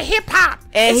 no, it's a hip hop.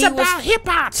 And it's he about was hip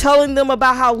hop, telling them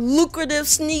about how lucrative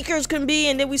sneakers can be.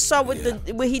 And then we saw what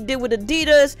he did with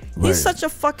Adidas. Right. He's such a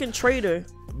fucking traitor.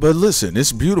 But listen,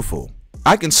 it's beautiful.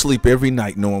 I can sleep every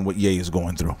night knowing what Ye is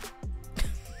going through.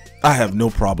 I have no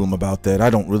problem about that.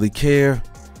 I don't really care.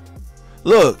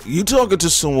 Look, you talking to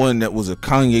someone that was a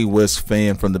Kanye West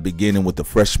fan from the beginning with the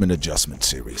Freshman Adjustment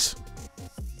Series.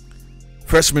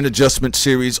 Freshman Adjustment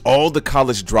Series, all the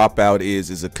College Dropout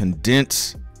is a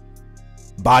condensed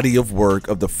body of work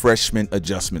of the Freshman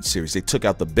Adjustment Series. They took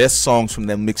out the best songs from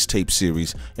that mixtape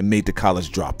series and made the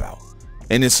College Dropout.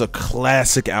 And it's a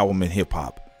classic album in hip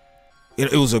hop.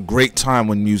 It was a great time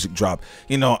when music dropped.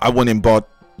 You know, I went and bought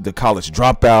the College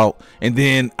Dropout, and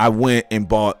then I went and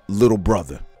bought Little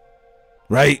Brother,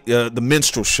 right? The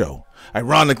minstrel show.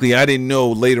 Ironically, I didn't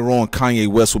know later on Kanye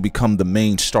West would become the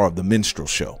main star of the minstrel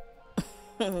show,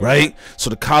 right? So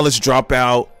the College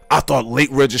Dropout, I thought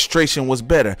Late Registration was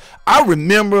better. I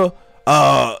remember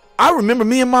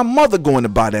me and my mother going to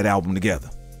buy that album together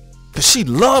because she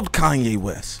loved Kanye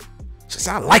West. She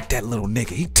said, I like that little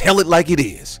nigga. He tell it like it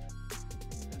is.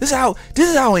 This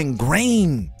is how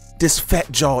ingrained this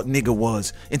fat jawed nigga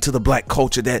was into the black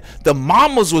culture, that the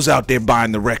mamas was out there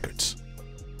buying the records.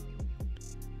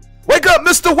 Wake up,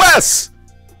 Mr. West!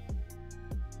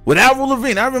 With Avril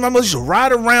Lavigne, I remember she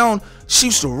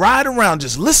used to ride around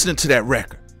just listening to that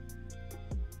record.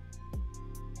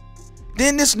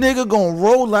 Then this nigga gonna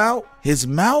roll out his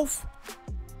mouth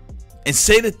and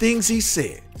say the things he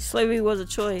said. Slavery was a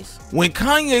choice. When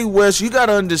Kanye West, you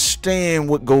gotta understand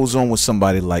what goes on with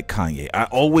somebody like Kanye. I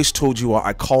always told you,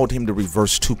 I called him the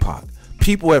reverse Tupac.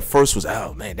 People at first was,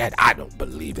 oh man, that I don't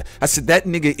believe that. I said, that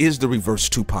nigga is the reverse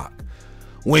Tupac.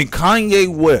 When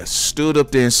Kanye West stood up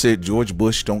there and said George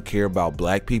Bush don't care about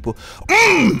black people,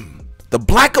 the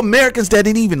black Americans that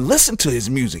didn't even listen to his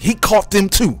music, he caught them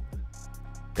too.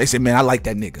 They said, man, I like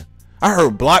that nigga. I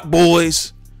heard block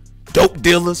boys, dope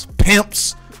dealers,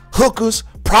 pimps, hookers,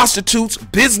 prostitutes,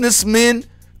 businessmen,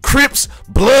 Crips,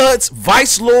 Bloods,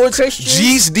 Vice Lords,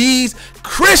 G's, D's,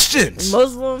 Christians,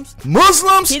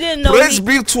 Muslims. He didn't know.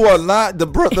 The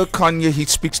brother Kanye, he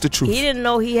speaks the truth. He didn't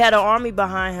know he had an army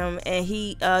behind him, and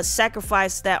he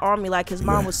sacrificed that army like his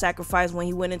mom was sacrificed when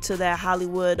he went into that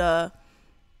Hollywood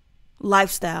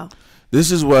lifestyle.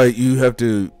 This is why you have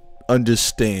to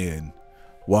understand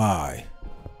why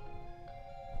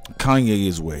Kanye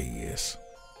is where he is.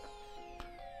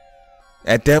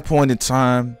 At that point in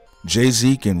time,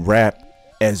 Jay-Z can rap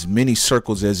as many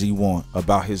circles as he want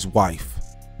about his wife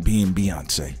being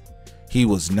Beyonce. He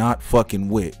was not fucking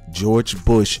with George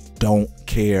Bush. Don't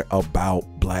care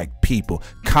about black people.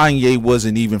 Kanye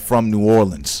wasn't even from New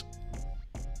Orleans.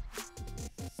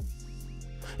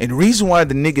 And the reason why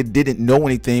the nigga didn't know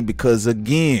anything, because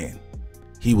again,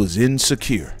 he was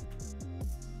insecure.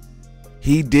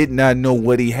 He did not know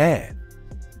what he had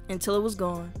until it was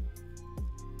gone.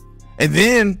 And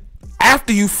then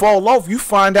after you fall off, you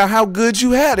find out how good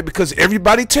you had it, because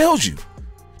everybody tells you,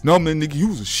 no man, nigga, you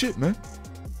was a shit, man.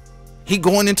 He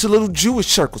going into little Jewish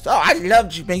circles. Oh, I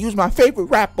loved you, man. You was my favorite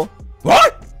rapper.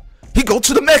 What? He go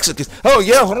to the Mexicans. Oh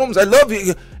yeah, Holmes, I love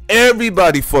you.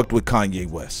 Everybody fucked with Kanye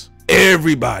West.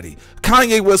 Everybody.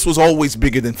 Kanye West was always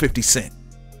bigger than 50 Cent.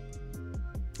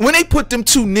 When they put them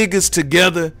two niggas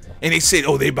together and they said,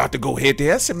 oh, they about to go head to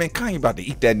head, I said, man, Kanye about to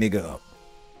eat that nigga up.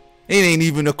 It ain't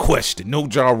even a question. No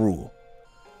Ja Rule.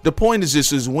 The point is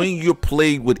this, is when you're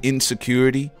plagued with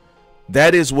insecurity,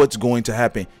 that is what's going to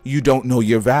happen. You don't know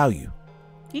your value.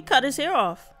 He cut his hair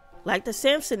off. Like the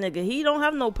Samson nigga. He don't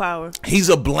have no power. He's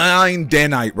a blind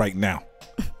Danite right now.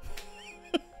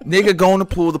 Nigga going to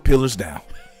pull the pillars down.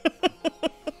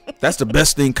 That's the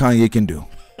best thing Kanye can do.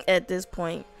 At this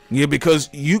point. Yeah, because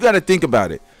you got to think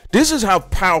about it. This is how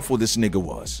powerful this nigga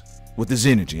was with his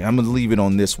energy. I'm going to leave it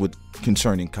on this with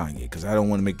concerning Kanye, because I don't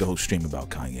want to make the whole stream about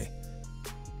Kanye.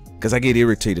 Because I get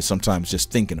irritated sometimes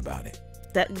just thinking about it.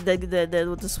 That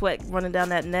with the sweat running down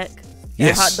that neck.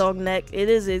 Yes. Hot dog neck.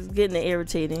 It's getting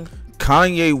irritating.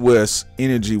 Kanye West's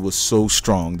energy was so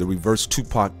strong, the reverse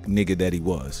Tupac nigga that he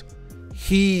was.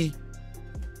 He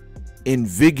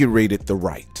invigorated the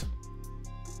right.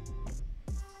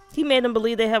 He made them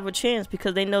believe they have a chance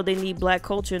because they know they need black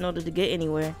culture in order to get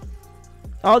anywhere.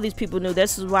 All these people knew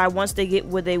this is why once they get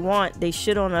what they want, they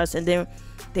shit on us and then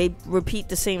they repeat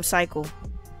the same cycle.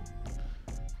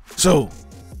 So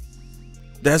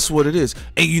that's what it is.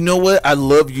 And you know what? I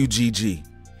love you, GG.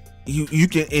 You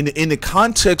can in the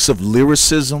context of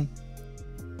lyricism,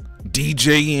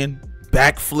 DJing,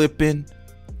 backflipping,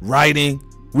 writing,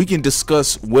 we can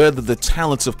discuss whether the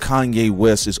talents of Kanye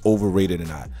West is overrated or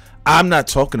not. I'm not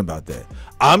talking about that.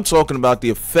 I'm talking about the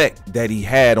effect that he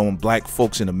had on black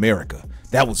folks in America.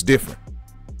 That was different.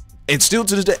 And still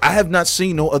to this day, I have not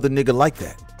seen no other nigga like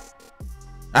that.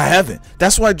 I haven't.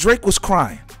 That's why Drake was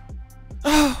crying.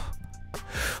 Oh,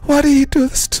 why did he do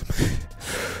this to me?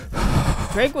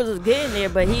 Drake was getting there,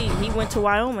 but he went to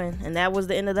Wyoming, and that was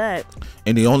the end of that.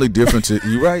 And the only difference is,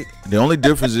 you're right. The only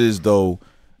difference is though,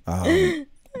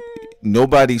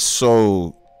 nobody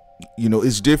saw. You know,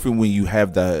 it's different when you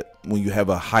have that, when you have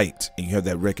a height and you have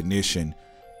that recognition,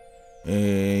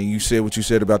 and you said what you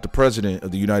said about the president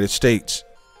of the United States.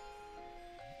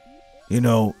 You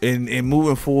know, and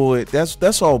moving forward,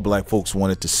 that's all black folks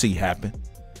wanted to see happen.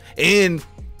 And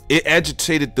it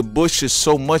agitated the Bushes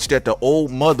so much that the old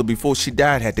mother, before she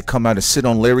died, had to come out and sit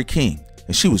on Larry King,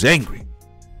 and she was angry.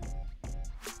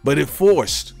 But it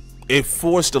forced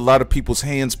a lot of people's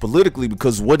hands politically,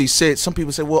 because what he said, some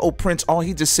people say, well, oh, Prince, all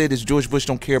he just said is George Bush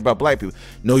don't care about black people.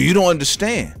 No, you don't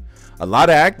understand. A lot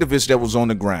of activists that was on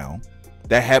the ground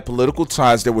that had political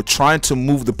ties, that were trying to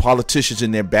move the politicians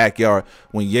in their backyard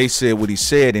when Ye said what he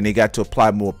said, and they got to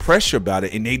apply more pressure about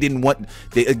it. And they didn't want,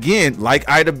 they again, like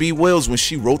Ida B. Wells when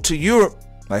she wrote to Europe,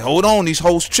 like, hold on, these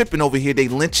hoes tripping over here, they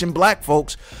lynching black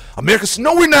folks. America said,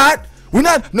 no, we're not. We're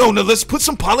not. No, let's put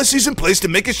some policies in place to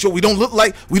make it sure we don't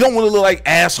want to look like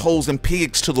assholes and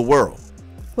pigs to the world.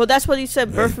 Well, that's what he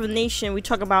said. Birth of a Nation. We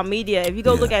talk about media. If you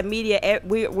go look at media,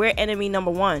 we're enemy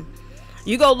number one.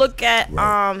 You go look at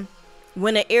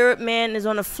when an Arab man is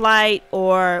on a flight,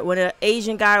 or when an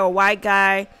Asian guy or white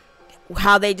guy,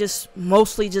 how they just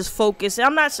mostly just focus. And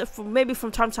I'm not, maybe from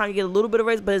time to time you get a little bit of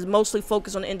race, but it's mostly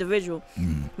focused on the individual.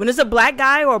 When it's a black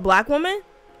guy or a black woman,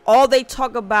 all they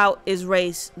talk about is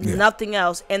race, nothing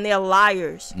else, and they're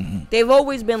liars. They've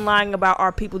always been lying about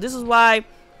our people. This is why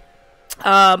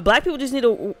black people just need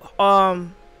to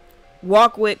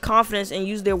walk with confidence and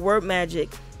use their word magic.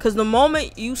 Because the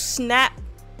moment you snap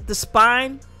the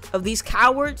spine of these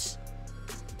cowards,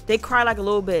 they cry like a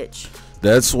little bitch.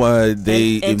 That's why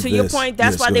they and to your point,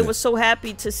 that's why they were so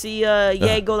happy to see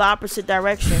Ye go the opposite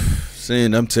direction.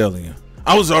 Saying, I'm telling you,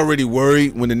 I was already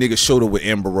worried when the nigga showed up with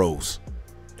Amber Rose.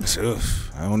 I said,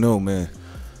 I don't know, man.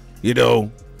 You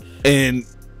know, and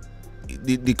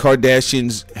the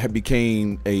Kardashians have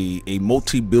became a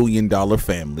multi-billion-dollar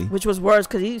family. Which was worse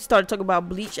because he started talking about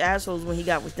bleach assholes when he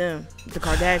got with them, the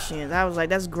Kardashians. I was like,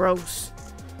 that's gross.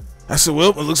 I said, well,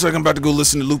 it looks like I'm about to go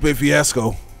listen to Lupe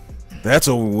Fiasco. That's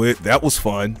over with. That was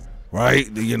fun, right?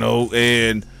 You know,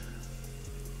 and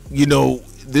you know,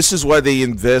 this is why they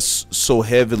invest so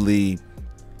heavily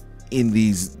in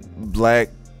these black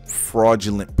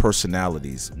fraudulent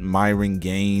personalities, Myron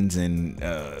Gaines and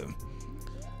the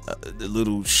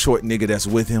little short nigga that's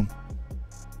with him,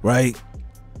 right?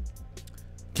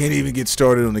 Can't even get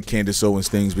started on the Candace Owens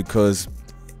things because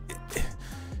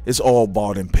it's all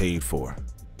bought and paid for.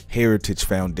 Heritage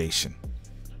Foundation,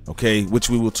 okay, which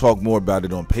we will talk more about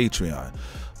it on Patreon.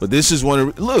 But this is it's one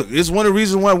of the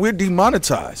reasons why we're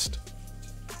demonetized.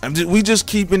 We just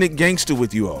keeping it gangster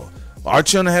with you all. Our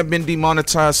channel have been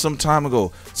demonetized some time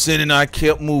ago. Sin and I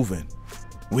kept moving.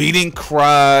 We didn't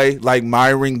cry like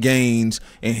Myron Gaines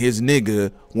and his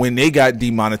nigga when they got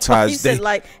demonetized. He said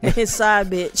like and his side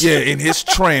bitch. Yeah, and his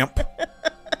tramp.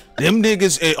 Them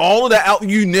niggas and all of that.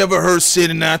 You never heard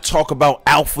Sin and I talk about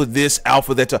alpha this,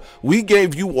 alpha that. We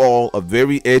gave you all a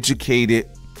very educated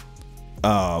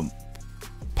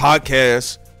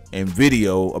podcast and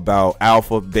video about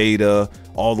alpha, beta,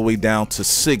 all the way down to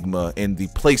sigma and the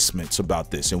placements about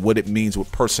this and what it means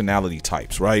with personality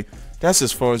types, right? That's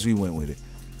as far as we went with it.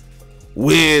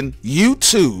 When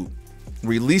YouTube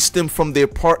released them from their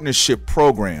partnership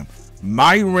program,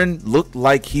 Myron looked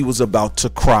like he was about to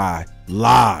cry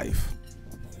live.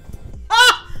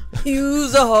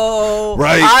 Use a hoe.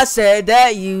 Right. I said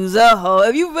that. Use a hoe.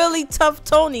 If you really tough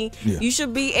Tony, yeah, you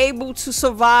should be able to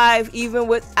survive even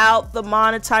without the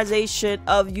monetization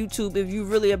of YouTube if you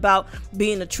really about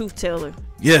being a truth teller.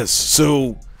 Yes.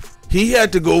 So he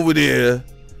had to go over there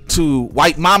to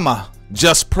White Mama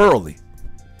Just Pearly.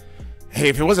 Hey,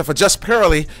 if it wasn't for Just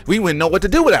Pearly, we wouldn't know what to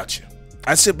do without you.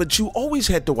 I said, but you always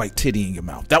had the white titty in your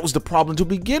mouth. That was the problem to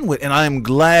begin with. And I am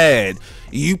glad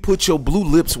you put your blue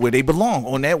lips where they belong,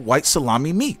 on that white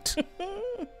salami meat.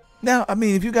 Now, I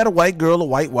mean, if you got a white girl, a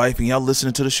white wife, and y'all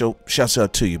listening to the show, shouts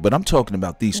out to you. But I'm talking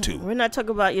about these two. We're not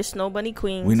talking about your snow bunny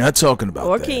queens. We're not talking about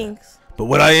or that. kings. But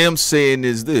what I am saying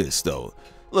is this, though.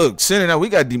 Look, Sin and I, we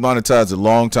got demonetized a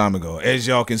long time ago. As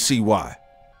y'all can see why.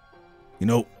 You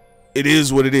know, it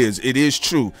is what it is. It is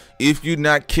true. If you're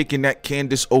not kicking that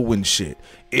Candace Owens shit,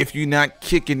 if you're not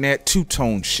kicking that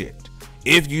two-tone shit,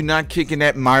 if you're not kicking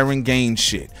that Myron Gaines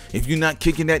shit, if you're not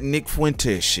kicking that Nick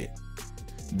Fuentes shit,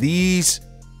 these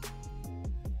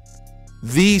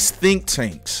think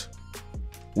tanks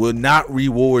will not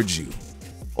reward you,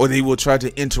 or they will try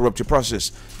to interrupt your process.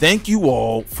 Thank you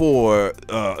all for,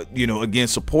 again,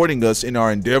 supporting us in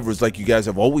our endeavors like you guys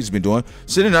have always been doing.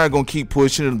 Sid and I are going to keep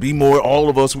pushing. It'll be more. All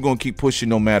of us, we're going to keep pushing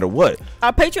no matter what.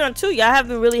 Our Patreon, too. Y'all have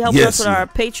been really helping us with our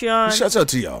Patreon. Shouts out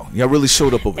to y'all. Y'all really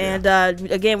showed up over there. And,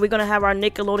 again, we're going to have our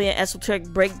Nickelodeon Esoteric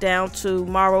breakdown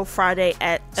tomorrow, Friday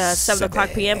at 7 o'clock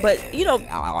p.m. But, you know,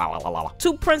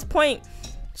 to Prince's point,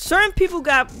 certain people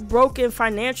got broken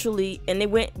financially and they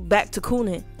went back to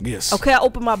cooning. Yes. Okay, I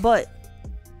opened my butt.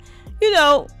 You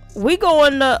know, we go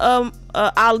on the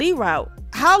Ali route.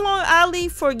 How long Ali?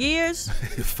 For years?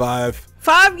 5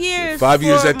 years. 5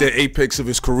 years at the apex of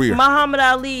his career. Muhammad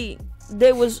Ali,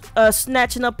 they was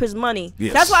snatching up his money.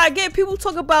 Yes. That's why I get people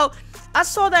talk about. I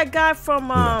saw that guy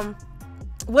from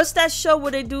what's that show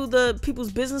where they do the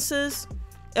people's businesses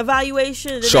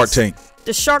evaluation? Shark Tank.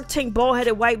 The Shark Tank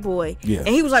bald-headed white boy. Yeah. And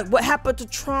he was like, what happened to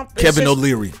Trump? Kevin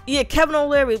O'Leary. Yeah, Kevin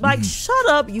O'Leary. Like, shut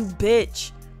up, you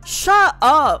bitch. Shut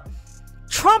up.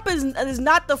 Trump is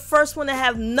not the first one to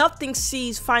have nothing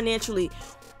seized financially.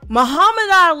 Muhammad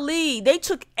Ali, they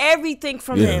took everything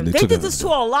from him. They did this to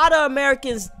a lot of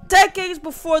Americans decades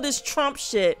before this Trump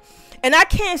shit. And I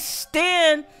can't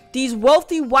stand these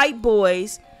wealthy white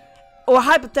boys, or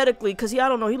hypothetically, because I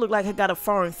don't know, he looked like he got a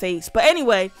foreign face. But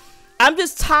anyway, I'm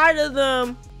just tired of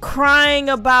them crying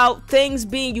about things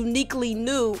being uniquely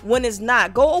new when it's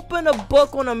not. Go open a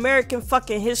book on American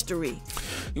fucking history.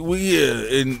 Well, yeah,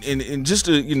 and just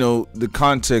to, the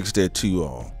context there to you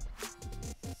all.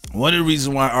 One of the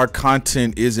reasons why our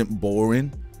content isn't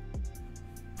boring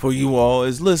for you all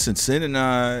is, listen, Sin and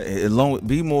I, along with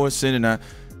Be More, Sin and I,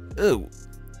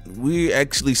 we're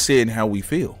actually saying how we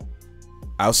feel.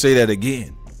 I'll say that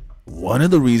again. One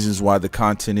of the reasons why the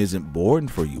content isn't boring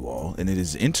for you all, and it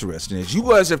is interesting, is you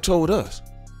guys have told us.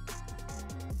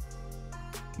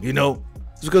 It's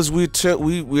because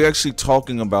we're actually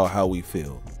talking about how we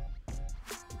feel.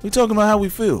 We're talking about how we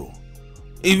feel.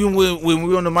 Even when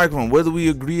we're on the microphone, whether we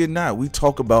agree or not, we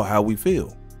talk about how we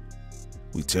feel.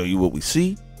 We tell you what we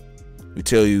see. We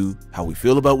tell you how we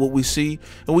feel about what we see,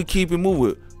 and we keep it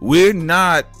moving. We're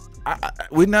not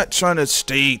we're not trying to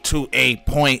stay to a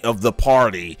point of the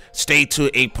party, stay to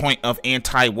a point of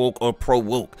anti-woke or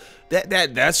pro-woke.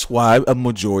 That's why a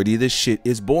majority of this shit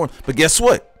is born. But guess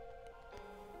what?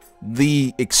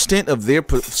 The extent of their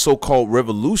so-called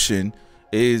revolution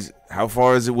is how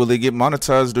far will they get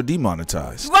monetized or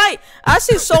demonetized? Right. I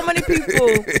see so many people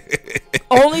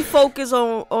only focus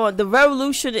on the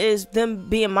revolution is them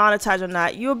being monetized or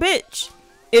not. You're a bitch.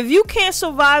 If you can't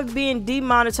survive being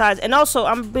demonetized, and also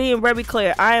I'm being very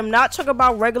clear, I am not talking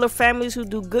about regular families who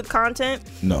do good content.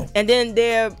 No. And then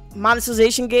their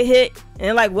monetization get hit, and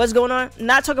they're like, what's going on?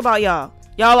 Not talking about y'all.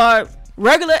 Y'all are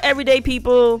regular everyday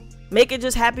people making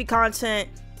just happy content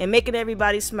and making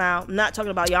everybody smile. I'm not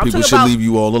talking about y'all. People should leave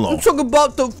you all alone. I'm talking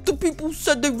about the people who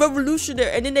said they're revolutionary,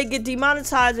 and then they get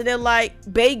demonetized, and they're like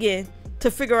begging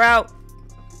to figure out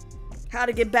how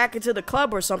to get back into the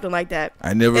club or something like that.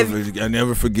 I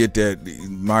never forget that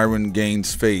Myron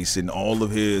Gaines' face and all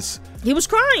of his. He was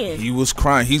crying. He was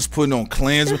crying. He's putting on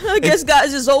Klansman. I guess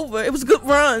guys, it's over. It was a good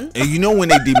run. And you know when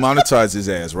they demonetize his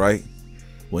ass, right?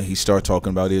 When he started talking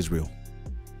about Israel.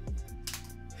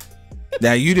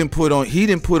 Now he didn't put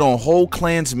on whole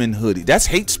Klansman hoodie. That's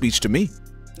hate speech to me.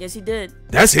 Yes, he did.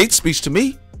 That's hate speech to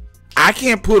me. I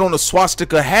can't put on a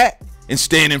swastika hat and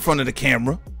stand in front of the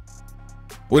camera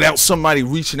without somebody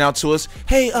reaching out to us.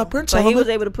 Hey, Prince. But he was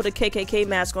able to put a KKK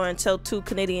mask on and tell 2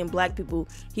 Canadian black people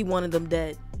he wanted them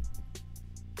dead.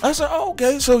 I said, oh,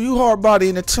 okay, so you hard body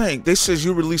in the tank. They says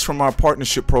you released from our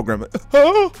partnership program.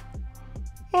 No.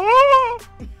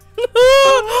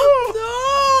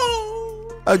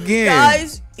 Again.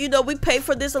 Guys, you know, we pay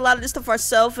for this, a lot of this stuff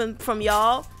ourselves and from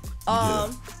y'all.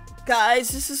 Guys,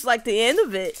 this is like the end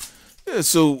of it. Yeah,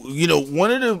 so, you know, one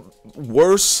of the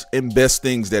worst and best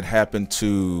things that happen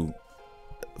to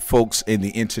folks in the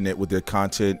internet with their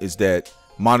content is that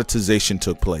monetization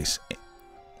took place.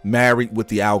 Married with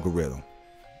the algorithm.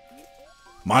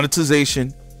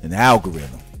 Monetization and the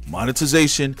algorithm.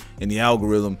 Monetization and the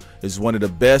algorithm is one of the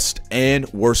best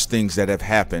and worst things that have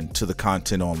happened to the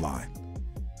content online.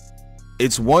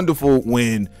 It's wonderful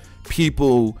when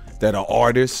people that are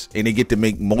artists and they get to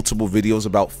make multiple videos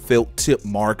about felt tip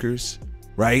markers,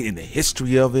 right, and the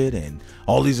history of it and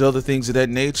all these other things of that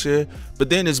nature. But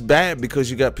then it's bad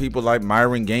because you got people like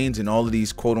Myron Gaines and all of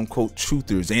these quote unquote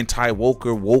truthers,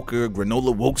 anti-woker,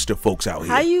 granola wokester folks out here.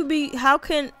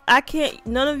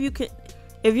 None of you can,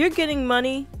 if you're getting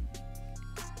money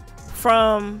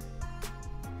from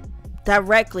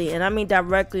directly, and I mean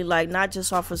directly, like not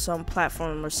just off of some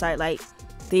platform or site, like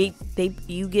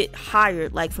you get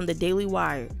hired like from the Daily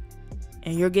Wire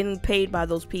and you're getting paid by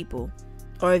those people,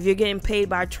 or if you're getting paid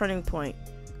by Turning Point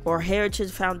or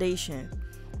Heritage Foundation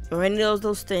or any of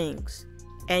those things,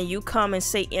 and you come and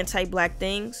say anti-black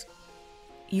things,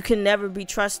 you can never be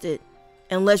trusted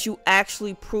unless you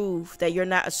actually prove that you're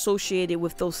not associated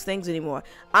with those things anymore.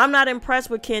 I'm not impressed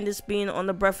with Candace being on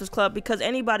the Breakfast Club because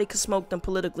anybody could smoke them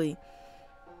politically.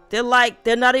 They're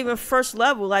not even first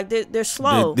level. Like they're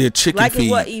slow. They're chicken like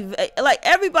feed. Like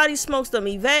everybody smokes them.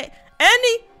 Yvette,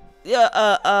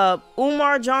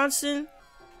 Umar Johnson.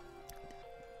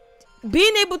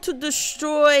 Being able to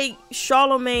destroy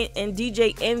Charlemagne and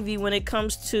DJ Envy when it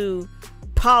comes to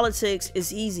politics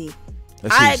is easy.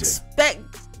 I expect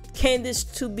Candace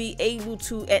to be able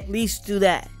to at least do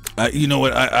that. You know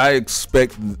what? I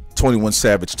expect 21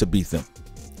 Savage to beat them.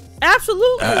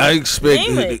 Absolutely. I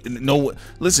expect no.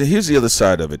 Listen, here's the other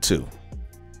side of it too.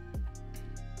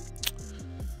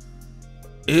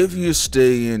 If you're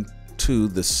staying to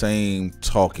the same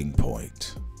talking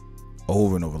point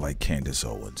over and over like Candace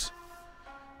Owens,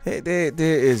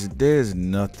 there's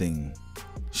nothing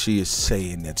she is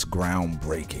saying that's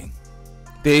groundbreaking.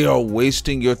 They are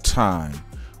wasting your time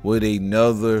with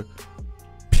another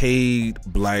paid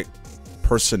black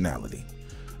personality.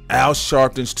 Al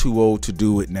Sharpton's too old to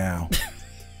do it now.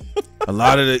 A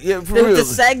lot of the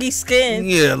saggy skin.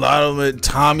 Yeah, a lot of it.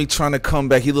 Tommy trying to come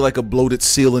back. He look like a bloated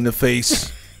seal in the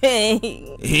face.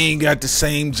 He ain't got the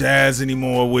same jazz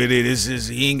anymore with it. It's just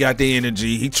he ain't got the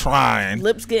energy. He trying.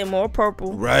 Lips getting more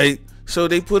purple. Right. So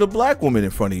they put a black woman in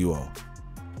front of you all.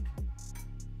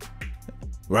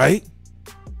 Right.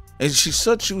 And she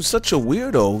was such a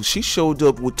weirdo. She showed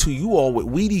up to you all with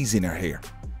Wheaties in her hair.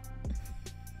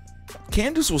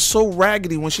 Candace was so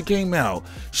raggedy when she came out.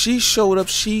 She showed up.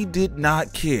 She did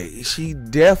not care. She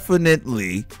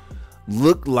definitely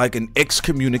looked like an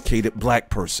excommunicated black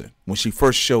person when she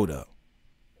first showed up.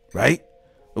 Right?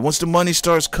 But once the money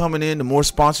starts coming in, the more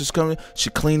sponsors coming in, she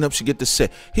clean up, she get the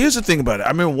set. Here's the thing about it. I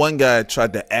remember one guy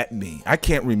tried to at me. I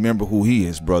can't remember who he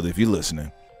is, brother, if you're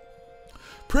listening.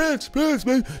 Prince,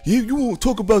 man, you won't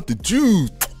talk about the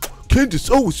Jews.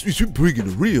 Candace Owens, you bringing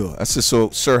the real. I said, so,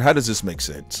 sir, how does this make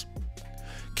sense?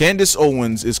 Candace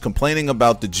Owens is complaining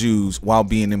about the Jews while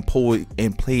being employed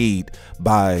and paid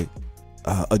by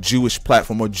a Jewish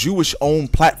platform or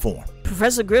Jewish-owned platform.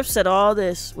 Professor Griff said all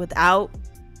this without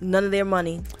none of their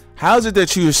money. How is it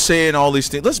that you are saying all these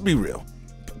things? Let's be real.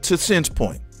 To Sin's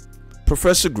point,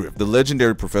 Professor Griff, the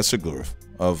legendary Professor Griff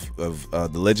of the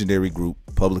legendary group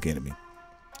Public Enemy,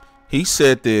 he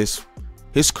said this.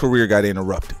 His career got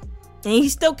interrupted. And he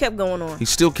still kept going on. He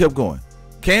still kept going.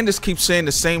 Candace keeps saying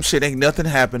the same shit. Ain't nothing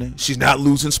happening. She's not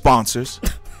losing sponsors.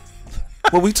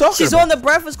 What we talking She's about? on the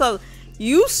Breakfast Club.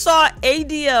 You saw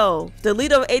ADL, the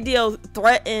leader of ADL,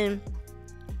 threaten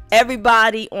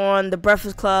everybody on the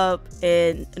Breakfast Club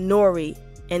and Nori,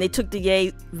 and they took the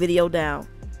Ye video down.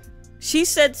 She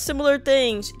said similar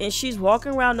things, and she's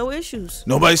walking around, no issues.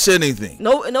 Nobody said anything.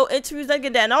 No interviews like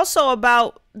that. And also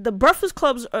about the Breakfast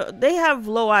Clubs, they have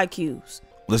low IQs.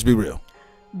 Let's be real.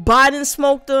 Biden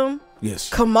smoked them. Yes.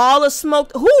 Kamala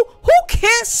smoked. Who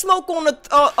can't smoke on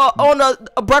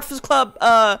a Breakfast Club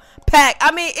pack?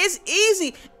 I mean, it's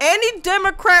easy. Any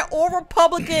Democrat or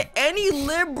Republican, any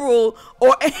liberal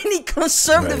or any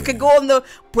conservative can go on the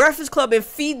Breakfast Club and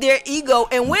feed their ego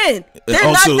and win. They're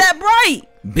also, not that bright.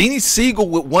 Beanie Siegel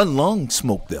with one lung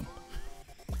smoked them.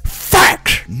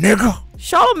 Fact, nigga.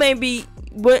 Charlemagne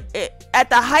at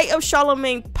the height of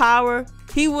Charlemagne's power,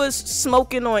 he was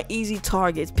smoking on easy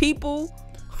targets. People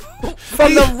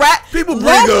from the rap, people bring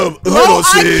low up hold on,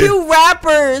 IQ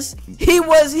rappers. He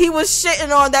was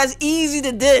shitting on. That's easy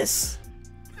to diss.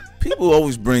 People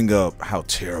always bring up how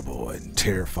terrible and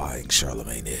terrifying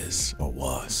Charlemagne is or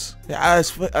was. Yeah,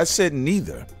 I said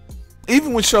neither.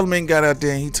 Even when Charlemagne got out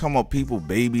there and he talking about people,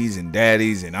 babies and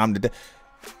daddies, and I'm the dad.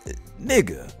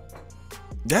 Nigga,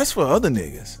 that's for other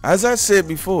niggas. As I said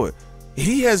before,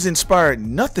 he has inspired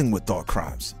nothing with thought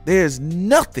crimes. There's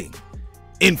nothing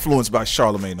influenced by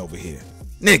Charlemagne over here.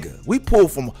 Nigga, we pull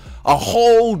from a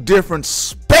whole different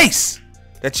space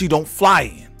that you don't fly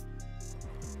in.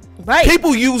 Right.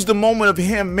 People use the moment of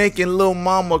him making Lil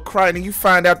Mama cry, and you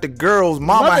find out the girl's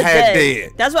mama had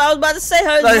dead. That's what I was about to say.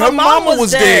 Her mama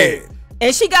was dead.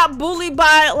 And she got bullied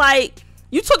by, like,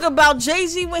 you talk about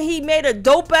Jay-Z when he made a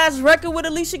dope-ass record with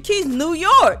Alicia Keys, New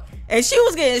York. And she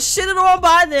was getting shitted on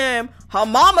by them. Her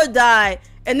mama died.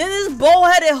 And then this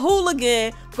bull-headed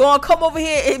hooligan gonna come over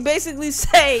here and basically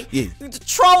say,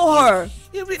 troll her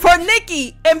for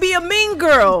Nicki and be a mean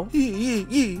girl.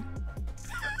 Yeah,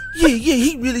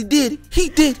 he really did. He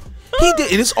did.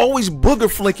 And it's always booger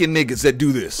flicking niggas that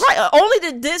do this. Right, only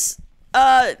to diss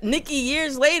Nicki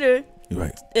years later.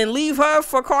 Right. And leave her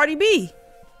for Cardi B.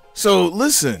 So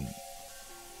listen,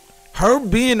 her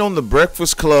being on the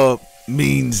Breakfast Club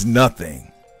means nothing.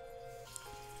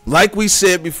 Like we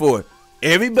said before,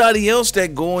 everybody else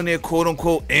that go on their quote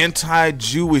unquote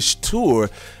anti-Jewish tour,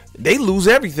 they lose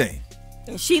everything.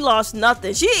 And she lost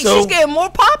nothing. She's getting more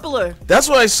popular. That's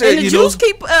what I said. And the Jews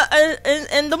keep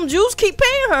and them Jews keep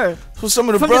paying her. For some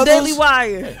of the from brothers, the Daily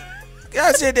Wire.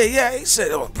 I said that. Yeah, he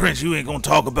said, "Oh, Prince, you ain't gonna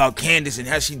talk about Candace and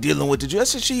how she dealing with the Jews." I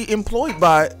said she employed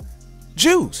by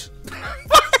Jews.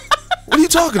 What are you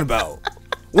talking about?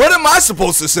 What am I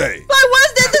supposed to say? Like, what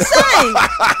is there to say?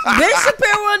 Ben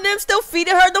Shapiro and them still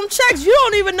feeding her them checks. You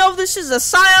don't even know if this is a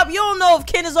psyop. You don't know if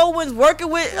Candace Owens working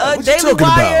with Daily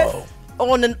Wire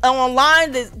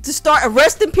online to start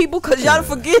arresting people, because y'all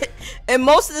forget in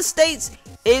most of the states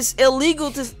it's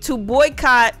illegal to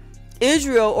boycott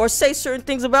Israel or say certain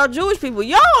things about Jewish people.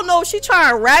 Y'all don't know if she trying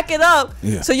to rack it up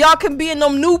so y'all can be in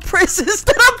them new prisons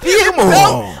that are being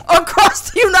built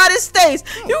across the United States.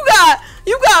 You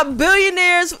got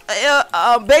billionaires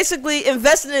basically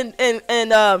investing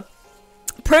in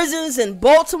prisons in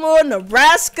Baltimore,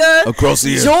 Nebraska, across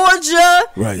the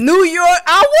Georgia, New York.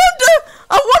 I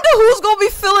wonder who's gonna be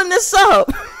filling this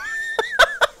up.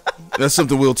 That's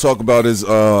something we'll talk about is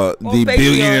the $1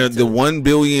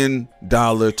 billion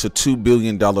to $2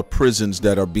 billion prisons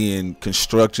that are being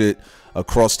constructed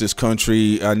across this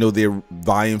country. I know they're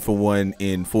vying for one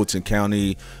in Fulton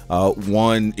County.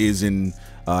 One is in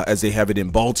as they have it in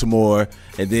Baltimore,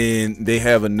 and then they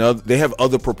have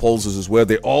other proposals as well.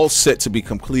 They're all set to be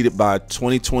completed by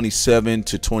 2027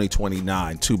 to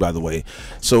 2029 too, by the way.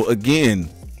 So again,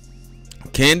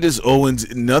 Candace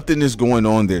Owens, nothing is going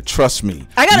on there. Trust me.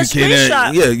 I got a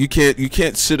screenshot. Yeah, you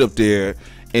can't sit up there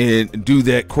and do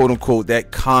that quote unquote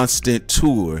that constant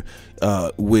tour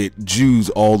with Jews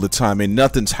all the time, and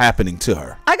nothing's happening to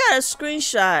her. I got a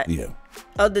screenshot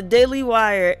of the Daily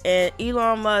Wire and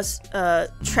Elon Musk's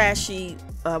trashy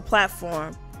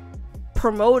platform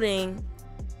promoting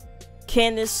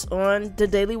Candace on the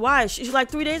Daily Wire. She's like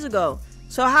 3 days ago.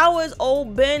 So how is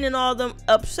old Ben and all them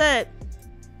upset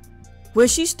when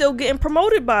she's still getting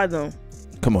promoted by them?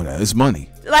 Come on now, it's money.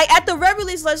 Like, at the very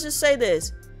least, let's just say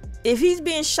this. If he's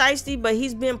being shiesty, but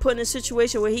he's being put in a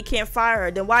situation where he can't fire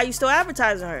her, then why are you still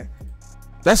advertising her?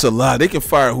 That's a lie. They can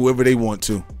fire whoever they want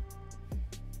to.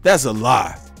 That's a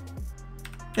lie.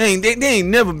 They ain't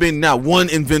never been not one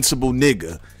invincible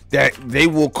nigga that they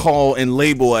will call and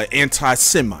label an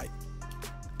anti-Semite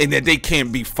and that they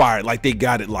can't be fired like they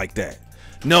got it like that.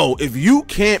 No, if you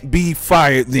can't be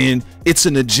fired, then it's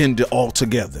an agenda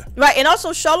altogether. Right, and also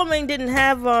Charlamagne didn't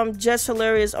have Jess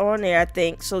Hilarious on there, I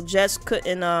think, so Jess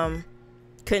couldn't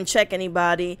check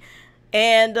anybody,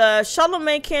 and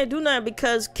Charlamagne can't do nothing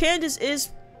because Candace is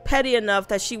petty enough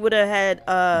that she would have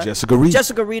had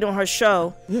Jessica Reed on her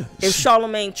show if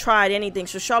Charlamagne tried anything.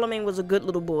 So Charlamagne was a good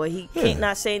little boy. He can't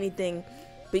not say anything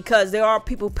because there are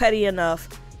people petty enough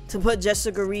to put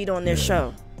Jessica Reed on their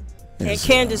show. And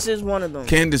Candace is one of them.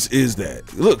 Candace is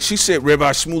that. Look, she said Rabbi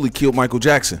Shmuley killed Michael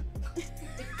Jackson.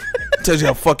 Tells you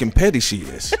how fucking petty she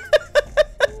is.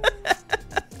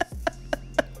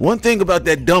 One thing about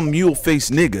that dumb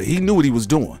mule-faced nigga, he knew what he was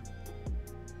doing.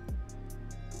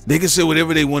 They can say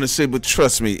whatever they want to say, but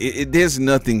trust me, there's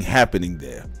nothing happening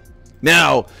there.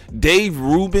 Now, Dave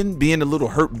Ruben being a little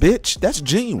hurt bitch, that's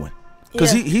genuine.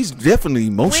 Because he's definitely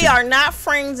emotional. We are not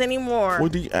friends anymore.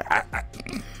 What do you...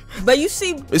 But you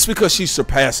see, it's because she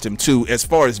surpassed him too as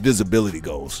far as visibility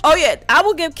goes. Oh yeah, I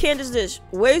will give Candace this.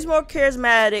 Way more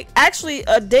charismatic. Actually,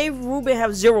 Dave Ruben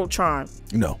have zero charm.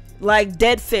 No. Like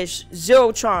dead fish,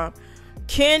 zero charm.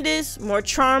 Candace, more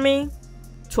charming.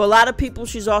 To a lot of people,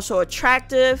 she's also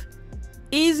attractive.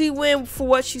 Easy win for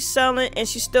what she's selling, and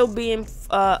she's still being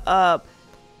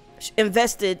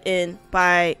invested in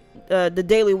by the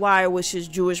Daily Wire, which is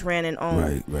Jewish ran and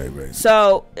owned. Right.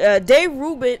 So Dave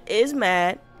Ruben is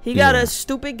mad. He got a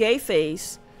stupid gay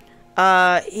face.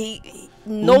 No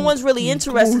one's really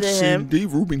interested in him.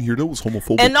 Dave Ruben here, that was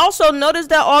homophobic. And also notice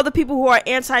that all the people who are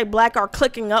anti-black are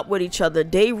clicking up with each other.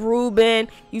 Dave Ruben,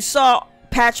 you saw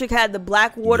Patrick had the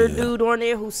Blackwater dude on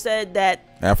there who said that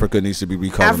Africa needs to be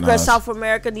recolonized. Africa and South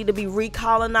America need to be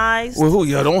recolonized. Well, who?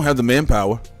 Y'all don't have the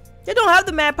manpower. They don't have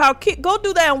the manpower. Go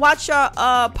do that and watch your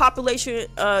population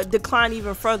decline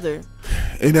even further.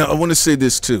 And I want to say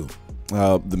this too.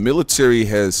 The military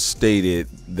has stated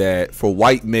that for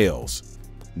white males,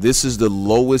 this is the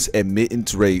lowest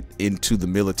admittance rate into the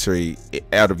military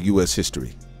out of U.S.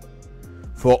 history.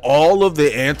 For all of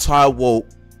the anti-woke,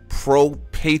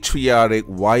 pro-patriotic,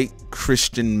 white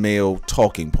Christian male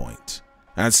talking points.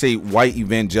 And I'd say white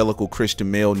evangelical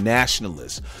Christian male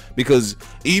nationalists, because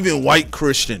even white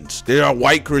Christians, there are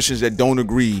white Christians that don't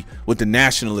agree with the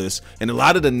nationalists, and a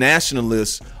lot of the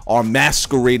nationalists are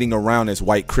masquerading around as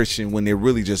white Christian when they're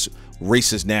really just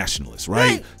racist nationalists,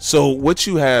 right? So what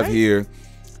you have here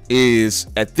is,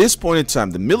 at this point in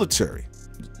time, the military,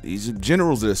 these are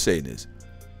generals that are saying this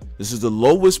is the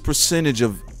lowest percentage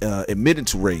of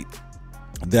admittance rate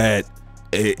that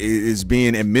is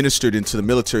being administered into the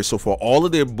military. So for all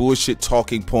of their bullshit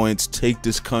talking points, take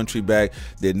this country back,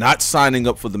 they're not signing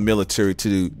up for the military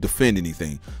to defend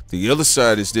anything. The other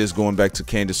side is this, going back to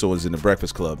Candace Owens in the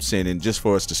Breakfast Club, saying, and just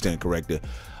for us to stand corrected,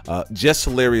 Jess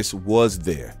Hilarious was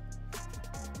there,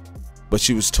 but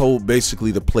she was told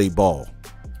basically to play ball.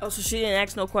 Oh, so she didn't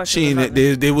ask no questions.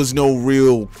 There was no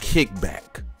real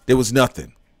kickback. There was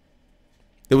nothing.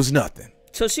 There was nothing.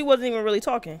 So she wasn't even really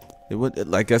talking. It was,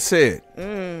 like I said,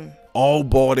 all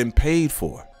bought and paid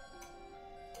for.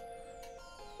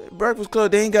 Breakfast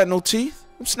Club, they ain't got no teeth.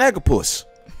 I'm Snagglepuss.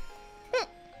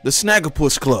 The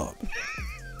Snagglepuss Club.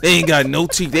 They ain't got no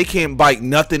teeth. They can't bite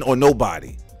nothing or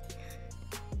nobody.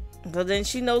 But then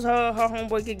she knows her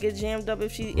homeboy could get jammed up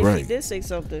if she did say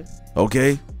something.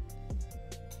 Okay.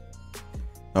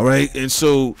 All right. And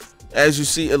so, as you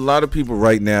see, a lot of people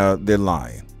right now, they're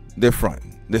lying. They're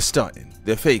fronting. They're stunting.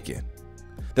 They're faking.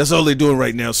 That's all they're doing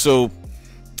right now. So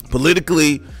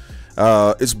politically,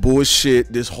 it's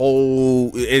bullshit. This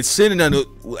whole, it's sitting under,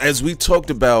 as we talked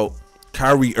about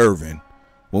Kyrie Irving,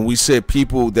 when we said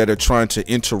people that are trying to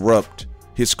interrupt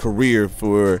his career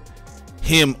for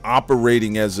him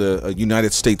operating as a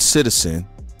United States citizen.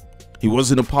 He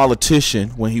wasn't a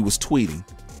politician when he was tweeting.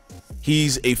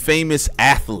 He's a famous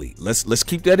athlete. Let's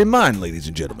keep that in mind, ladies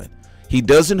and gentlemen. He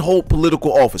doesn't hold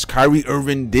political office. Kyrie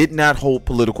Irving did not hold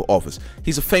political office.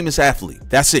 He's a famous athlete.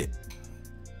 That's it.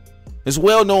 As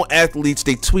well-known athletes,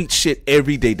 they tweet shit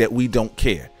every day that we don't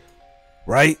care.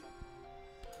 Right?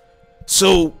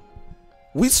 So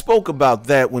we spoke about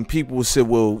that when people said,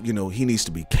 well, you know, he needs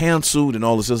to be canceled and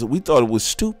all this other. We thought it was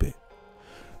stupid.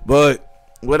 But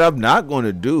what I'm not going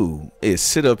to do is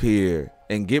sit up here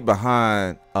and get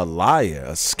behind a liar,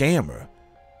 a scammer.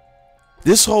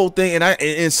 This whole thing,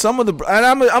 and some of the, and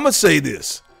I'm gonna say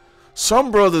this: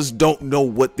 some brothers don't know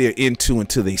what they're into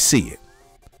until they see it.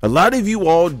 A lot of you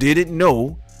all didn't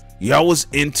know y'all was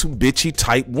into bitchy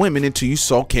type women until you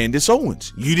saw Candace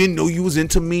Owens. You didn't know you was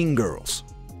into mean girls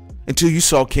until you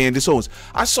saw Candace Owens.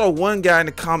 I saw one guy in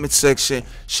the comment section,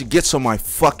 she gets on my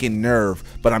fucking nerve,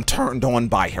 but I'm turned on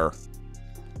by her.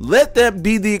 Let that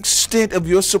be the extent of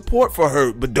your support for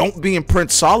her, but don't be in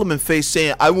Prince Solomon face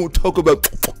saying, I won't talk about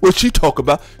what she talk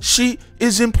about. She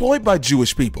is employed by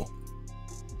Jewish people.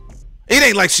 It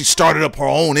ain't like she started up her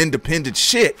own independent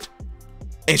shit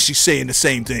and she's saying the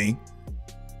same thing.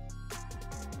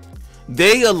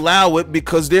 They allow it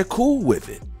because they're cool with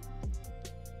it.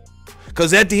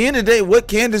 Because at the end of the day, what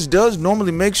Candace does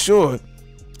normally make sure,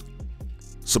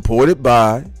 supported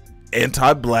by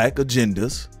anti-black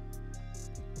agendas.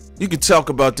 You can talk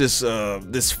about this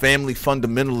this family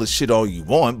fundamentalist shit all you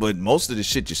want, but most of the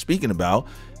shit you're speaking about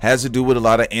has to do with a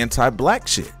lot of anti-black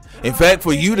shit. In fact,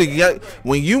 for you to get,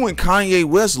 when you and Kanye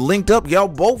West linked up, y'all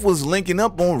both was linking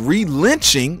up on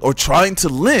re-lynching or trying to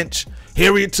lynch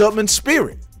Harriet Tubman's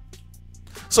spirit.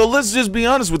 So let's just be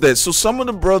honest with that. So some of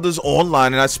the brothers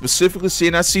online, and I specifically see,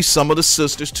 and I see some of the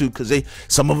sisters too, because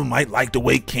some of them might like the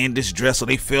way Candace dressed, or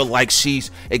they feel like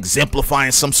she's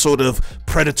exemplifying some sort of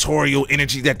predatory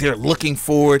energy that they're looking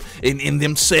for in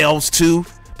themselves too.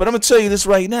 But I'm gonna tell you this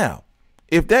right now: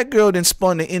 if that girl didn't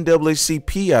spun the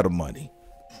NAACP out of money,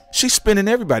 she's spending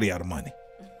everybody out of money.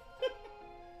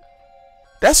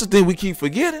 That's the thing we keep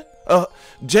forgetting.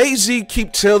 Jay-Z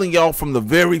keep telling y'all from the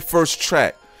very first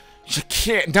track, you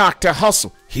can't knock the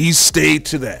hustle. He stayed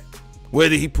to that.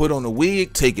 Whether he put on a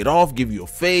wig, take it off, give you a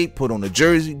fade, put on a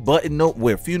jersey, button up,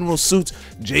 wear funeral suits,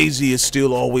 Jay-Z is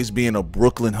still always being a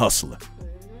Brooklyn hustler.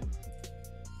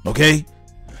 Okay?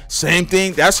 Same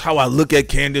thing. That's how I look at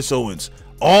Candace Owens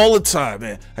all the time,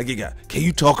 man. I get, can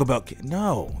you talk about?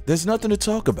 No, there's nothing to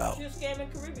talk about. She's a scam in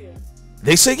Caribbean.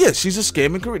 They say, yes, she's a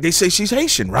scam in Caribbean. They say she's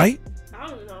Haitian, right? I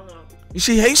don't know. Is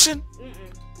she Haitian?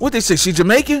 What they say? She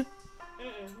Jamaican?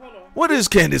 What is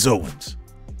Candace Owens?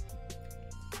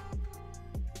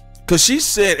 Because she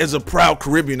said, as a proud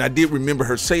Caribbean, I did remember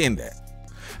her saying that.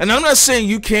 And I'm not saying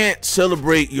you can't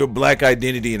celebrate your black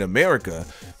identity in America,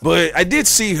 but I did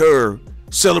see her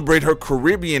celebrate her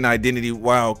Caribbean identity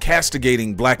while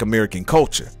castigating black American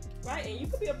culture. Right, and you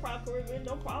could be a proud Caribbean,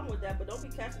 no problem with that, but don't be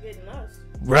castigating us.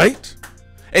 Right?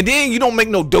 And then you don't make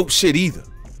no dope shit either.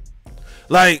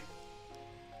 Like,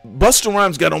 Busta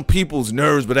Rhymes got on people's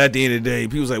nerves, but at the end of the day,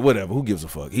 people's like, whatever, who gives a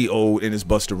fuck? He old and it's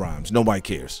Busta Rhymes. Nobody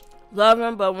cares. Love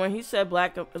him, but when he said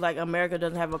like America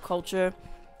doesn't have a culture,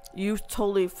 you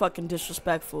totally fucking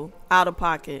disrespectful. Out of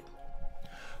pocket.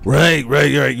 Right.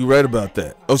 You right about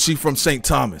that. Oh, she from St.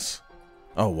 Thomas.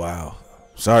 Oh, wow.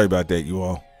 Sorry about that, you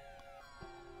all.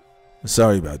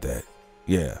 Sorry about that.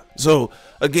 Yeah. So,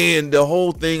 again, the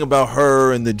whole thing about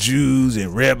her and the Jews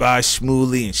and Rabbi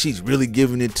Shmuley, and she's really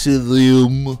giving it to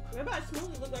them. Rabbi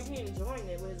Shmuley looked like he enjoying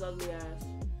it with his ugly ass.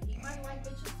 He might like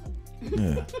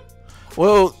bitches. Yeah.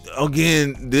 Well,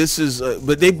 again, this is,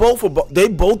 but they both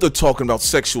are talking about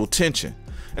sexual tension.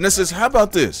 And it says, how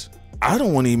about this? I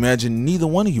don't want to imagine neither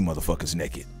one of you motherfuckers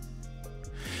naked.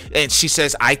 And she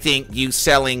says, I think you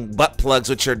selling butt plugs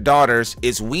with your daughters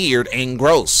is weird and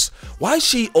gross. Why is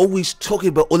she always talking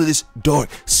about all of this dark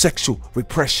sexual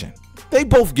repression? They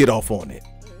both get off on it.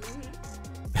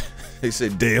 They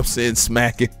said, damn, Sid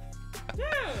smacking.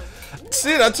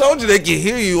 Sid, I told you they can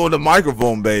hear you on the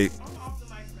microphone, babe.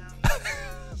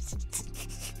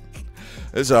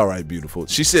 It's all right, beautiful.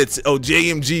 She said, oh,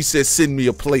 JMG said, send me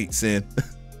a plate, Sid.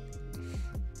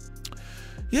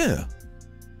 Yeah.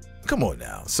 Come on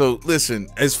now. So listen,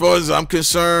 as far as I'm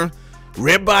concerned,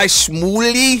 Rabbi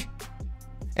Shmuley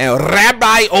and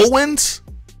Rabbi Owens,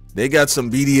 they got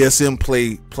some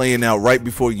BDSM playing out right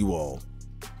before you all.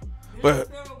 But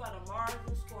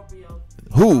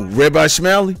who? Rabbi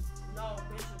Shmuley? No,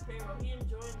 Ben Shapiro. He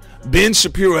enjoyed it. Ben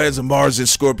Shapiro has a Mars in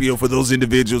Scorpio. For those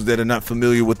individuals that are not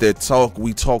familiar with that talk,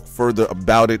 we talk further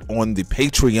about it on the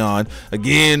Patreon.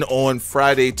 Again, on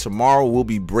Friday, tomorrow, we'll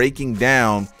be breaking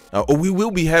down, or we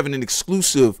will be having an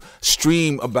exclusive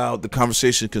stream about the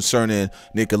conversation concerning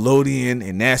Nickelodeon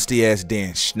and nasty ass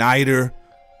Dan Schneider.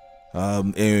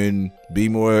 And Be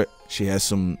More, she has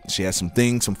some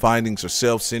things, some findings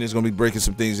herself. Cindy's gonna be breaking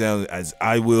some things down, as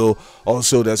I will.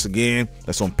 Also, that's on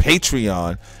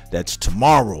Patreon. That's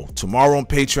tomorrow on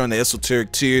Patreon, the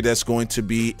esoteric tier. That's going to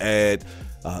be at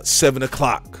 7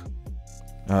 o'clock.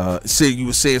 Say you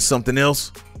were saying something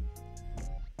else.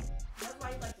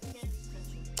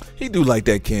 He do like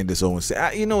that Candace Owens.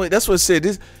 You know what? That's what I said.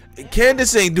 This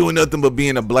Candace ain't doing nothing but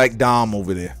being a black dom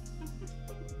over there.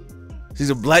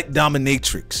 She's a black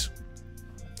dominatrix.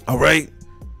 All right.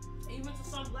 Even to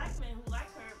some black men who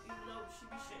like her, even though she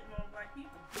be shitting on black people.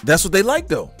 That's what they like,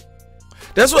 though.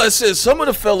 That's what I said. Some of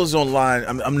the fellas online,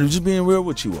 I'm just being real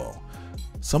with you all.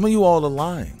 Some of you all are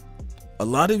lying. A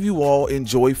lot of you all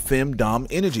enjoy femdom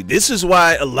energy. This is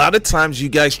why a lot of times you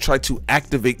guys try to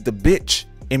activate the bitch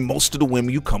in most of the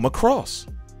women you come across.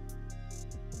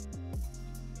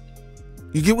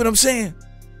 You get what I'm saying?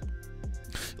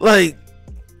 Like,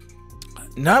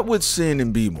 not with Sin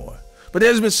and Be More, but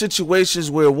there's been situations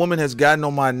where a woman has gotten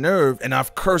on my nerve and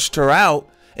I've cursed her out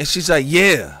and she's like,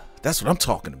 yeah, that's what I'm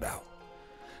talking about.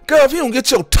 Girl, if you don't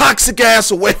get your toxic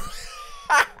ass away.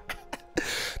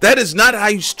 That is not how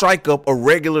you strike up a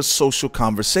regular social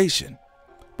conversation.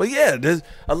 But yeah, there's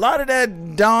a lot of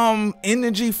that dom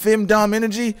energy, femdom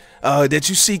energy that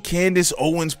you see Candace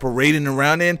Owens parading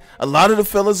around in. A lot of the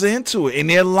fellas are into it, and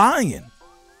they're lying.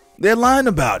 They're lying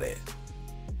about it.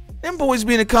 Them boys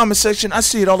be in the comment section. I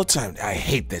see it all the time. I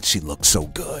hate that she looks so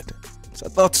good. So I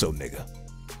thought so, nigga.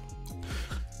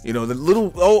 You know, the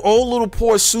little old little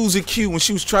poor Susie Q when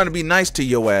she was trying to be nice to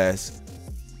your ass.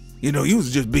 You know, he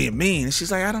was just being mean. And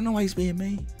she's like, I don't know why he's being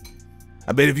mean.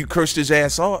 I bet if you cursed his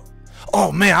ass off,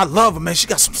 oh man, I love her, man. She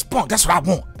got some spunk. That's what I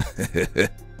want.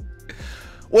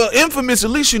 Well, Infamous, at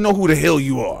least you know who the hell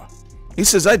you are. He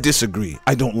says, I disagree.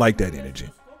 I don't like that energy.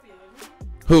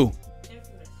 Who?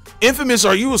 Infamous,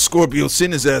 are you a Scorpio?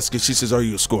 Sin is asking. She says, are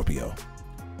you a Scorpio?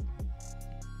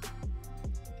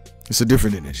 It's a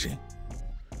different energy.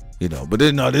 You know, but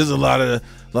then, no, there's a lot of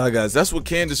guys. That's what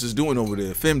Candace is doing over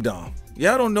there. Femdom.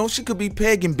 Y'all don't know. She could be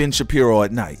pegging Ben Shapiro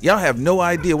at night. Y'all have no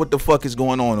idea what the fuck is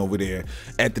going on over there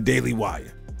at the Daily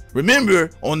Wire.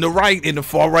 Remember, on the right, in the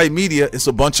far right media, it's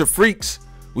a bunch of freaks.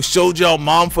 We showed y'all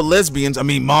Moms for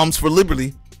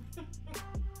Liberty.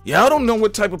 Y'all don't know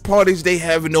what type of parties they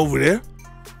having over there.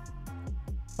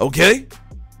 Okay?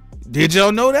 Did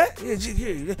y'all know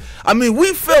that? I mean,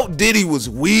 we felt Diddy was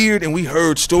weird and we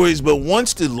heard stories, but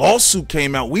once the lawsuit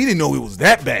came out, we didn't know it was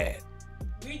that bad.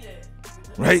 We did.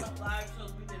 Right?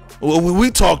 Well, we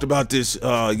talked about this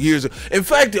years ago. In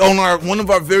fact, on one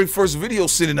of our very first videos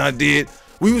Sid and I did,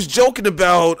 we was joking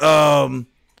about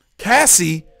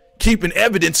Cassie keeping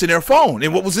evidence in her phone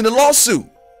and what was in the lawsuit.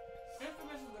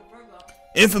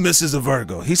 Infamous is a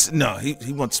Virgo. He said no. He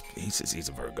says he's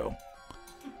a Virgo.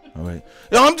 All right.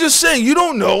 Now I'm just saying, you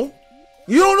don't know.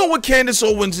 You don't know what Candace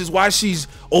Owens is. Why she's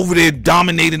over there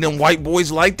dominating them white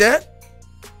boys like that.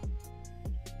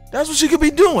 That's what she could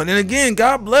be doing. And again,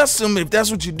 God bless them if that's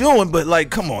what you're doing. But like,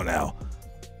 come on now.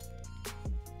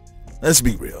 Let's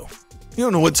be real. You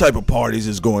don't know what type of parties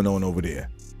is going on over there.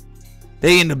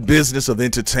 They in the business of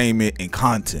entertainment and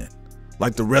content,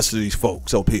 like the rest of these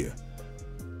folks up here.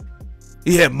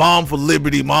 He had Mom for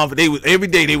Liberty, every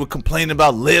day they were complaining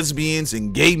about lesbians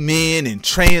and gay men and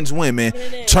trans women.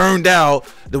 Turned out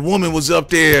the woman was up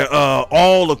there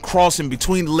all across in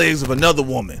between the legs of another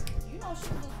woman.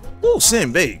 Ooh,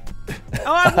 Sin, babe.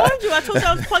 Oh, I warned you. I told you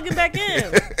I was plugging back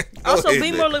in. Also,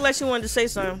 Be More looked like she wanted to say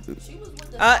something.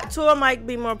 To a mic,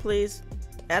 Be More, please.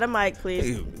 Add a mic,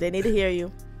 please. Hey. They need to hear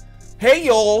you. Hey,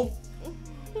 y'all.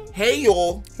 Hey,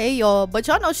 y'all. Hey, y'all. But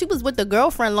y'all know she was with the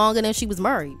girlfriend longer than she was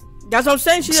married. That's what I'm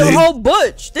saying. She's a whole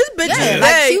butch. This bitch is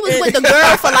like she was with the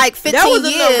girl for like 15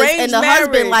 years and the marriage.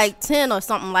 husband like 10 or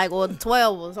something, like, or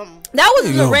 12 or something. That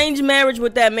was an arranged marriage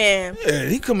with that man. Yeah,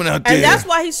 he coming out there. And that's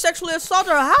why he sexually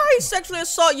assaulted her. How he sexually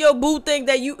assault your boo thing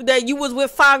that you was with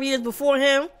 5 years before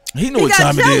him? He knew what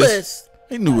time it is.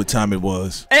 He knew what time it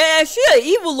was. And she an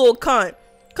evil little cunt.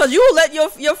 Cause you let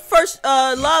your first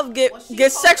love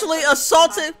get sexually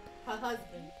assaulted. Her husband.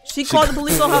 She called the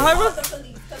police on her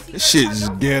husband? This shit is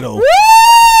ghetto. Woo!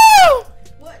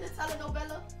 What, the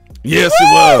telenovela? Yes,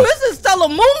 it was. This is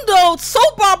Telemundo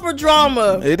soap opera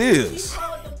drama. It is. She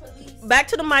called the police. Back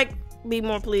to the mic, Be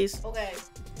More, please. Okay.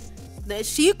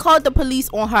 She called the police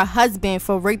on her husband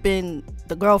for raping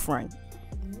the girlfriend.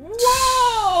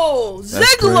 Whoa!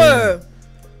 Ziggler!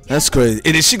 That's crazy.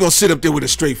 And then she gonna sit up there with a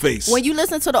straight face. When you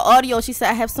listen to the audio, she said,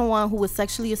 I have someone who was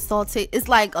sexually assaulted. It's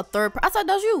like a third person. I said,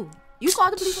 that's you. You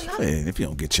called the police on your husband. Man, if you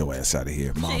don't get your ass out of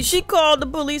here, Mom. She called the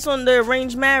police on the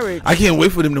arranged marriage. I can't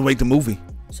wait for them to make the movie.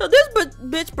 So this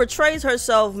bitch portrays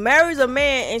herself, marries a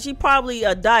man, and she probably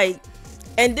a dyke,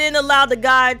 and then allowed the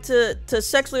guy to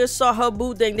sexually assault her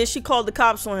boo thing. Then she called the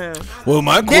cops on him. Well,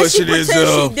 my question is,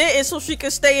 she didn't, so she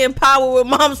could stay in power with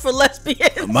Moms for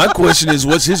Lesbians. My question is,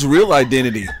 what's his real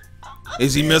identity?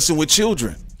 Is he messing with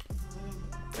children?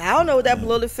 I don't know what that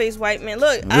bloated faced white man.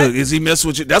 Look, is he messing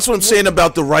with you? That's what I'm saying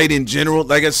about the right in general.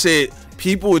 Like I said,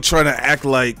 people are trying to act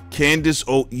like Candace.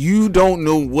 Oh, you don't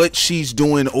know what she's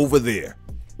doing over there.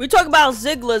 We talk about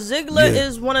Ziegler. Ziegler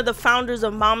is one of the founders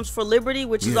of Moms for Liberty,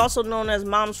 which is also known as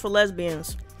Moms for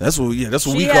Lesbians. That's what. Yeah, that's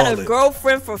what we She call had it. a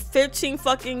girlfriend for 15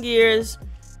 fucking years,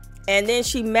 and then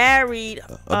she married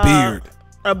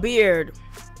a beard,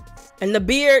 and the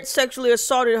beard sexually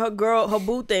assaulted her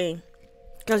boo thing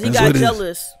because he got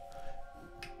jealous.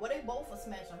 Well, they both are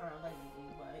smashing her allegedly,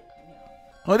 but you know.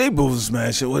 Oh, they both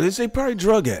smashing. Well, they probably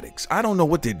drug addicts. I don't know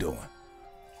what they're doing.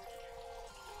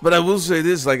 But I will say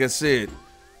this, like I said,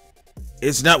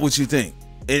 it's not what you think.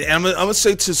 And I'm gonna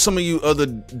say to some of you other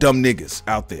dumb niggas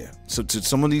out there, so to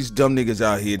some of these dumb niggas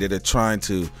out here that are trying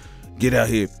to get out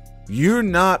here, you're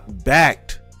not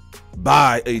backed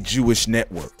by a Jewish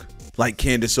network like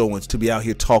Candace Owens to be out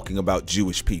here talking about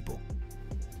Jewish people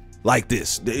like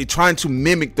this. They're trying to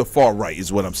mimic the far right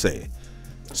is what I'm saying.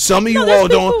 Some of you all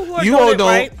don't. You all don't.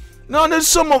 Right? No, there's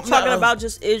some talking about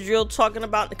just Israel, talking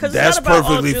about because it's not about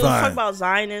all Jews. Talking about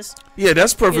Zionists. Yeah,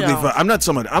 that's perfectly fine. I'm not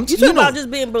talking about. You talking about just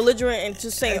being belligerent and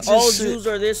just saying all Jews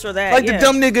are this or that. Like the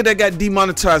dumb nigga that got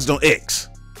demonetized on X.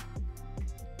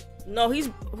 No, he's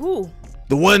who?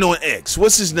 The one on X.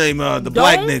 What's his name? The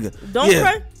black nigga. Don't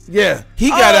Yeah, he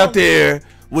got out there.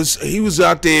 He was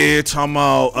out there talking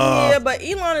about yeah, but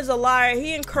Elon is a liar.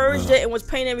 He encouraged it and was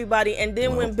paying everybody, and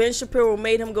then when Ben Shapiro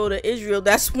made him go to Israel,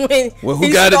 that's when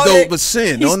who got it though? But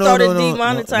sin, he started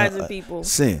demonetizing people.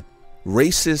 Sin,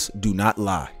 racists do not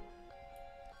lie.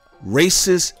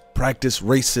 Racists practice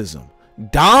racism.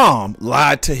 Dom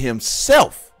lied to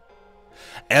himself.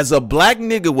 As a black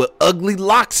nigga with ugly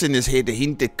locks in his head that he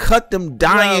need to cut them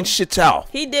dying shits off.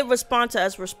 He did respond to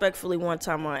us respectfully one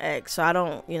time on X. So I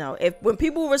don't, when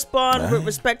people respond with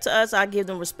respect to us, I give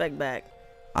them respect back.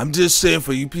 I'm just saying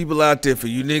for you people out there, for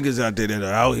you niggas out there that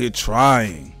are out here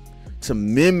trying to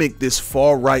mimic this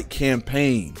far right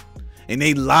campaign. And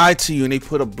they lie to you and they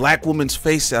put a black woman's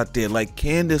face out there like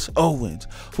Candace Owens,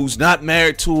 who's not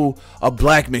married to a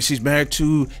black man. She's married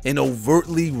to an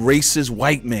overtly racist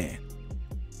white man.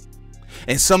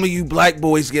 And some of you black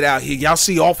boys get out here. Y'all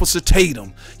see Officer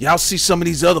Tatum. Y'all see some of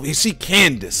these other. You see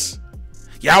Candace.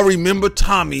 Y'all remember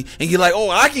Tommy. And you're like, oh,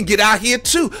 I can get out here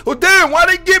too. Well, damn, why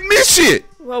they get me shit?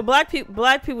 Well, black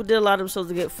people did allow themselves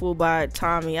to get fooled by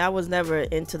Tommy. I was never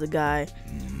into the guy.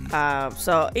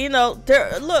 So,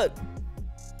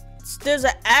 there's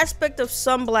an aspect of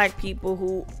some black people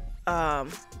who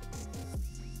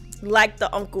like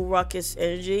the Uncle Ruckus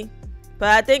energy. But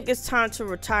I think it's time to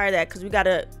retire that because we got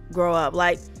to grow up.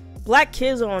 Like, black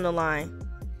kids are on the line.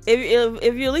 If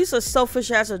you're at least a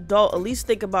selfish ass adult, at least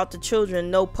think about the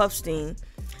children. No Puffstein.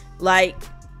 Like,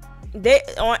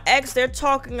 on X, they're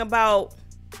talking about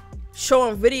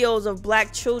showing videos of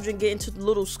black children getting into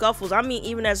little scuffles. I mean,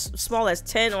 even as small as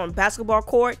 10 on basketball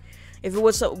court. If it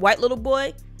was a white little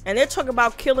boy, and they're talking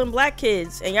about killing black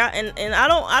kids. And y'all, and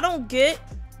I don't get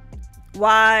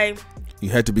why. You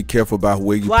had to be careful about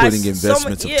where you're putting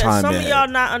investments of time. Some of y'all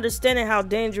not understanding how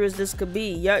dangerous this could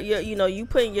be. You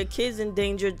putting your kids in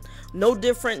danger. No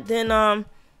different than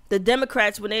the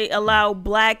Democrats when they allow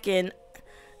black and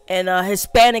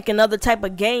Hispanic and other type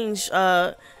of gangs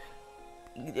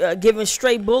giving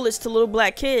stray bullets to little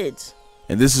black kids.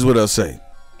 And this is what I'll say.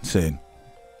 This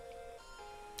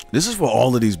is for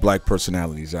all of these black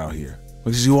personalities out here,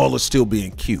 because you all are still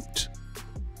being cute.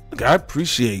 Look, I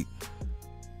appreciate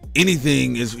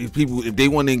anything if they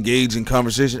want to engage in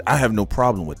conversation. I have no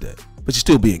problem with that, but you're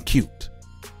still being cute.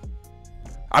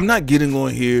 I'm not getting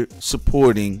on here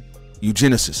supporting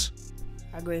eugenicists.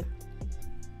 I agree.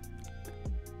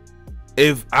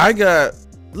 If I got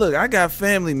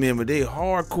family members, they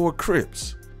hardcore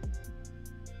Crips.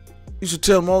 You should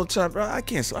tell them all the time, bro, I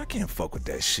can't fuck with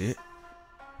that shit.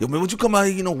 Yo, man, would you come out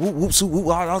here, whoop, whoop,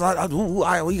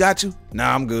 whoop, we got you?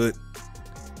 Nah, I'm good.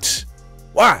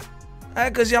 Why?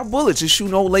 Because y'all bullets is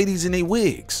shooting old ladies in their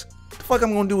wigs. What the fuck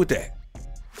I'm gonna do with that?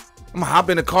 I'm gonna hop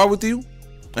in the car with you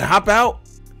and hop out,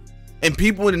 and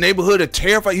people in the neighborhood are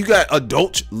terrified. You got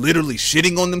adults literally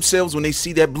shitting on themselves when they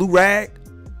see that blue rag.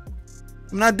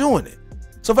 I'm not doing it.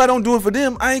 So if I don't do it for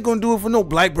them, I ain't gonna do it for no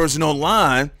black person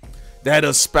online that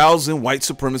espousing white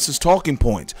supremacist talking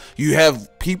points. You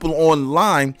have people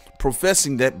online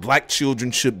professing that black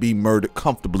children should be murdered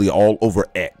comfortably all over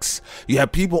X. You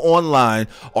have people online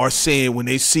are saying when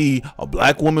they see a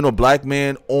black woman or black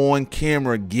man on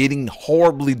camera getting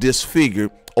horribly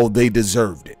disfigured, oh, they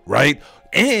deserved it, right?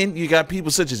 And you got people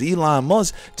such as Elon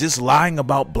Musk just lying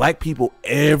about black people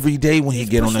every day when he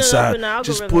get on the side.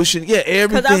 Just pushing,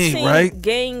 everything, I've seen right?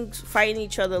 Gangs fighting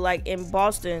ech other, like in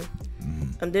Boston.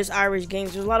 There's Irish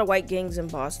gangs. There's a lot of white gangs in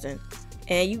Boston.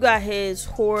 And you got his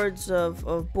hordes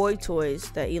of boy toys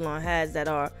that Elon has that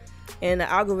are in the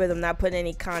algorithm, not putting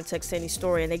any context to any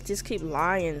story, and they just keep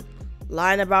lying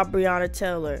about Breonna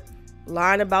Taylor,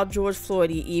 lying about George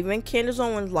Floyd. Even Candace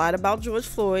Owens lied about George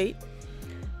Floyd.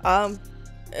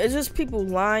 It's just people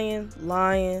lying.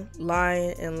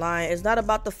 It's not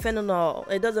about the fentanyl.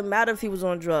 It doesn't matter if he was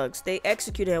on drugs. They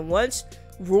executed him. Once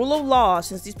rule of law,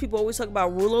 since these people always talk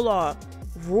about rule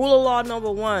of law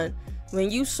number one, when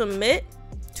you submit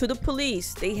to the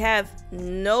police, they have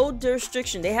no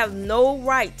jurisdiction. They have no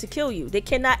right to kill you. They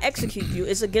cannot execute you.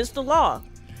 It's against the law.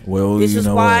 Well, this is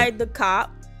why the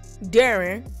cop,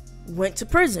 Darren, went to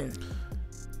prison.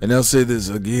 And I'll say this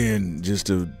again, just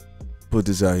to put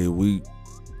this out here.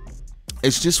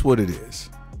 It's just what it is.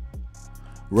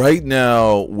 Right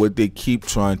now, what they keep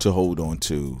trying to hold on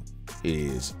to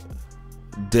is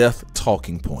death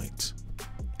talking points.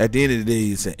 At the end of the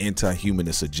day, it's an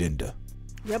anti-humanist agenda.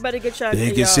 Y'all better get your They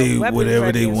can say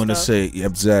whatever they want to say.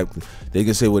 Exactly. They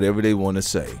can say whatever they want to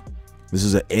say. This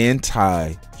is an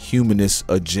anti-humanist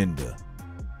agenda.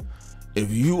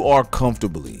 If you are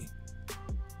comfortably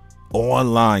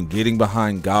online getting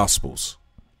behind gospels,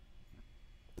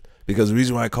 because the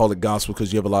reason why I call it gospel,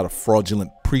 because you have a lot of fraudulent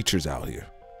preachers out here,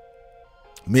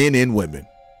 men and women.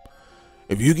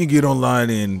 If you can get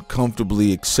online and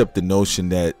comfortably accept the notion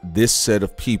that this set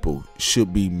of people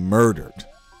should be murdered,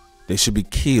 they should be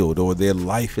killed, or their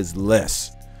life is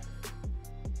less,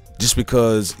 just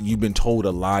because you've been told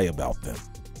a lie about them,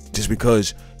 just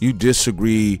because you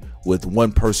disagree with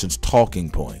one person's talking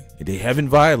point, they haven't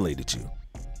violated you.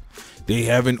 They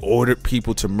haven't ordered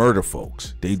people to murder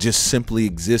folks. They just simply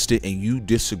existed and you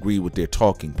disagree with their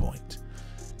talking point.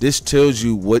 This tells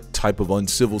you what type of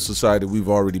uncivil society we've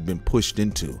already been pushed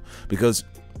into, because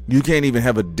you can't even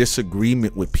have a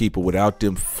disagreement with people without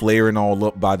them flaring all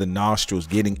up by the nostrils,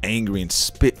 getting angry and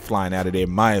spit flying out of their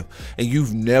mouth, and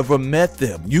you've never met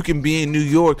them. You can be in New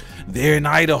York, they're in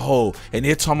Idaho, and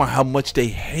they're talking about how much they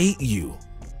hate you.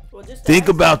 Well, think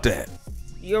about that.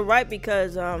 You're right,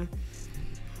 because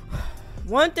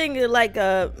one thing like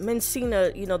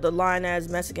Mencina, the lying-ass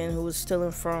Mexican who was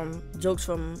stealing from jokes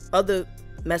from other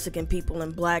Mexican people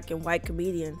and black and white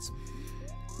comedians.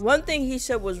 One thing he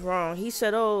said was wrong. He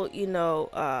said,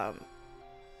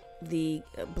 the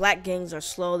black gangs are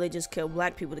slow. They just kill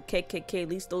black people. The KKK, at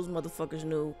least those motherfuckers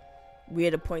knew where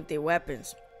to point their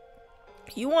weapons.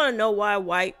 You want to know why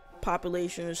white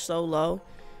population is so low?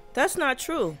 That's not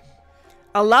true.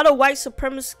 A lot of white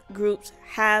supremacist groups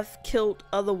have killed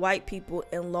other white people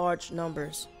in large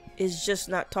numbers. It's just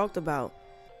not talked about.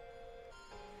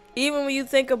 Even when you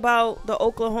think about the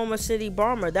Oklahoma City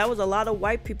bomber, that was a lot of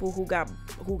white people who got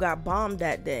bombed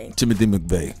that day. Timothy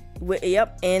McVeigh.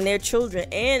 Yep, and their children.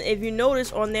 And if you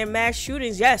notice on their mass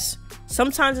shootings, yes,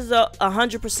 sometimes it's a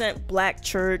 100% black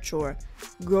church or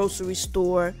grocery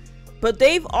store, but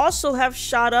they've also have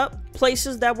shot up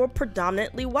places that were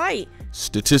predominantly white.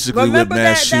 Statistically, remember with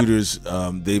mass shooters,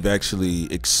 they've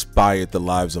actually expired the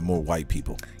lives of more white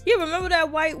people. Yeah, remember that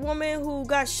white woman who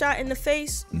got shot in the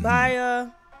face by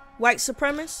white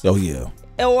supremacists? Oh yeah.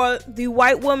 Or the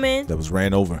white woman that was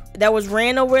ran over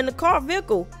in the car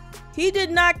vehicle. He did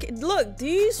not look.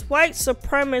 These white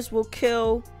supremacists will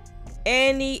kill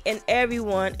any and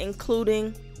everyone,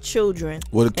 including children.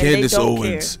 Well, Candace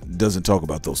Owens doesn't talk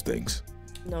about those things.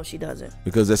 No, she doesn't,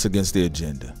 because that's against the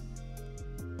agenda.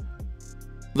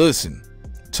 Listen,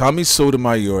 Tommy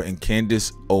Sotomayor and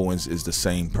Candace Owens is the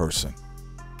same person.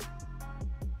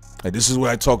 And this is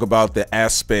where I talk about the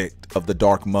aspect of the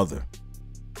dark mother,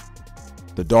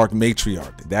 the dark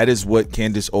matriarch. That is what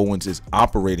Candace Owens is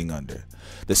operating under.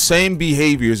 The same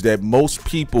behaviors that most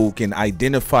people can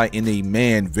identify in a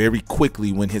man very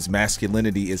quickly when his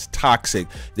masculinity is toxic,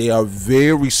 they are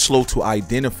very slow to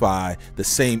identify the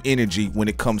same energy when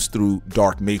it comes through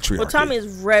dark matriarchy. Well, Tommy is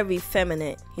very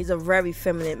feminine. He's a very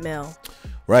feminine male.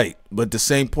 Right, but the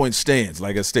same point stands,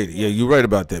 like I stated. Yeah, you're right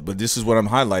about that, but this is what I'm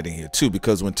highlighting here too,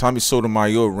 because when Tommy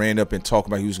Sotomayor ran up and talked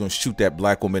about he was going to shoot that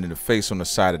black woman in the face on the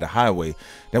side of the highway,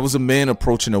 that was a man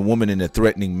approaching a woman in a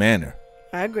threatening manner.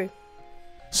 I agree.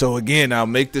 So again, I'll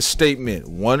make this statement.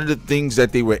 One of the things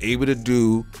that they were able to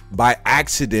do by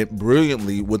accident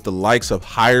brilliantly with the likes of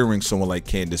hiring someone like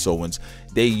Candace Owens,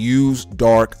 they used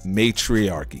dark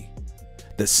matriarchy.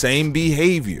 The same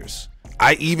behaviors.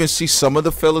 I even see some of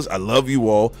the fellas, I love you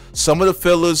all, some of the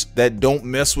fellas that don't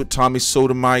mess with Tommy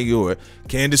Sotomayor,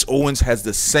 Candace Owens has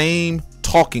the same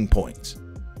talking points.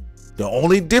 The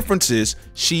only difference is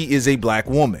she is a black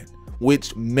woman,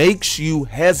 which makes you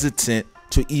hesitant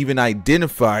to even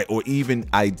identify or even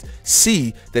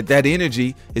see that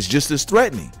energy is just as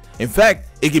threatening. In fact,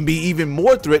 it can be even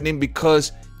more threatening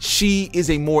because she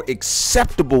is a more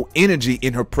acceptable energy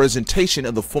in her presentation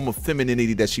of the form of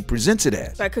femininity that she presents it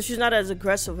as. Like, because she's not as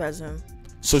aggressive as him.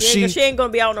 So she ain't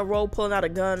gonna be out on the road pulling out a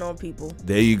gun on people.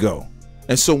 There you go.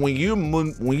 And so when you're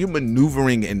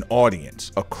maneuvering an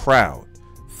audience, a crowd,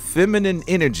 feminine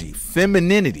energy,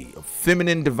 femininity, or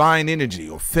feminine divine energy,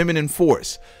 or feminine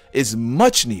force is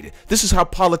much needed. This is how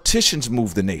politicians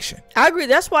move the nation. I agree.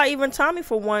 That's why even Tommy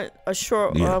for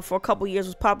a couple years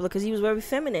was popular, because he was very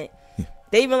feminine. Yeah.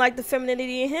 They even liked the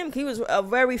femininity in him. He was a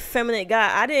very feminine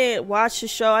guy. I didn't watch the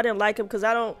show. I didn't like him because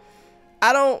I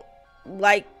don't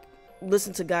like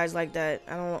listen to guys like that.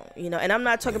 I don't, and I'm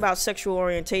not talking about sexual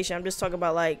orientation. I'm just talking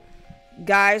about like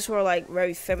guys who are like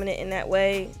very feminine in that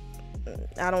way.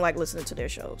 I don't like listening to their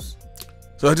shows.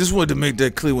 So I just wanted to make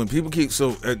that clear when people keep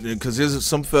because there's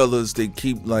some fellas, they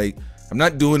keep like, I'm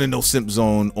not doing a no simp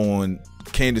zone on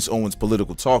Candace Owens'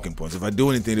 political talking points. If I do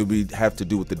anything, it would have to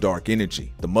do with the dark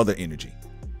energy, the mother energy,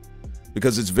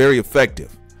 because it's very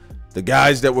effective. The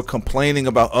guys that were complaining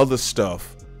about other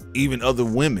stuff, even other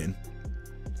women,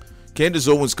 Candace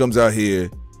Owens comes out here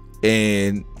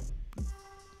and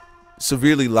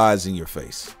severely lies in your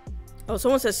face. Oh,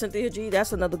 someone said Cynthia G.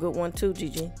 That's another good one too,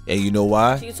 Gigi. And you know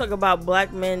why? She talk about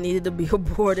black men needed to be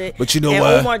aborted. But you know and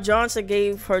why? Omar Johnson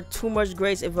gave her too much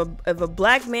grace. If a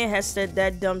black man has said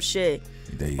that dumb shit,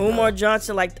 Omar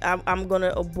Johnson, like, I'm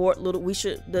gonna abort little. We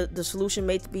should. The solution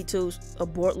may be to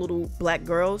abort little black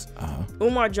girls.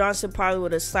 Omar Johnson probably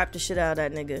would have slapped the shit out of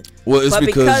that nigga. Well, it's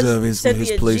because of his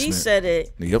Cynthia placement. G said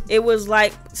it. Yep. It was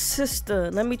like,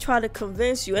 sister, let me try to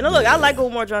convince you. And look, I like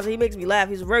Omar Johnson. He makes me laugh.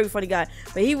 He's a very funny guy.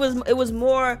 But it was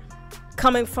more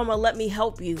coming from a let me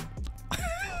help you.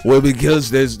 Well, because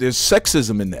there's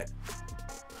sexism in that.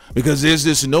 Because there's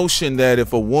this notion that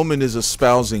if a woman is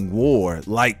espousing war,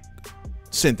 like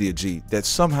Cynthia G, that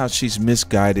somehow she's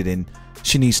misguided and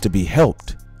she needs to be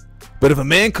helped. But if a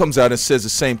man comes out and says the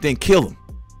same thing, kill him,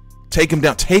 take him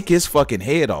down, take his fucking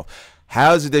head off.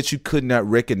 How is it that you could not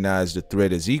recognize the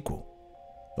threat as equal?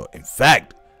 Well, in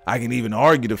fact, I can even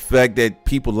argue the fact that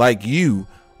people like you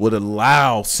would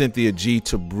allow Cynthia G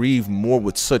to breathe more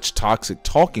with such toxic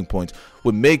talking points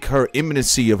would make her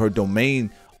imminency of her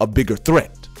domain a bigger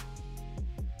threat.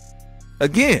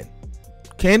 Again,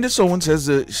 Candace Owens has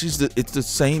it's the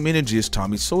same energy as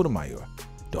Tommy Sotomayor.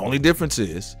 The only difference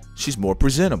is she's more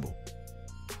presentable.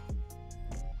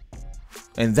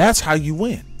 And that's how you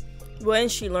win. When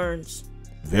she learns.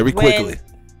 Very quickly.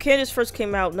 When Candace first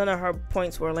came out, none of her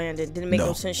points were landed. Didn't make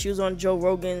no sense. She was on Joe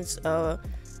Rogan's, and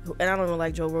I don't even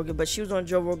like Joe Rogan, but she was on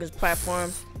Joe Rogan's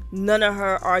platform. None of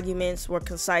her arguments were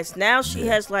concise. Now she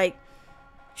has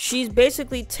she's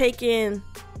basically taken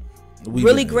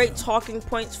really great talking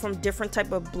points from different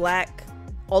type of black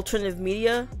alternative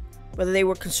media, whether they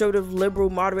were conservative, liberal,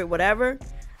 moderate, whatever,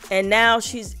 and now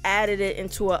she's added it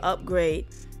into an upgrade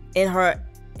in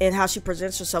how she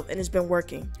presents herself, and it's been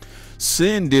working.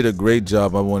 Sin did a great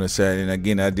job, I want to say, and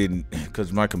again, I didn't,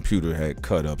 because my computer had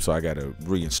cut up, so I got to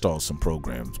reinstall some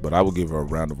programs, but I will give her a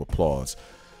round of applause.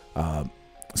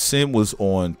 Sin was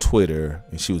on Twitter,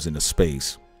 and she was in a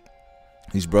space.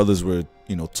 These brothers were,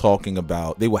 talking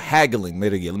about, they were haggling.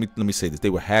 Let me say this. They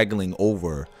were haggling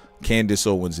over Candace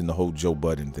Owens and the whole Joe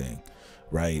Budden thing,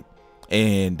 right?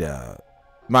 And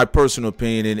my personal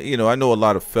opinion, and I know a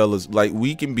lot of fellas, like,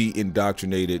 we can be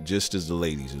indoctrinated just as the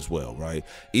ladies as well, right?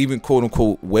 Even quote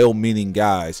unquote well-meaning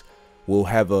guys will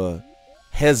have a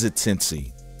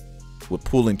hesitancy with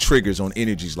pulling triggers on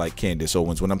energies like Candace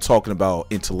Owens when I'm talking about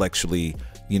intellectually,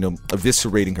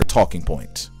 eviscerating her talking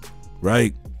points,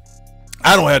 right?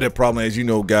 I don't have that problem, as you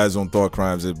know, guys on Thought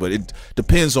Crimes, but it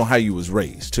depends on how you was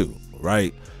raised too,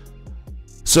 right?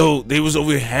 So they was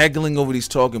over haggling over these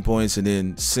talking points, and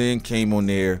then Sin came on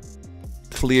there,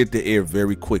 cleared the air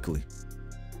very quickly.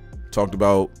 Talked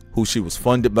about who she was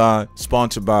funded by,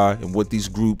 sponsored by, and what these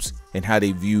groups and how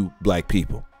they view black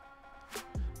people.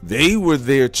 They were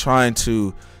there trying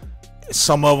to,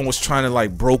 some of them was trying to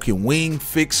like broken wing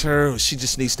fix her, or she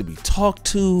just needs to be talked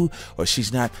to, or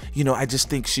she's not, I just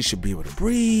think she should be able to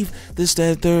breathe, this,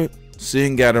 that, third.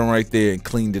 Sin got her right there and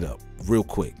cleaned it up real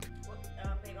quick.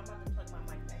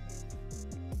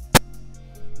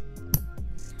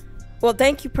 Well,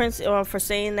 thank you, Prince, for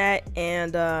saying that,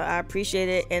 and I appreciate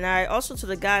it. And I also, to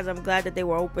the guys, I'm glad that they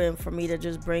were open for me to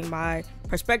just bring my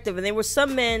perspective. And there were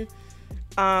some men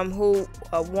who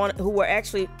were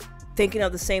actually thinking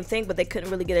of the same thing, but they couldn't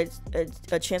really get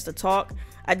a chance to talk.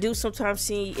 I do sometimes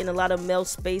see in a lot of male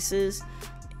spaces,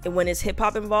 and when it's hip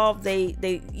hop involved,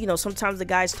 they sometimes the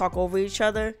guys talk over each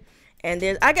other,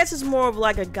 and I guess it's more of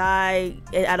like a guy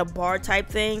at a bar type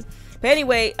thing. But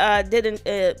anyway, I did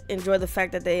enjoy the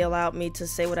fact that they allowed me to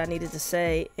say what I needed to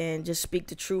say and just speak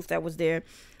the truth that was there.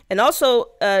 And also,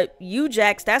 you,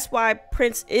 Jax, that's why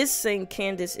Prince is saying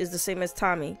Candace is the same as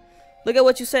Tommy. Look at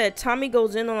what you said. Tommy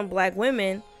goes in on black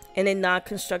women in a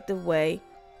non-constructive way.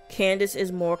 Candace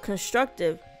is more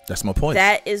constructive. That's my point.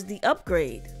 That is the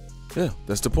upgrade. Yeah,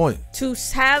 that's the point. To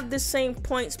have the same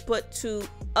points, but to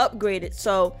upgrade it.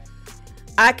 So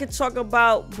I could talk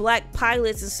about black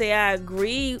pilots and say I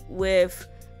agree with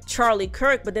Charlie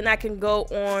Kirk, but then I can go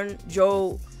on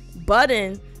Joe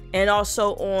Budden and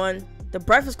also on the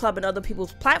Breakfast Club and other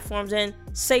people's platforms and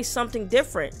say something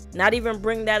different. Not even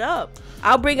bring that up.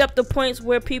 I'll bring up the points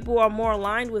where people are more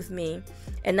aligned with me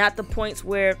and not the points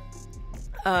where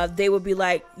they would be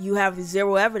like, you have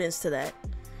zero evidence to that.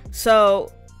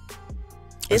 So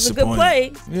it's a good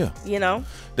play. Yeah. You know?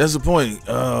 That's the point.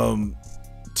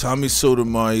 Tommy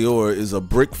Sotomayor is a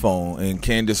brick phone and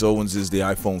Candace Owens is the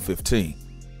iPhone 15.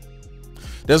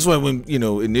 That's why when,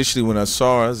 initially when I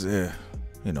saw her, I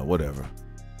was, whatever.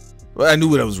 Well, I knew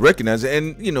what I was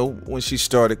recognizing. And, when she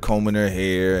started combing her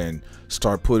hair and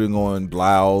start putting on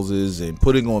blouses and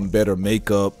putting on better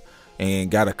makeup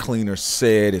and got a cleaner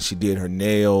set and she did her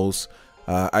nails,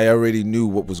 I already knew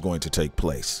what was going to take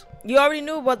place. You already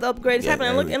knew about the upgrade is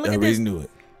happening. Look at this. I already knew it.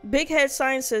 Big Head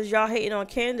Science says y'all hating on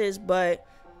Candace, but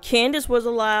Candace was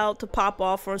allowed to pop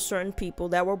off on certain people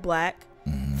that were black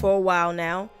for a while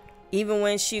now. Even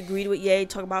when she agreed with Ye,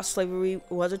 talk about slavery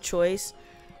was a choice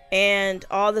and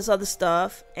all this other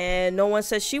stuff, and no one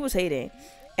said she was hating.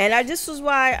 And this is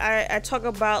why I talk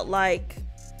about like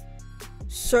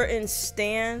certain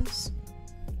stands,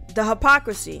 the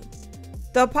hypocrisy.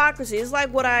 The hypocrisy is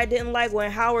like what I didn't like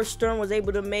when Howard Stern was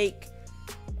able to make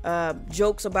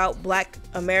jokes about black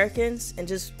Americans and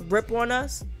just rip on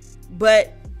us,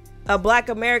 but a black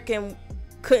American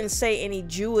couldn't say any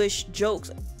Jewish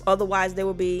jokes, otherwise they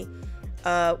would be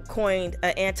coined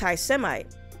an anti-Semite.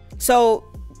 So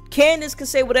Candace can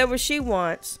say whatever she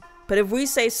wants, but if we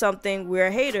say something, we're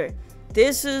a hater.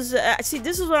 This is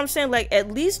this is what I'm saying. Like, at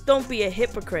least don't be a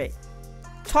hypocrite.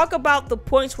 Talk about the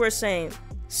points we're saying.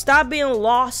 Stop being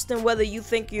lost in whether you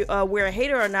think we're a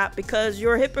hater or not, because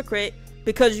you're a hypocrite,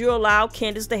 because you allow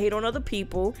Candace to hate on other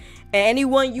people, and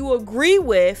anyone you agree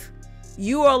with,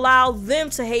 you allow them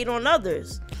to hate on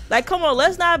others. Like, come on,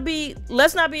 let's not be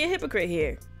a hypocrite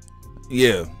here.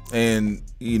 Yeah, and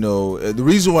the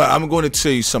reason why I'm going to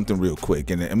tell you something real quick,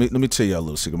 and let me tell you a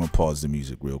little secret. I'm gonna pause the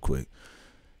music real quick.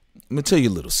 Let me tell you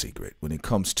a little secret when it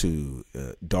comes to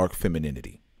dark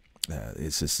femininity.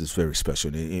 It's very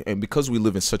special, and because we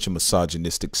live in such a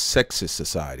misogynistic, sexist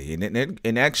society,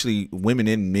 and actually women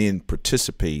and men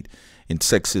participate in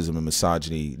sexism and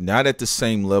misogyny, not at the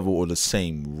same level or the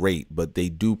same rate, but they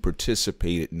do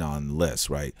participate it nonetheless,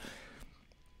 right?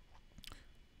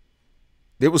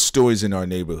 There were stories in our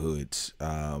neighborhoods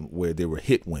where there were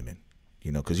hit women,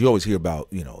 because you always hear about,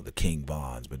 the King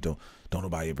Bonds, but don't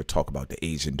nobody ever talk about the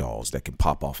Asian dolls that can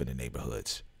pop off in the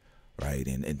neighborhoods, right?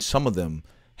 And some of them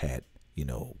had,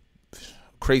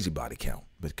 crazy body count,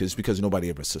 because nobody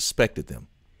ever suspected them.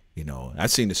 I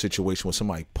seen a situation where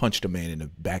somebody punched a man in the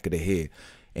back of the head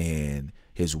and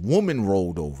his woman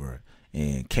rolled over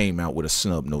and came out with a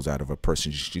snub nose out of her purse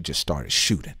and she just started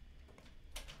shooting.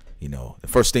 The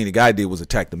first thing the guy did was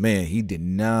attack the man. He did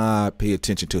not pay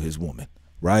attention to his woman,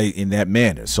 right, in that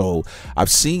manner. So I've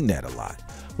seen that a lot.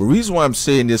 The reason why I'm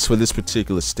saying this for this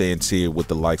particular stance here with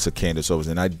the likes of Candace Owens,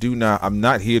 and I'm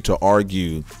not here to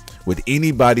argue with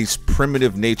anybody's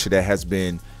primitive nature that has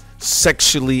been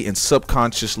sexually and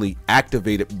subconsciously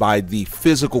activated by the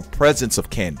physical presence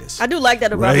of Candace. I do like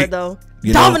that about her, though.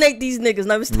 Dominate these niggas.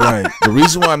 Let me stop. Right. The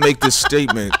reason why I make this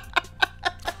statement,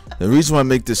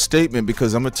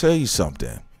 because I'm gonna tell you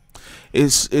something.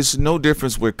 It's no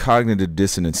difference where cognitive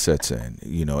dissonance sets in,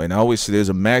 and I always say there's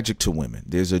a magic to women.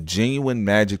 There's a genuine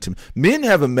magic to men.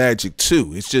 Have a magic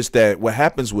too. It's just that what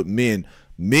happens with men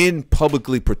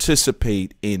publicly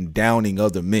participate in downing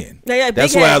other men.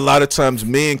 That's why a lot of times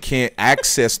men can't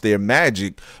access their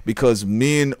magic, because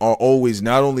men are always,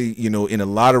 not only, in a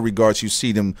lot of regards, you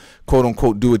see them quote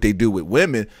unquote do what they do with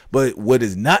women, but what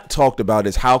is not talked about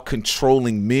is how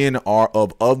controlling men are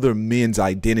of other men's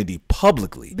identity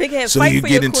publicly. Big head, so fight you for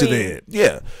get your into queen. that.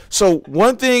 Yeah. So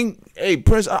one thing, hey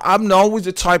Prince, I'm always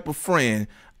the type of friend,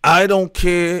 I don't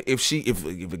care if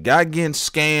a guy getting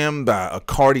scammed by a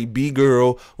Cardi B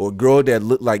girl or a girl that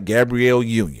looked like Gabrielle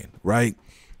Union, right?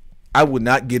 I would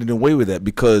not get away with that,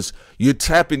 because you're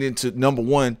tapping into, number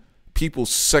one,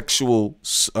 people's sexual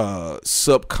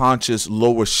subconscious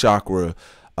lower chakra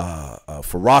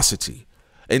ferocity.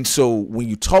 And so when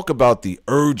you talk about the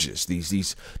urges,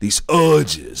 these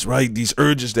urges, right? These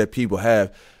urges that people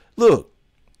have, look,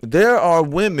 there are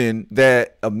women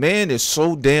that a man is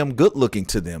so damn good looking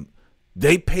to them,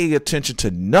 they pay attention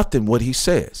to nothing what he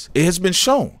says. It has been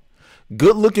shown.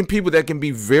 Good looking people that can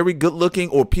be very good looking,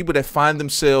 or people that find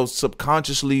themselves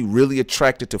subconsciously really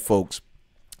attracted to folks,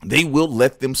 they will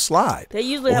let them slide. They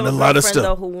usually have a girlfriend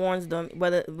though who warns them,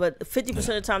 but 50% of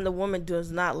the time the woman does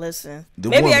not listen.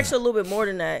 Maybe actually a little bit more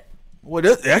than that. Well,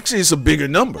 actually it's a bigger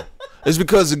number. It's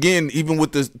because, again, even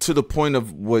with to the point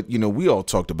of what, we all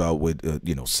talked about with,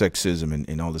 sexism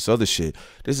and all this other shit,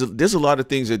 there's a lot of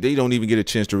things that they don't even get a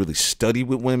chance to really study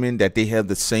with women, that they have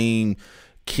the same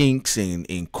kinks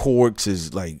and quirks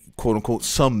as, like, quote unquote,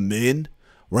 some men,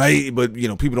 right? But,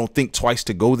 people don't think twice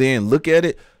to go there and look at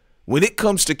it. When it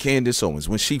comes to Candace Owens,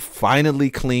 when she finally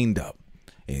cleaned up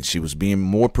and she was being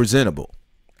more presentable,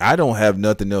 I don't have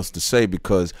nothing else to say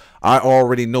because I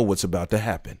already know what's about to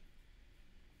happen.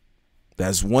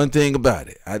 That's one thing about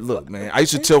it. Look, man, I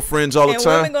used to tell friends all the time.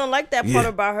 And women gonna like that part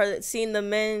about her, seeing the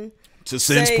men. To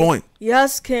Sin's point.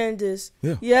 Yes, Candace.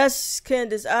 Yeah. Yes,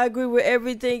 Candace. I agree with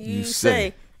everything you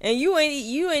say. And you ain't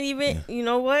even. You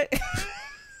know what?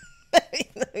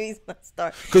 He's not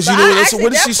start. Because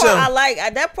what did she say? I like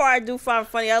that part. I do find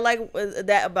funny. I like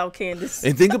that about Candace.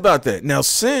 And think about that. Now,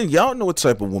 Sin, y'all know what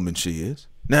type of woman she is.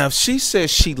 Now, if she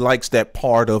says she likes that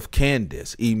part of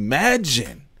Candace,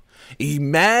 imagine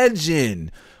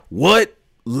what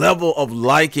level of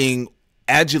liking,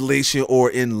 adulation, or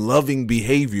in loving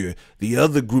behavior the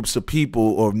other groups of people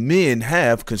or men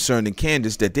have concerning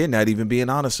Candace that they're not even being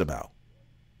honest about.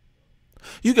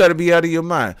 You got to be out of your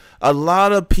mind. A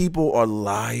lot of people are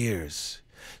liars.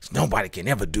 Nobody can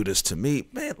ever do this to me.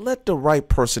 Man, let the right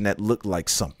person that looked like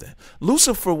something.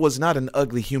 Lucifer was not an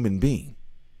ugly human being.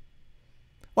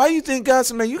 Why you think God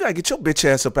said, man, you got to get your bitch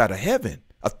ass up out of heaven?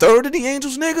 A third of the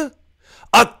angels, nigga?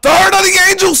 A third of the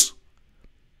angels?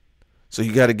 So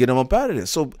you got to get them up out of there.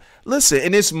 So listen,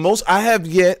 and it's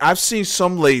I've seen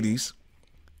some ladies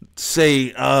say,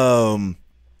 in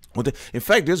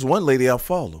fact, there's one lady I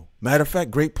follow. Matter of fact,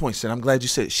 great point, Sid. I'm glad you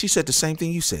said it. She said the same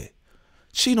thing you said.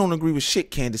 She don't agree with shit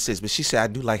Candace says, but she said, I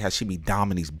do like how she be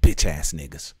doming these bitch ass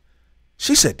niggas.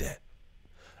 She said that.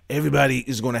 Everybody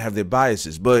is going to have their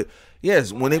biases, but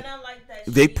yes, when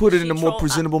they put it in a more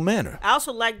presentable manner. I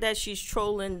also like that she's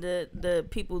trolling the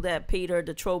people that paid her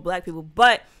to troll black people,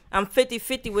 but I'm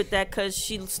 50-50 with that because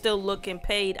she's still looking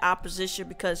paid opposition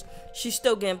because she's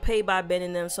still getting paid by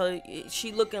bending them, so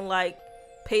she looking like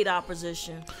paid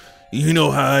opposition. You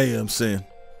know how I am, Sam.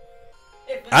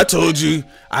 I told you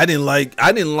I didn't like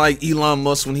Elon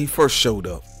Musk when he first showed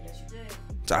up. Yes, you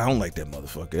did. I don't like that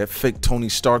motherfucker. That fake Tony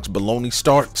Stark's baloney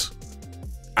Starks.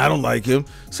 I don't like him.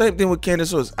 Same thing with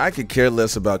Candace Owens. I could care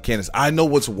less about Candace. I know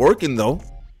what's working though,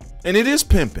 and it is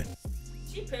pimping.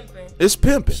 She pimping. It's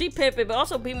pimping. She pimping, but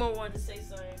also B More wanted to say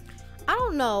something. I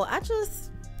don't know.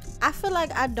 I feel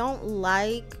like I don't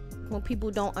like when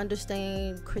people don't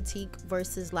understand critique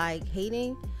versus like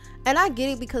hating. And I get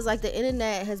it because like the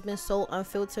internet has been so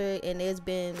unfiltered and there's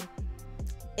been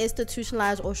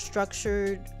institutionalized or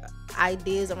structured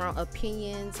ideas around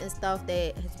opinions and stuff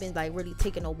that has been like really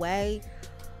taken away.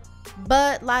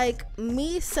 But like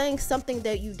me saying something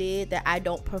that you did that I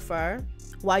don't prefer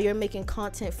while you're making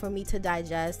content for me to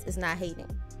digest is not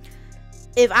hating.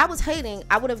 If I was hating,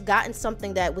 I would have gotten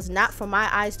something that was not for my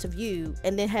eyes to view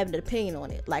and then have an opinion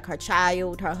on it, like her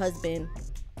child, her husband.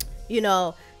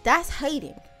 That's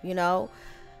hating.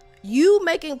 You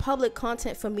making public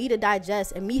content for me to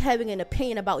digest and me having an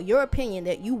opinion about your opinion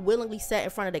that you willingly sat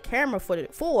in front of the camera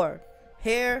for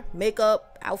hair,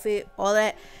 makeup, outfit, all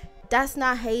that. That's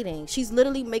not hating. She's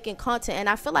literally making content. And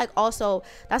I feel like also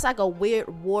that's like a weird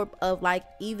warp of like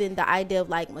even the idea of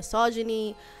like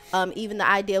misogyny, even the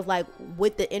idea of like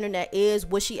what the internet is,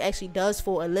 what she actually does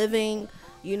for a living.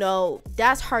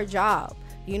 That's her job.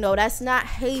 That's not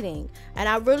hating. And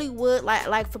I really would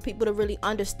like for people to really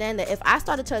understand that if I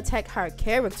started to attack her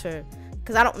character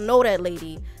because I don't know that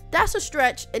lady, that's a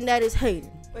stretch and that is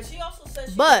hating. But she also said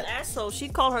she's an asshole. She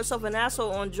called herself an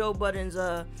asshole on Joe Budden's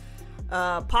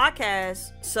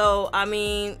podcast. So I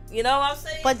mean, what I'm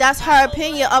saying? But that's her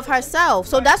opinion of herself.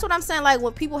 So that's what I'm saying. Like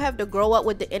when people have to grow up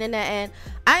with the internet, and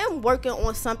I am working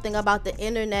on something about the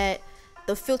internet,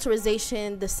 the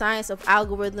filterization, the science of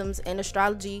algorithms and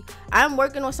astrology. I'm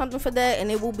working on something for that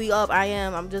and it will be up.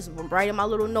 I'm just writing my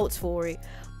little notes for it.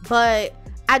 But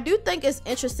I do think it's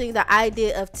interesting the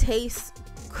idea of taste,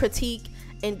 critique,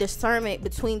 and discernment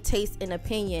between taste and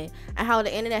opinion, and how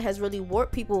the internet has really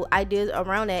warped people's ideas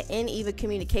around that, and even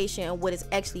communication and what is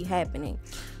actually happening.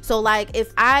 So like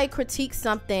if I critique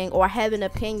something or have an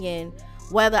opinion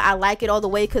whether I like it all the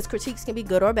way, because critiques can be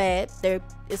good or bad. There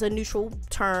is a neutral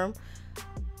term.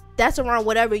 That's around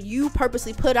whatever you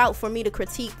purposely put out for me to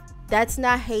critique. That's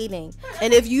not hating.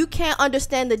 And if you can't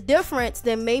understand the difference,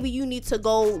 then maybe you need to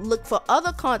go look for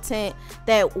other content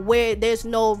that where there's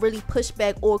no really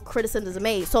pushback or criticism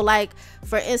made. So like,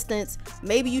 for instance,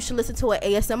 maybe you should listen to an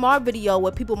ASMR video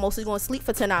where people mostly going to sleep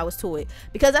for 10 hours to it,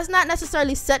 because that's not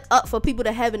necessarily set up for people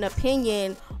to have an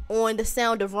opinion on the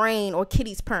sound of rain or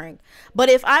kitties purring. But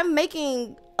if I'm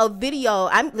making a video,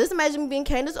 let's imagine me being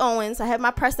Candace Owens, I have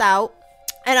my press out,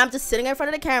 and I'm just sitting in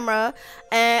front of the camera,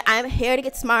 and I'm here to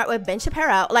get smart with Ben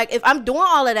Shapiro. Like, if I'm doing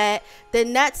all of that,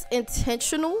 then that's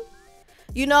intentional,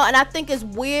 you know. And I think it's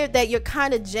weird that you're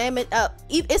kind of jamming up.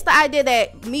 It's the idea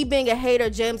that me being a hater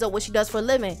jams up what she does for a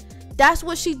living. That's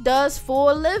what she does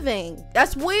for a living.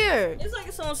 That's weird. It's like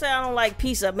if someone say I don't like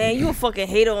pizza, man. You a fucking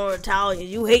hater on Italian.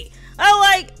 You hate. I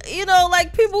like, you know,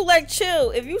 like, people like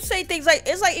chill. If you say things like,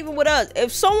 it's like even with us,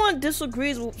 if someone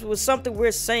disagrees with something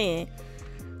we're saying,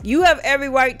 you have every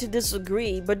right to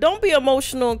disagree, but don't be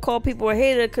emotional and call people a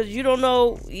hater, because you don't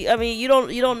know. I mean, you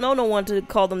don't know no one to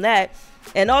call them that.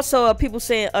 And also, people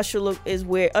saying Usher is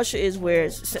weird. Usher is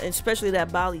weird, especially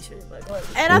that Bali shit. Like,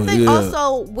 and I think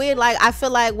also weird. Like, I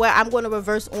feel like where I'm going to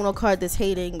reverse Uno card this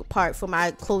hating part for my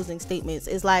closing statements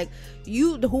is like,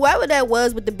 whoever that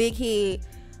was with the big head,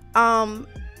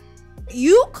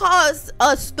 you caused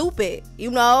us stupid, you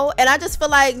know. And I just feel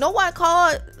like no one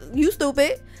called you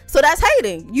stupid. So that's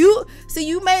hating. You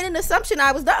made an assumption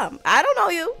I was dumb. I don't know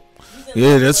you.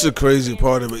 Yeah, that's the crazy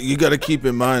part of it. You got to keep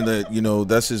in mind that, you know,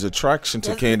 that's his attraction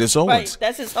to Candace Owens. Right.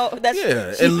 That's his whole.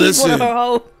 Yeah, and listen,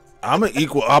 I'm an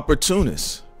equal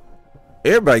opportunist.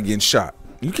 Everybody getting shot.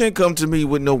 You can't come to me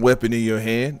with no weapon in your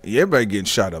hand. Everybody getting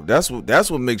shot up. That's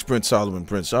what makes Prince Solomon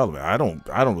Prince Solomon. I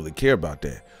don't really care about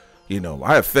that. You know,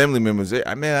 I have family members.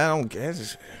 I don't care.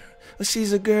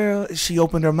 She's a girl. She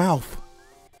opened her mouth.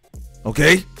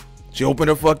 Okay, she opened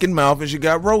her fucking mouth and she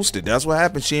got roasted. That's what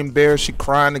happened. She embarrassed. She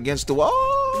crying against the wall.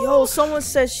 Yo, someone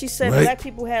said right? Black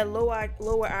people had lower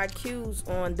IQs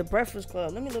on The Breakfast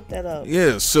Club. Let me look that up.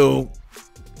 Yeah, so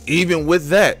even with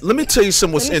that, let me tell you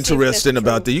something what's interesting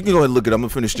about that. You can go ahead and look at it. I'm gonna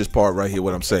finish this part right here.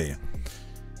 What I'm saying.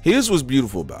 Here's what's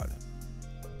beautiful about it.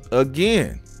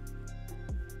 Again,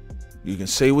 you can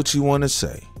say what you want to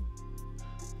say.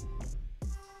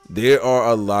 There are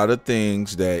a lot of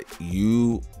things that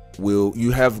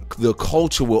the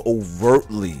culture will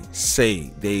overtly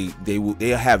say they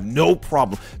have no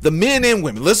problem. The men and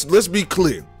women, let's be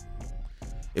clear.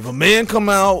 If a man come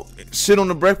out, sit on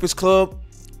the Breakfast Club,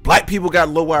 black people got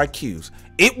low IQs,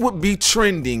 it would be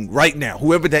trending right now,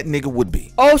 whoever that nigga would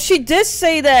be. Oh, she did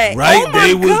say that. Right? Oh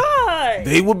my God.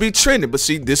 They would be trending. But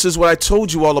see, this is what I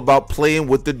told you all about, playing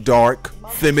with the dark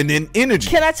feminine energy.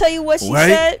 Can I tell you what she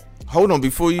said? Hold on,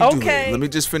 before you do that, let me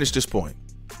just finish this point.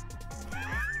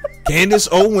 Candace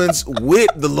Owens with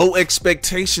the low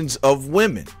expectations of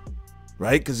women,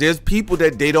 right? Because there's people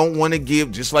that they don't want to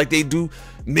give, just like they do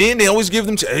men. They always give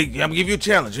them, hey, I'm gonna give you a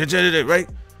challenge, right?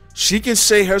 She can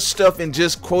say her stuff and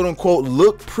just quote unquote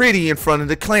look pretty in front of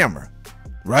the camera,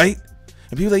 right?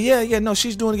 And people are like, yeah, no,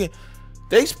 she's doing it again.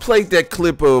 They played that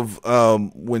clip of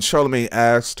when Charlamagne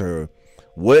asked her,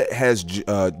 what has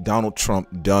Donald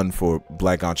Trump done for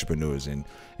black entrepreneurs? And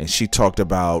she talked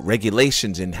about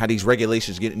regulations and how these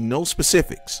regulations get no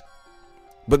specifics.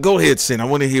 But go ahead, Sin. I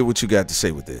want to hear what you got to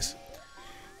say with this.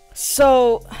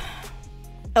 So,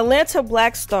 Atlanta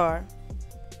Black Star.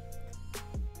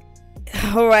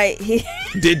 All right.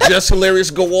 Did Just Hilarious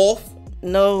go off?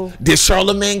 No. Did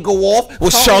Charlamagne go off?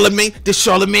 Did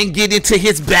Charlamagne get into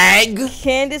his bag?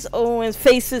 Candace Owens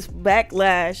faces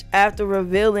backlash after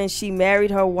revealing she married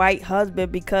her white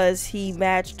husband because he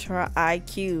matched her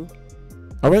IQ.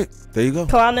 All right, there you go.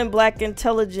 Clowning black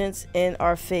intelligence in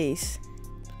our face.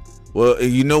 Well,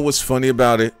 you know what's funny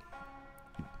about it?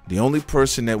 The only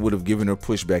person that would have given her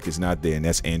pushback is not there, and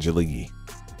that's Angela Yee.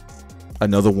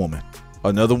 Another woman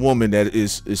that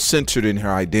is centered in her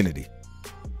identity.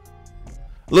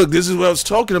 Look, this is what I was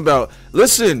talking about.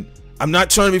 Listen, I'm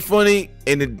not trying to be funny,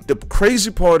 and the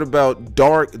crazy part about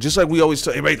dark, just like we always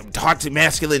talk, toxic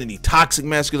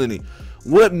masculinity.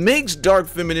 What makes dark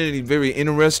femininity very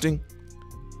interesting?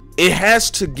 It has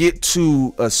to get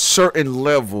to a certain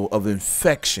level of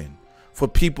infection for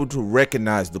people to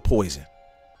recognize the poison.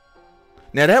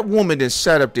 Now, that woman that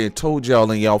sat up there and told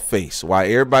y'all in y'all face while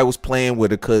everybody was playing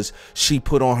with her because she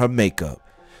put on her makeup.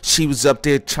 She was up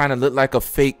there trying to look like a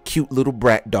fake, cute little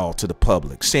brat doll to the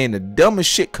public, saying the dumbest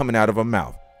shit coming out of her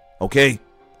mouth. Okay?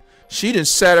 She done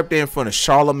sat up there in front of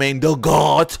Charlamagne the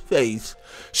God's face.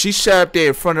 She sat up there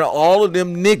in front of all of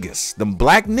them niggas, them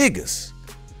black niggas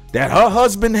that her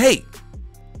husband hate.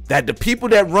 that the people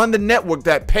that run the network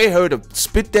that pay her to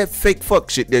spit that fake fuck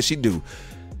shit that she do,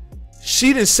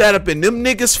 she done sat up in them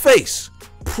niggas' face,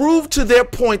 proved to their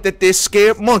point that they're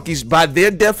scared monkeys by their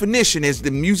definition is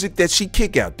the music that she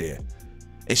kick out there.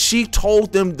 And she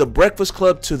told them, the Breakfast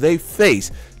Club, to their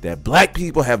face that black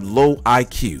people have low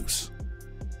IQs.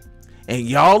 And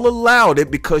y'all allowed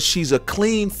it because she's a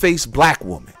clean-faced black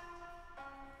woman.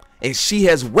 And she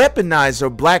has weaponized her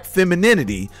black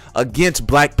femininity against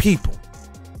black people.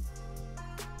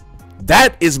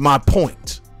 That is my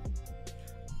point.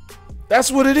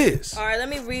 That's what it is. All right, let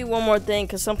me read one more thing,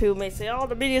 because some people may say, oh,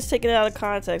 the video's taken out of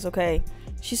context. Okay.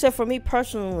 She said, for me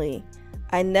personally,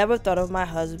 I never thought of my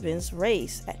husband's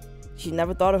race. She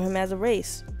never thought of him as a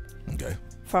race. Okay.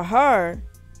 For her,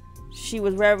 she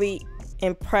was very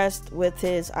impressed with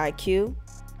his IQ.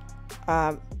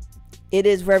 It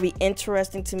is very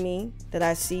interesting to me that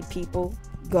I see people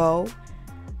go.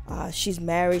 She's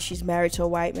married to a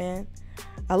white man.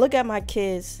 I look at my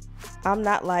kids. I'm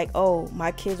not like, oh,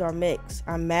 my kids are mixed.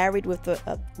 I'm married with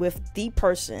the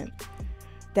person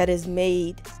that has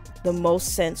made the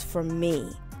most sense for me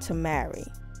to marry.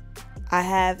 I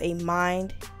have a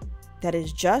mind that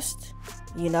is just,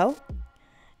 you know,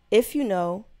 if you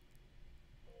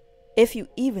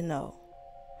even know,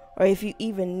 or if you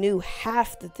even knew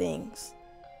half the things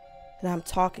that I'm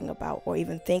talking about or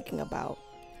even thinking about,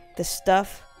 the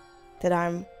stuff that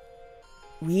I'm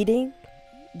reading,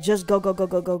 just go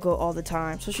all the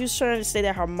time. So she's trying to say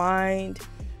that her mind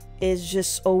is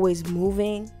just always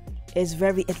moving, is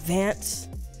very advanced,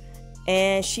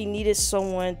 and she needed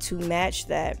someone to match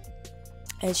that.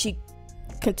 And she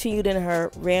continued in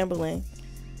her rambling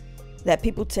that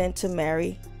people tend to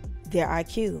marry their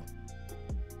IQ.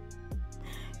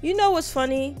 You know what's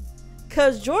funny?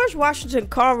 Because George Washington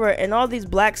Carver and all these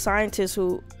black scientists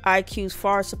who IQs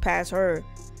far surpass her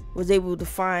was able to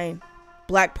find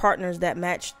black partners that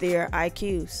matched their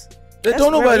IQs.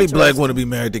 Don't nobody black want to be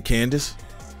married to Candace.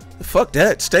 Fuck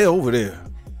that. Stay over there.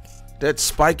 That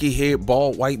spiky haired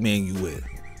bald white man you with.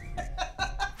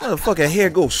 Motherfucking hair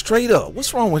goes straight up.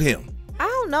 What's wrong with him? I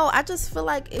don't know. I just feel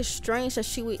like it's strange that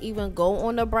she would even go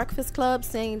on the Breakfast Club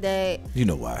saying that, you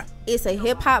know why, it's a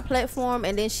hip-hop platform,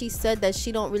 and then she said that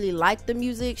she don't really like the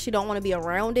music. She don't want to be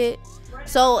around it.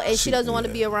 So, and she doesn't want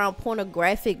to be around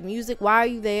pornographic music. Why are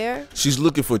you there? She's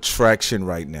looking for traction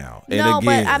right now. And no,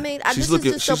 again, but I mean, this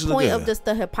is just the point of just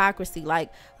the hypocrisy.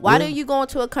 Like, why do you go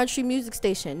into a country music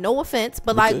station? No offense,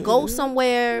 but like, go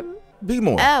somewhere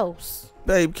else.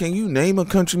 Babe, can you name a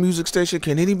country music station?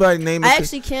 Can anybody name it? I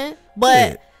actually can't,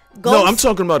 but no, I'm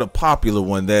talking about a popular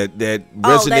one that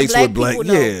resonates with black.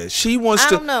 Yeah, she wants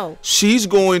to. I don't know. She's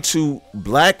going to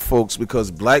black folks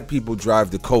because black people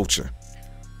drive the culture.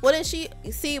 Well, then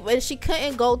she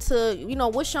couldn't go to, you know,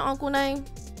 what's your uncle name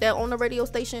that on the radio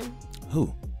station?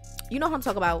 Who? You know who I'm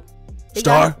talking about?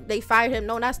 Star? They fired him.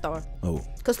 No, not Star. Oh.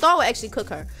 Because Star would actually cook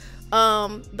her.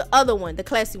 The other one, the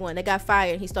classy one, that got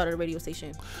fired. He started a radio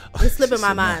station. It's slipping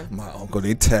my mind. My uncle,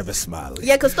 they Tavis Smiley.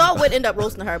 Yeah, because Star would end up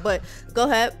roasting her. But go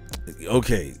ahead.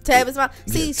 Okay. Tavis Smiley.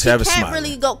 See, yeah, she can't Smiley.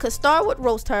 Really go, because Star would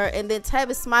roast her, and then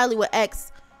Tavis Smiley would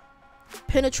ask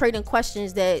penetrating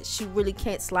questions that she really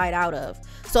can't slide out of.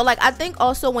 So, like, I think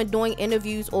also when doing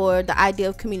interviews or the idea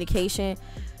of communication,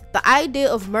 the idea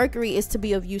of Mercury is to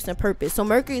be of use and purpose. So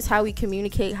Mercury is how we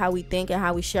communicate, how we think, and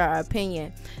how we share our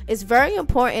opinion. It's very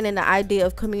important in the idea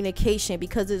of communication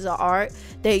because it's an art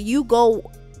that you go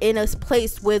in a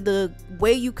place where the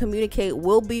way you communicate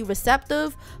will be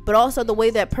receptive, but also the way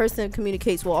that person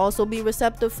communicates will also be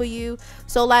receptive for you.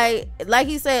 So like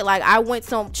he said, like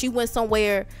she went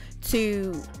somewhere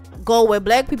to go where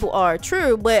black people are,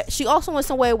 true, but she also went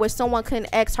somewhere where someone can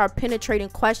ask her penetrating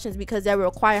questions because that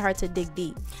require her to dig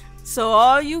deep. So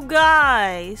all you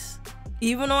guys,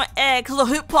 even on X or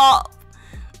hip hop,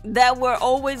 that were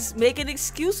always making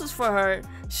excuses for her,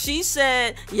 she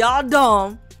said y'all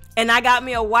dumb and I got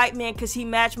me a white man because he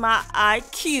matched my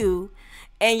IQ,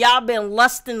 and y'all been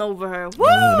lusting over her. Woo!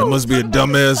 It must be a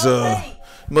dumbass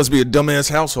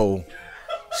household.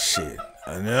 Shit.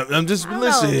 I'm just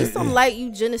listening. Just some light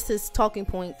eugenicist talking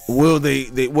points. Well,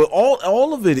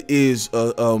 all of it is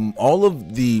all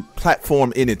of the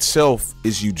platform in itself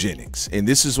is eugenics, and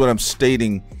this is what I'm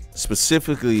stating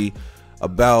specifically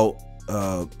about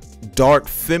dark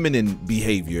feminine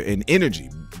behavior and energy.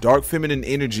 Dark feminine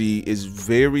energy is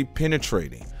very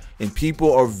penetrating, and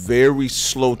people are very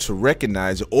slow to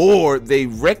recognize it, or they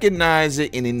recognize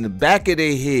it and in the back of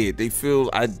their head they feel,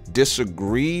 I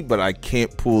disagree, but I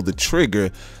can't pull the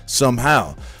trigger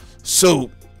somehow.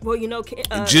 So, well, you know,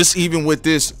 just even with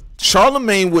this,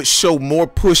 Charlemagne would show more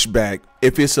pushback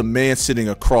if it's a man sitting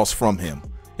across from him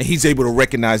and he's able to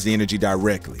recognize the energy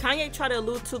directly. Kanye tried to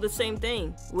allude to the same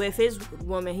thing with his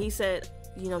woman. He said,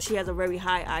 you know, she has a very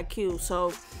high IQ.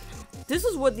 So this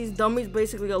is what these dummies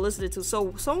basically are listening to.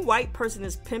 So some white person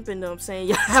is pimping them, saying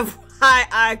y'all have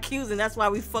high IQs, and that's why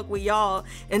we fuck with y'all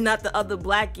and not the other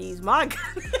blackies. My God.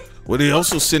 Well, they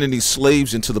also sending these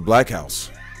slaves into the black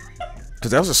house, because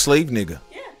that was a slave nigga.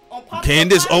 Yeah,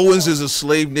 Candace Owens is a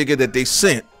slave nigga that they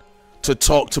sent to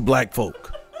talk to black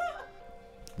folk,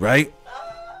 right?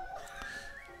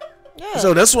 Yeah.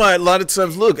 So that's why a lot of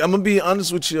times, look, I'm gonna be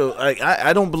honest with you.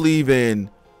 I don't believe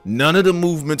in none of the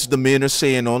movements the men are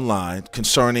saying online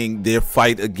concerning their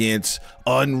fight against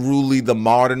unruly, the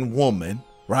modern woman,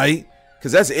 right?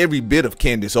 Because that's every bit of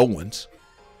Candace Owens.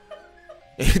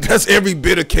 That's every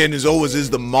bit of Candace Owens is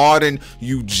the modern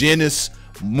eugenist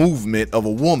movement of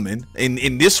a woman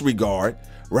in this regard,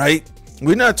 right?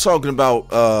 We're not talking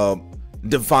about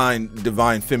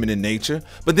divine feminine nature.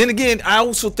 But then again, I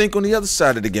also think on the other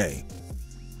side of the game,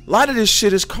 a lot of this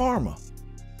shit is karma.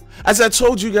 As I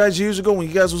told you guys years ago when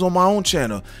you guys was on my own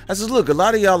channel, I said, look, a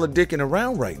lot of y'all are dicking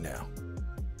around right now.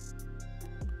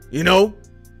 You know,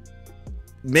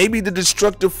 maybe the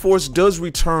destructive force does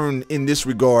return in this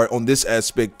regard on this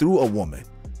aspect through a woman,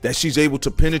 that she's able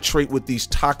to penetrate with these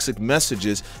toxic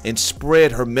messages and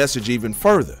spread her message even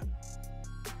further.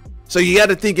 So you got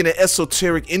to think in an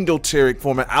esoteric, endoteric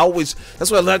format. That's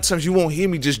why a lot of times you won't hear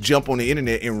me just jump on the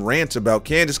internet and rant about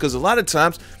Candace, because a lot of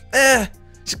times,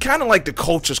 she's kind of like the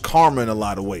culture's karma in a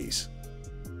lot of ways.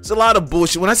 It's a lot of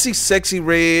bullshit. When I see Sexy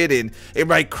Red and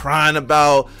everybody crying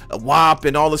about a WAP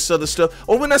and all this other stuff,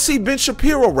 or when I see Ben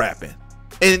Shapiro rapping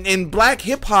and black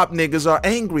hip hop niggas are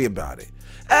angry about it.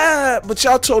 But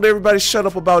y'all told everybody shut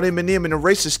up about Eminem and the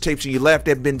racist tapes, and you laughed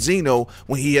at Benzino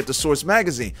when he had the Source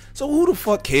magazine. So who the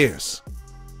fuck cares?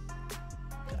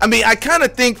 I mean, I kind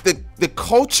of think that the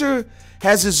culture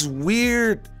has this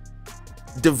weird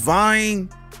divine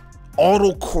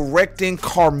auto-correcting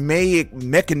karmic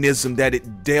mechanism that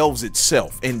it delves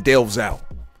itself and delves out.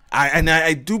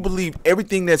 I do believe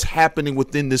everything that's happening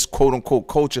within this quote-unquote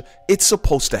culture, it's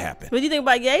supposed to happen. What do you think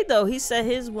about Ye, though? He said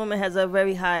his woman has a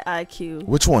very high IQ.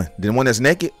 Which one? The one that's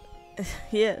naked?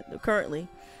 Yeah, currently.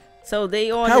 So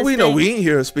they on. How we know? thing. We ain't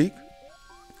hear her speak.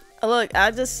 Look,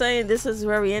 I'm just saying this is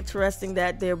very interesting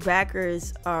that their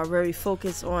backers are very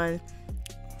focused on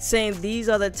saying these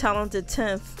are the talented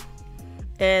 10th,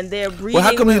 and they're breeding. Well,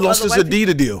 how come he with lost his other white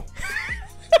Adidas deal?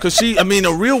 Because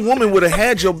a real woman would have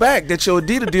had your back. That your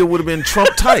Adidas deal would have been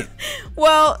Trump tight.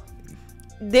 Well,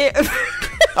 they're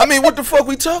what the fuck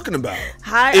we talking about?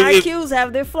 High IQs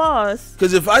have their flaws.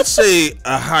 Because if I say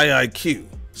a high IQ,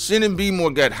 Sin and B More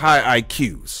got high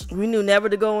IQs. We knew never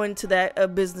to go into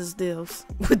that business deals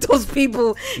with those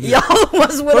people. Yeah. Y'all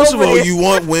was with. First of all, there. you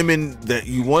want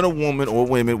a woman or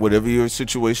women, whatever your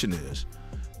situation is.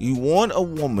 You want a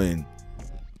woman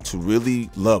to really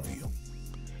love you,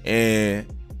 and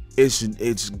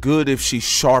it's good if she's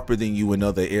sharper than you in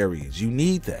other areas. You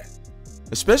need that,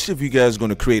 especially if you guys are going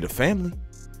to create a family.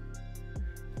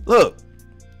 Look,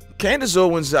 Candace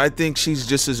Owens, I think she's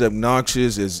just as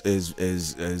obnoxious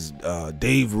as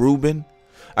Dave Ruben.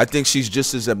 I think she's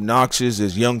just as obnoxious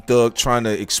as Young Thug trying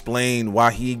to explain why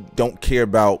he don't care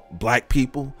about black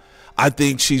people. I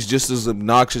think she's just as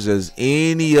obnoxious as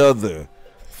any other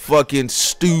fucking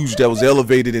stooge that was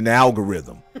elevated in the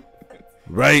algorithm,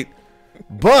 right?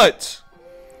 But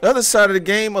the other side of the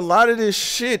game, a lot of this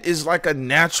shit is like a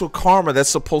natural karma that's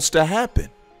supposed to happen.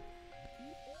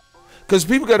 Because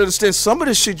people got to understand, some of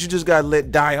this shit you just got to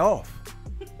let die off.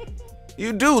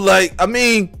 You do.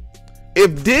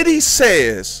 If Diddy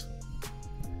says,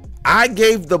 I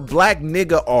gave the black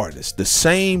nigga artist the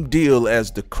same deal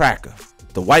as the cracker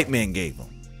the white man gave him.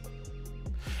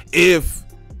 If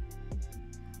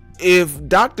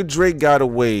Dr. Dre got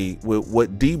away with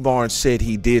what D Barnes said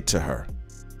he did to her,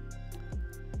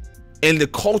 and the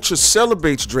culture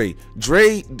celebrates Dre,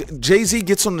 Jay-Z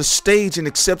gets on the stage and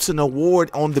accepts an award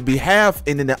on the behalf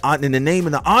and in the name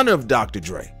and the honor of Dr.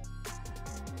 Dre.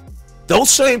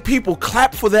 Those same people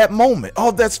clap for that moment.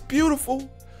 Oh, that's beautiful.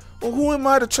 Well, who am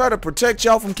I to try to protect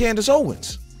y'all from Candace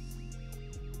Owens?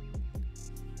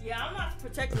 Yeah, I'm not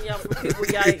protecting y'all from people.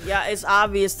 Y'all, it's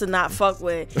obvious to not fuck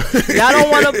with.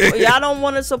 Y'all don't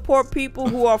want to support people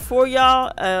who are for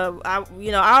y'all. I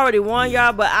already warned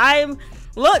y'all, but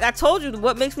look, I told you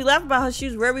what makes me laugh about her. She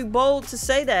was very bold to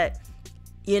say that,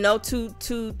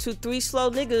 to three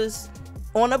slow niggas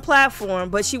on a platform,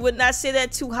 but she would not say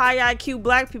that to high IQ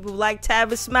black people like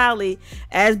Tavis Smiley,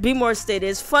 as B-More stated.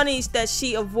 It's funny that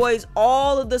she avoids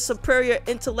all of the superior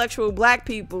intellectual black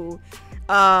people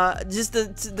just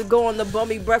to go on the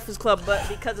Bummy Breakfast Club, but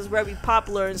because it's very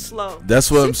popular and slow. That's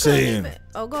what I'm saying.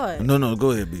 Oh, go ahead. No,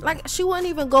 go ahead, B. Like, she wouldn't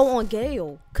even go on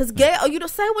Gail. Because Gail, you don't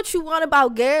say what you want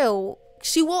about Gail.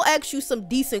 She will ask you some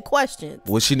decent questions.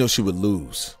 Well, she knows she would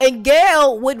lose. And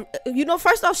Gail would,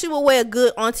 first off, she would wear a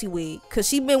good auntie wig. Because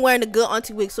she been wearing a good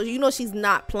auntie wig. So, she's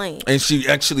not playing. And she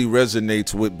actually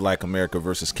resonates with Black America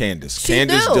versus Candace.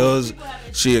 Gail does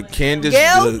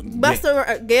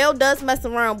mess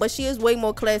around, but she is way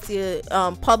more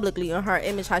classier publicly in her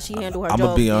image, how she handle her job. I'm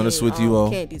going to be honest with you all.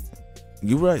 Candace.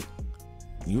 You right.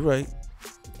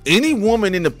 Any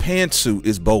woman in the pantsuit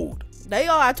is bold. They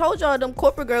are. I told y'all them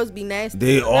corporate girls be nasty.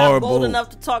 They are are bold enough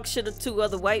to talk shit to 2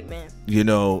 other white men.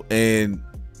 And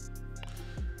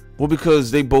because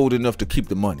they bold enough to keep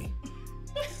the money.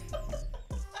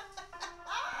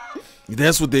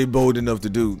 That's what they bold enough to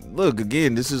do. Look,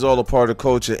 again, this is all a part of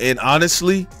culture. And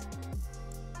honestly,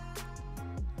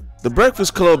 the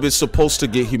Breakfast Club is supposed to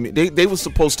get they were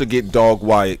supposed to get dog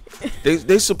white.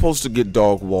 They supposed to get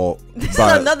dog walk. This is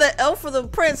another L for the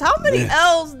Prince. How many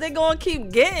L's they gonna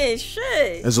keep getting?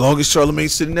 Shit. As long as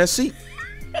Charlamagne's sitting in that seat.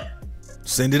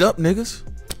 Send it up, niggas.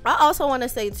 I also want to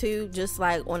say too, just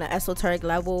like on an esoteric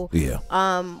level,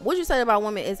 what you said about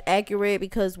women is accurate,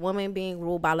 because women being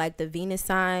ruled by like the Venus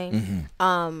sign.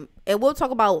 And we'll talk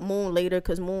about moon later,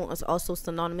 because moon is also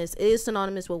synonymous. It is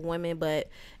synonymous with women, but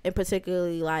in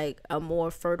particularly like a more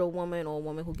fertile woman or a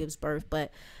woman who gives birth.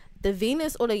 But the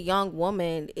Venus or the young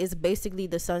woman is basically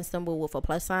the sun symbol with a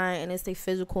plus sign, and it's a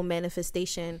physical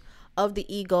manifestation of the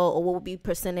ego, or what would be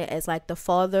presented as like the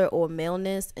father or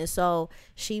maleness. And so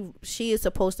she is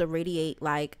supposed to radiate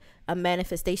like a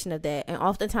manifestation of that. And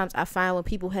oftentimes I find when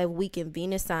people have weakened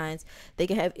Venus signs, they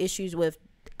can have issues with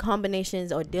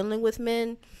combinations or dealing with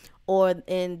men, or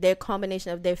in their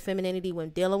combination of their femininity when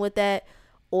dealing with that,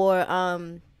 or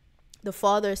the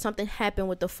father, something happened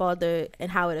with the father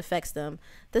and how it affects them.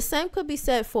 The same could be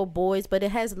said for boys, but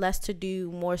it has less to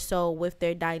do more so with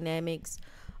their dynamics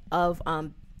of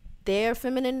their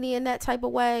femininity in that type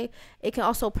of way. It can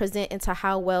also present into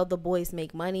how well the boys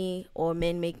make money or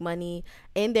men make money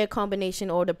in their combination,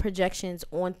 or the projections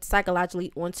on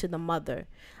psychologically onto the mother.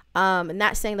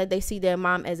 Not saying that they see their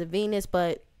mom as a Venus,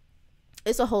 but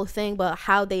it's a whole thing. But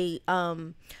how they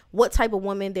what type of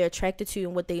woman they're attracted to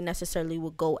and what they necessarily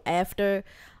would go after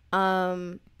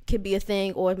could be a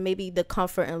thing. Or maybe the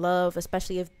comfort and love,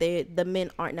 especially if the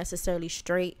men aren't necessarily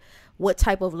straight, what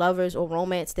type of lovers or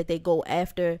romance that they go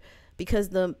after, because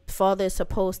the father is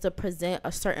supposed to present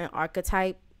a certain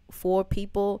archetype for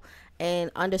people,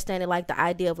 and understanding like the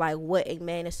idea of like what a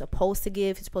man is supposed to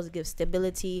give. He's supposed to give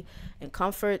stability and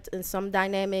comfort in some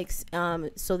dynamics,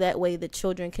 so that way the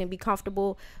children can be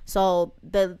comfortable. So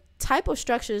the type of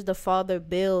structures the father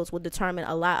builds will determine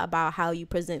a lot about how you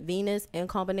present Venus in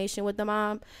combination with the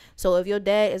mom. So if your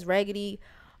dad is raggedy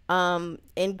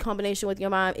in combination with your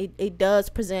mom, it does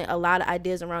present a lot of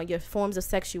ideas around your forms of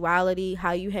sexuality,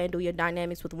 how you handle your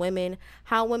dynamics with women,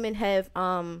 how women have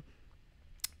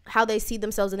how they see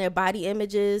themselves in their body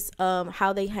images,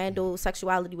 how they handle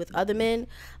sexuality with other men.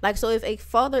 Like, so if a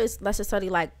father is necessarily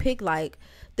like pig-like,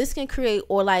 this can create,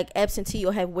 or like absentee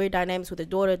or have weird dynamics with a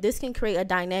daughter, this can create a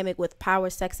dynamic with power,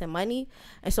 sex, and money.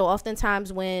 And so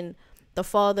oftentimes when the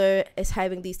father is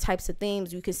having these types of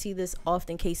themes, you can see this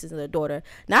often cases in the daughter.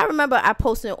 Now I remember I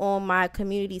posted on my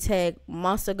community tag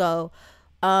months ago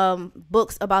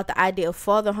books about the idea of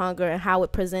father hunger and how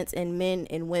it presents in men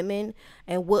and women,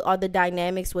 and what are the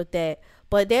dynamics with that.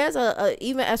 But there's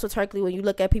even esoterically, when you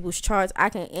look at people's charts, I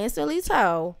can instantly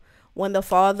tell when the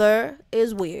father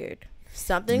is weird.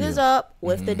 Something is up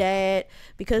with the dad,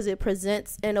 because it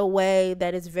presents in a way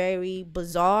that is very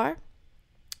bizarre.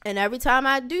 And every time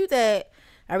I do that,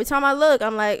 every time I look,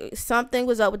 I'm like, something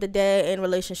was up with the dad in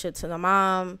relationship to the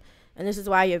mom. And this is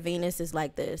why your Venus is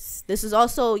like this. This is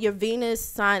also, your Venus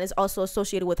sign is also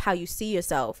associated with how you see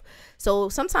yourself. So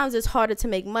sometimes it's harder to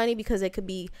make money because it could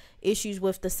be issues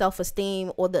with the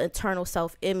self-esteem or the internal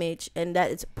self-image. And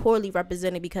that is poorly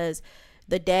represented because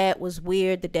the dad was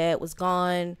weird. The dad was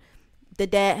gone. The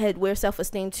dad had weird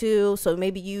self-esteem too. So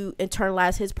maybe you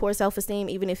internalize his poor self-esteem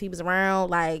even if he was around.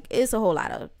 Like, it's a whole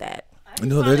lot of that.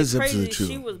 No, that is absolutely true.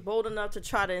 She was bold enough to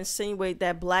try to insinuate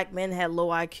that black men had low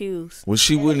IQs. Well,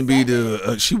 she wouldn't be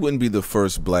the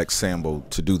first black Sambo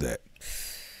to do that.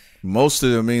 Most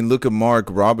of them, I mean, look at Mark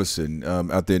Robinson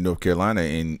out there in North Carolina,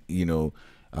 and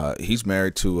he's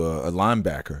married to a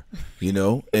linebacker,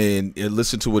 and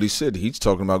listen to what he said. He's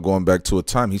talking about going back to a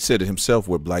time, he said it himself,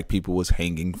 where black people was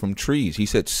hanging from trees. He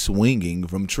said swinging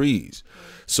from trees.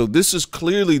 So this is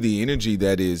clearly the energy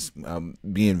that is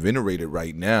being venerated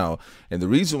right now. And the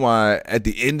reason why, at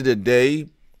the end of the day,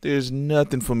 there's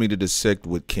nothing for me to dissect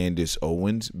with Candace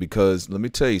Owens, because let me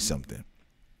tell you something.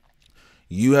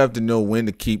 You have to know when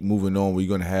to keep moving on, where you're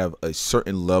going to have a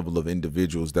certain level of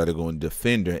individuals that are going to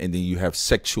defend her. And then you have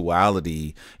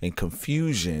sexuality and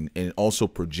confusion and also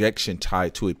projection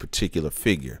tied to a particular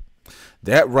figure.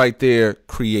 That right there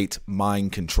creates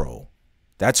mind control.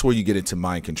 That's where you get into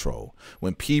mind control.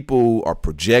 When people are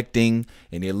projecting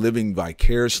and they're living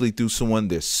vicariously through someone,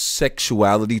 there's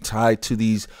sexuality tied to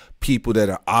these people that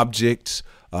are objects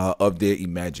of their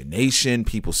imagination.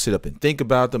 People sit up and think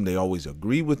about them. They always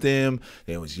agree with them.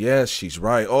 They always, yes, she's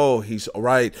right. Oh, he's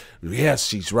right. Yes,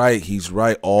 she's right. He's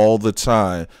right all the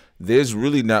time. There's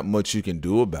really not much you can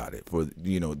do about it, for,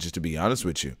 you know, just to be honest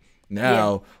with you.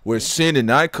 Now, where Sin and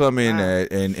I come in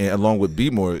at, and along with B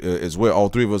More as well, all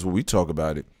three of us, when we talk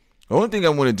about it, the only thing I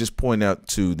want to just point out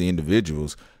to the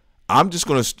individuals,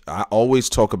 I always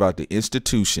talk about the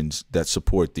institutions that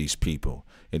support these people.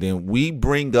 And then we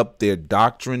bring up their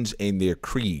doctrines and their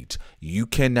creeds. You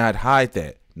cannot hide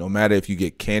that. No matter if you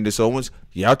get Candace Owens,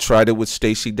 y'all tried it with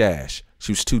Stacey Dash.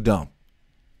 She was too dumb.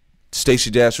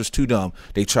 Stacey Dash was too dumb.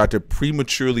 They tried to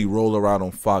prematurely roll her out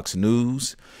on Fox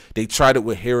News. They tried it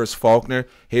with Harris Faulkner.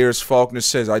 Harris Faulkner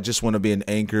says, I just want to be an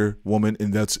anchor woman,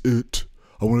 and that's it.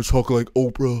 I want to talk like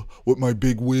Oprah with my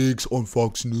big wigs on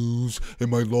Fox News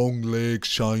and my long legs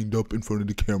shined up in front of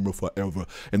the camera forever.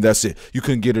 And that's it. You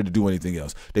couldn't get her to do anything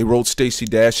else. They rolled Stacey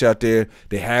Dash out there.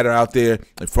 They had her out there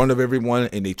in front of everyone,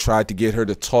 and they tried to get her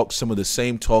to talk some of the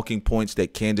same talking points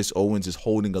that Candace Owens is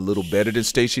holding a little better than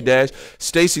Stacey Dash.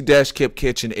 Stacey Dash kept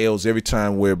catching L's every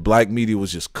time, where black media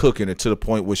was just cooking it to the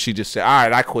point where she just said, all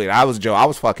right, I quit. I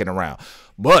was fucking around.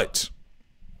 But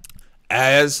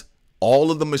as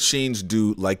all of the machines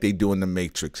do, like they do in the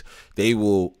Matrix, they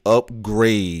will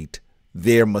upgrade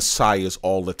their messiahs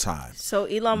all the time. So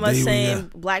Elon Musk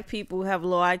saying black people have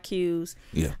low IQs.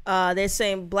 Yeah. They're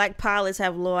saying black pilots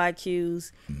have low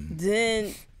IQs.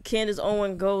 Then Candace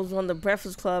Owens goes on the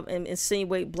Breakfast Club and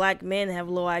insinuate black men have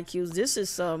low IQs. This is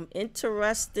some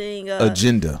interesting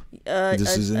agenda.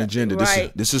 This is an agenda.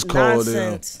 Right. This is called.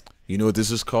 You know what this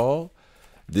is called?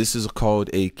 This is called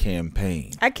a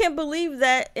campaign. I can't believe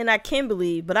that, and I can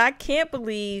believe, but I can't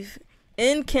believe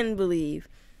and can believe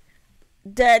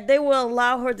that they will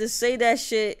allow her to say that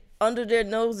shit under their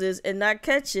noses and not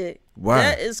catch it. Why?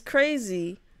 That is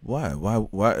crazy. Why?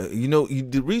 You know,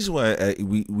 the reason why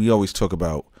we always talk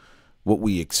about what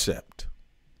we accept.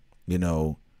 You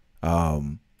know, I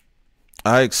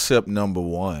accept, number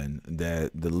one,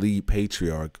 that the lead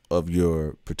patriarch of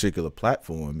your particular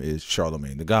platform is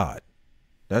Charlemagne the God.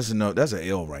 That's an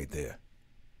L right there.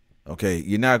 Okay,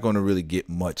 you're not going to really get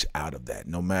much out of that,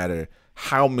 no matter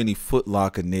how many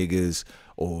Footlocker niggas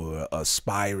or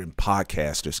aspiring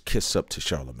podcasters kiss up to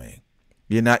Charlemagne.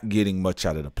 You're not getting much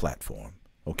out of the platform.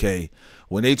 Okay,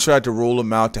 when they tried to roll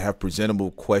him out to have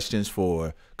presentable questions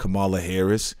for Kamala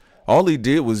Harris, all he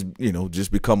did was, you know,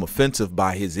 just become offensive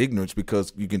by his ignorance,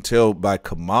 because you can tell by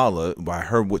Kamala, by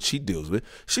her, what she deals with.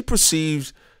 She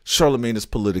perceives Charlemagne as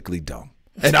politically dumb.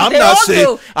 And I'm not saying,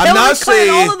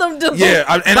 all of them do. Yeah,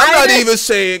 I'm not even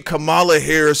saying Kamala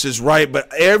Harris is right,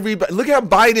 but everybody, look how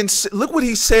Biden, look what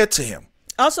he said to him.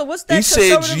 Also, what's that? He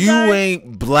said, you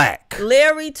ain't black.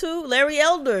 Larry too. Larry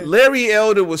Elder. Larry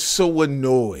Elder was so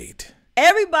annoyed.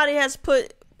 Everybody has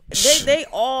put, they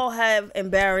all have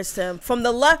embarrassed him from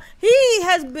the left. He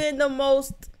has been the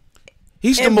most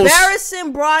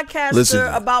embarrassing broadcaster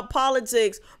about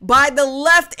politics by the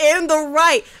left and the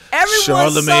right.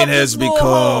 Charlemagne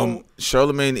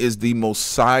is the most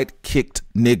side-kicked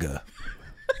nigga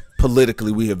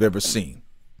politically we have ever seen.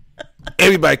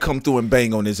 Everybody come through and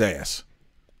bang on his ass.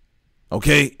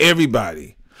 Okay,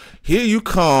 everybody. Here you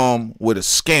come with a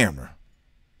scammer,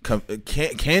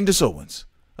 Candace Owens,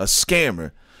 a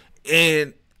scammer,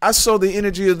 and I saw the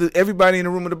energy of everybody in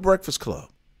the room of the Breakfast Club.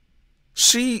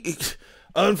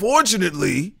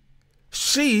 Unfortunately,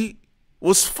 she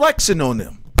was flexing on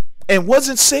them and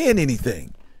wasn't saying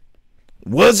anything.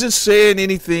 Wasn't saying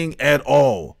anything at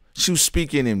all. She was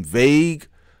speaking in vague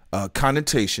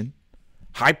connotation,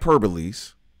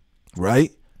 hyperboles,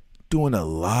 right? Doing a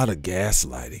lot of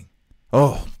gaslighting.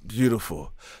 Oh,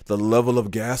 beautiful. The level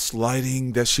of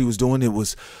gaslighting that she was doing, it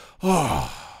was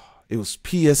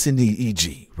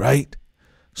PSNEG, right?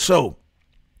 So,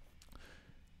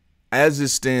 as it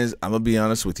stands, I'm going to be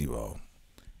honest with you all.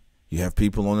 You have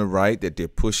people on the right that they're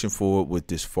pushing forward with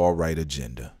this far right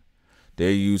agenda.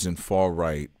 They're using far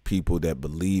right people that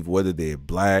believe, whether they're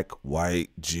black, white,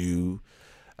 Jew,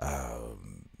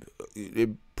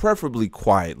 preferably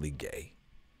quietly gay.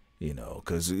 You know,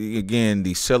 because again,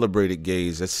 the celebrated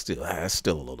gays, that's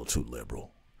still a little too liberal.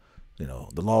 You know,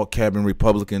 the log cabin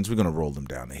Republicans, we're gonna roll them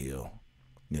down the hill.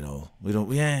 You know, we don't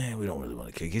really want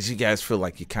to kick because you guys feel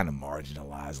like you're kind of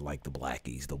marginalized, like the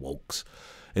blackies, the wokes,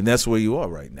 and that's where you are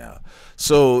right now.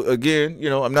 So again,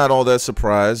 you know, I'm not all that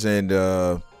surprised, and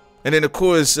then of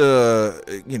course,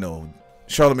 you know,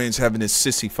 Charlamagne's having this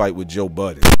sissy fight with Joe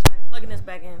Budden. Plugging this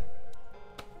back in.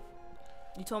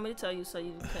 You told me to tell you, so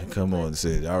you come on,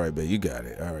 Sid. All right, babe, you got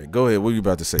it. All right, go ahead. What are you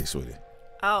about to say, sweetie?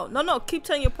 Oh, no, keep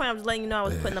telling your point. I'm just letting you know I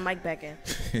was putting the mic back in.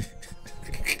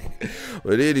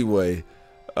 But anyway,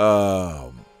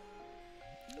 what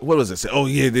was I saying? Oh,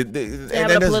 yeah. They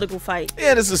having a political fight.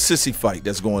 Yeah, there's a sissy fight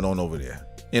that's going on over there.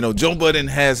 You know, Joe Budden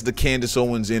has the Candace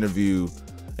Owens interview,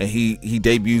 and he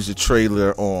debuts the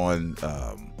trailer on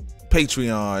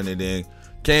Patreon, and then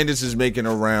Candace is making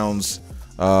her rounds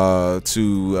to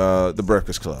the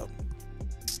Breakfast Club.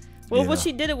 Well, what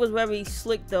she did, it was very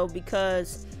slick, though,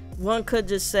 because one could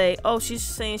just say, oh, she's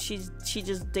saying she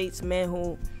just dates men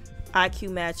who IQ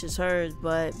matches hers,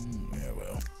 but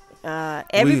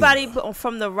everybody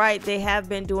from the right, they have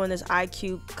been doing this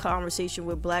IQ conversation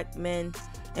with black men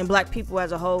and black people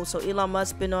as a whole. So Elon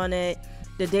Musk's been on it,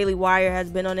 the Daily Wire has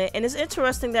been on it, and it's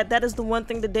interesting that is the one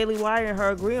thing the Daily Wire and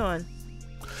her agree on.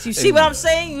 So you see what I'm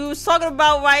saying? You was talking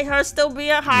about her still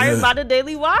being hired by the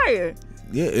Daily Wire.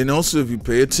 Yeah, and also if you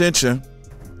pay attention,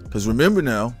 because remember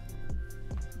now,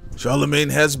 Charlamagne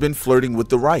has been flirting with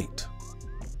the right.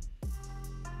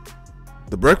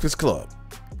 The Breakfast Club,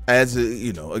 as a,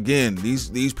 you know, again,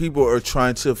 these people are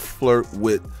trying to flirt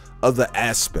with other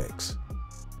aspects.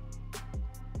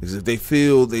 Because if they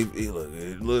feel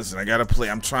listen,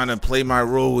 I'm trying to play my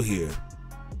role here.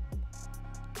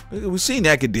 We've seen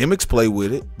academics play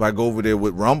with it by go over there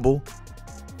with Rumble,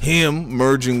 him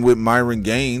merging with Myron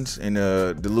Gaines and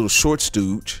the little short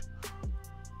stooge.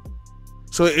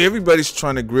 So everybody's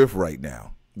trying to grift right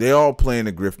now. They're all playing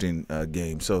a grifting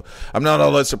game. So I'm not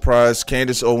all that surprised.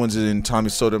 Candace Owens and Tommy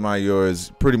Sotomayor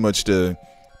is pretty much they're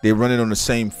running on the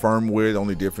same firmware. The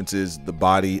only difference is the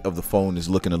body of the phone is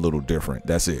looking a little different.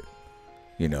 That's it.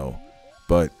 You know,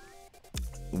 but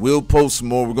we'll post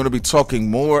more. We're going to be talking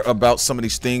more about some of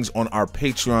these things on our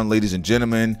Patreon, ladies and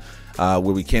gentlemen, where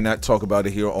we cannot talk about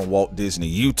it here on Walt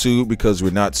Disney YouTube because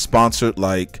we're not sponsored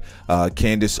like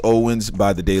Candace Owens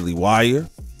by the Daily Wire.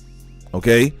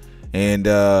 Okay. And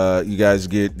you guys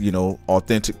get, you know,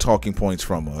 authentic talking points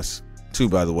from us too,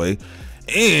 by the way.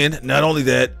 And not only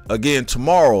that, again,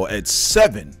 tomorrow at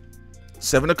 7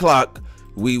 o'clock,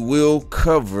 we will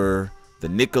cover the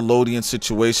Nickelodeon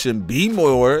situation. B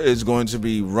Moore is going to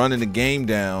be running the game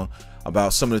down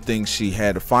about some of the things she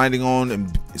had a finding on,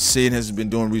 and Sid has been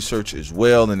doing research as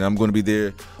well, and I'm going to be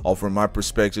there offering my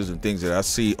perspectives and things that I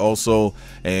see also,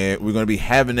 and we're going to be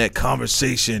having that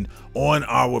conversation on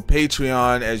our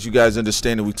Patreon. As you guys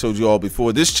understand, and we told you all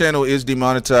before, this channel is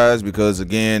demonetized because,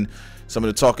 again, some of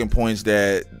the talking points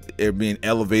that are being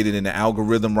elevated in the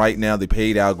algorithm right now, the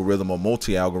paid algorithm or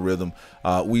multi-algorithm,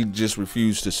 we just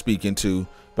refuse to speak into.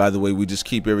 By the way, we just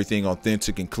keep everything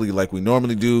authentic and clear like we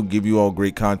normally do, give you all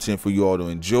great content for you all to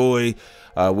enjoy,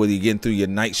 whether you're getting through your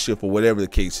night shift or whatever the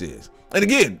case is. And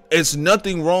again, it's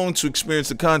nothing wrong to experience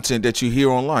the content that you hear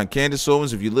online. Candace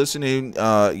Owens, if you're listening,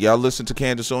 y'all listen to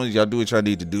Candace Owens, y'all do what y'all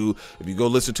need to do. If you go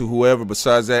listen to whoever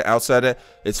besides that, outside that,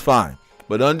 it's fine.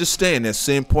 But understand, as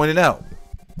Sin pointed out,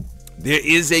 there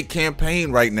is a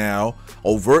campaign right now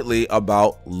overtly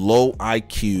about low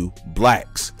IQ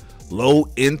blacks, low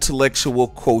intellectual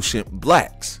quotient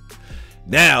blacks.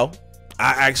 Now,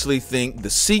 I actually think the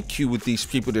CQ with these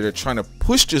people that are trying to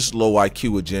push this low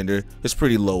IQ agenda is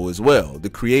pretty low as well. The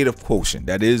creative quotient,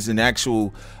 that is an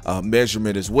actual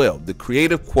measurement as well. The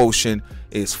creative quotient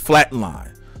is flatline.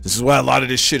 This is why a lot of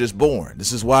this shit is born.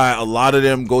 This is why a lot of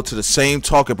them go to the same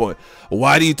talking point.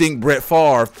 Why do you think Brett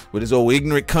Favre, with his old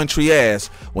ignorant country ass,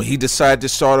 when he decided to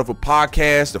start off a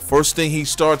podcast, the first thing he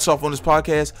starts off on his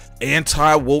podcast,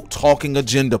 anti-woke talking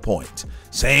agenda points.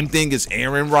 Same thing as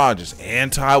Aaron Rodgers,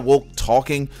 anti-woke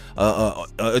talking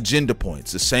agenda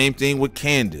points. The same thing with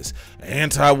Candace,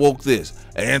 anti-woke this,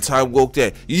 anti-woke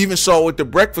that. You even saw it with the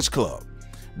Breakfast Club.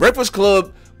 Breakfast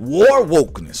Club wore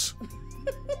wokeness.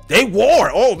 They wore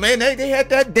it. Oh man, they had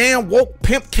that damn woke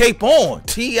pimp cape on.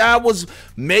 T.I. was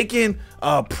making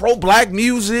pro-black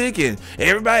music and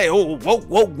everybody, oh,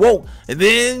 woke. And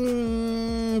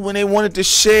then when they wanted to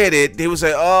shed it, they was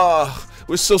like, oh,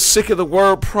 we're so sick of the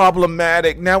word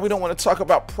problematic. Now we don't want to talk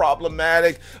about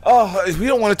problematic. Oh, we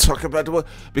don't want to talk about the word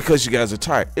because you guys are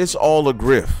tired. It's all a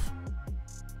grift.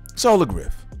 It's all a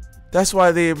grift. That's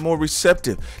why they're more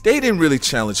receptive. They didn't really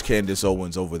challenge Candace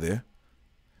Owens over there.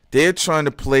 they're trying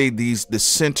to play the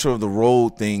center of the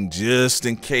road thing just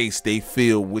in case they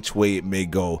feel which way it may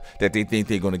go, that they think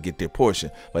they're going to get their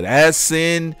portion. But as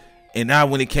Sin and I,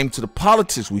 when it came to the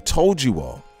politics, we told you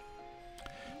all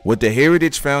what the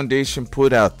Heritage Foundation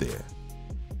put out there.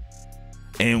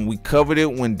 And we covered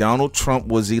it when Donald Trump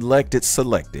was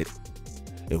selected.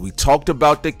 And we talked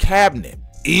about the cabinet.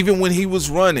 Even when he was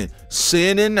running,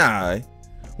 Sin and I,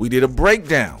 we did a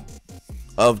breakdown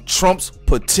of Trump's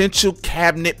potential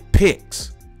cabinet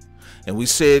picks. And we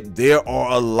said there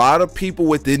are a lot of people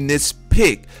within this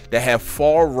pick that have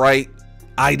far right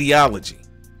ideology.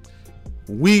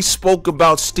 We spoke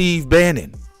about Steve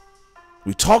Bannon.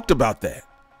 We talked about that.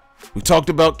 We talked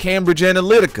about Cambridge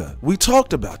Analytica. We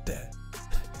talked about that.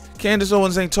 Candace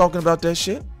Owens ain't talking about that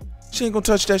shit. She ain't gonna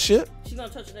touch that shit. She's gonna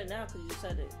touch it now because you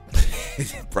said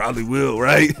it. Probably will,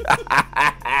 right?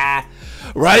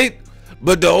 Right?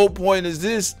 But the whole point is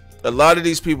this. A lot of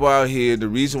these people out here, the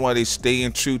reason why they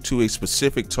staying true to a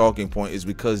specific talking point is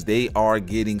because they are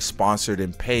getting sponsored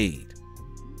and paid.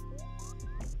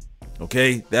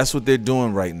 Okay? That's what they're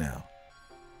doing right now.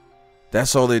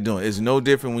 That's all they're doing. It's no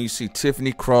different when you see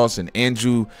Tiffany Cross and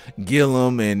Andrew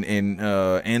Gillum and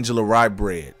Angela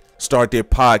Rybread start their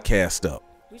podcast up.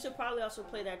 We should probably also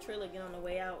play that trailer again on the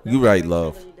way out. You right,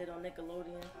 love. You did on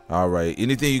Nickelodeon. All right.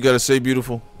 Anything you got to say,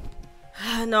 beautiful?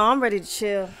 No, I'm ready to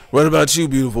chill. What about you,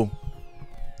 beautiful?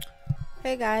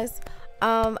 Hey guys,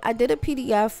 I did a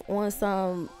PDF on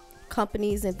some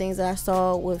companies and things that I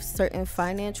saw with certain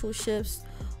financial shifts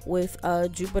with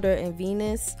Jupiter and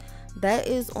Venus. That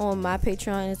is on my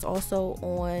Patreon. It's also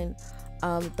on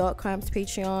Thought Crimes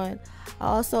Patreon. I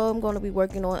also am going to be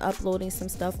working on uploading some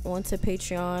stuff onto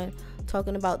Patreon,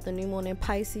 talking about the new moon in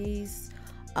Pisces,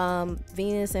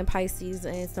 Venus and Pisces,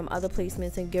 and some other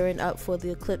placements, and gearing up for the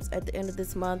eclipse at the end of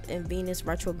this month and Venus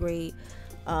retrograde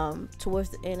towards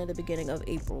the end of the beginning of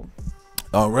April.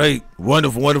 All right.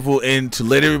 Wonderful, wonderful. And to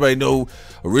let everybody know,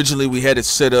 originally we had it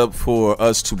set up for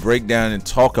us to break down and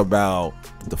talk about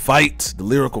the fight, the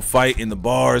lyrical fight in the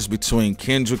bars between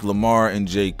Kendrick Lamar and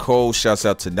J. Cole. Shouts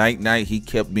out to Night Night. He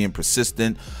kept being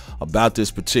persistent about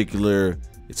this particular,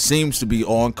 it seems to be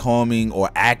oncoming or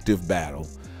active battle.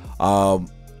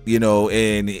 We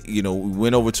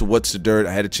went over to What's the Dirt.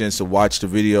 I had a chance to watch the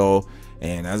video.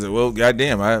 And I was like, well,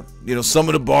 goddamn, some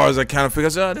of the bars I kind of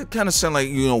figured, that kind of sound like,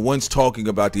 one's talking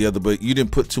about the other, but you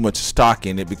didn't put too much stock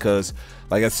in it because,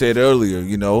 like I said earlier,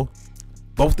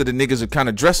 both of the niggas are kind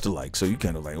of dressed alike. So you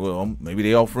kind of like, well, maybe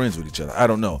they all friends with each other. I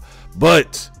don't know.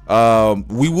 But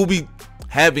we will be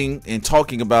having and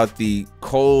talking about the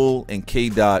Cole and K.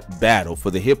 Dot battle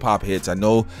for the hip hop heads. I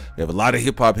know we have a lot of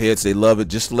hip hop heads. They love it.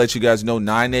 Just to let you guys know,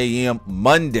 9 a.m.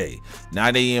 Monday,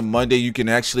 you can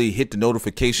actually hit the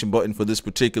notification button for this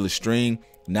particular stream.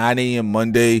 9 a.m.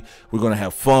 Monday, we're going to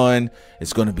have fun.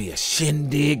 It's going to be a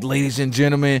shindig, ladies and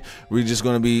gentlemen. It's just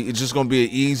going to be an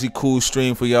easy, cool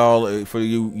stream for y'all, for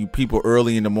you people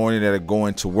early in the morning that are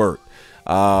going to work.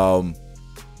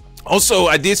 Also,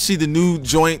 I did see the new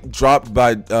joint dropped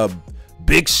by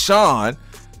Big Sean.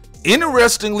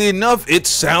 Interestingly enough, it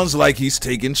sounds like he's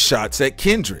taking shots at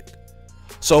Kendrick.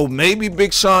 So maybe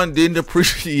Big Sean didn't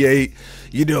appreciate,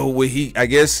 when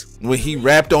he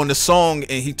rapped on the song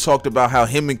and he talked about how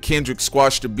him and Kendrick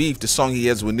squashed the beef, the song he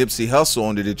has with Nipsey Hussle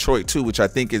on the Detroit 2, which I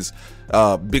think is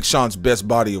Big Sean's best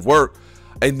body of work.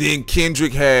 And then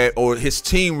Kendrick his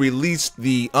team released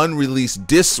the unreleased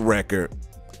diss record.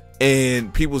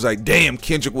 And people was like, damn,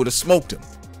 Kendrick would have smoked him.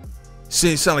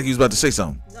 See, it sounded like he was about to say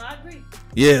something. No, I agree.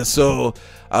 Yeah, so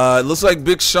it looks like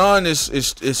Big Sean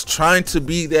is trying to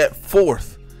be that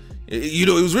fourth. It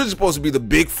was really supposed to be the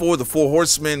big four, the four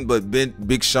horsemen, but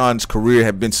Big Sean's career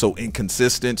had been so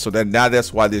inconsistent, so that now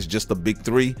that's why there's just a big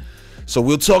three. So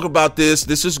we'll talk about this.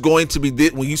 This is going to be,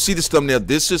 when you see this thumbnail,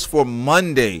 this is for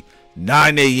Monday,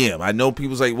 9 a.m. I know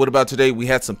people's like, what about today? We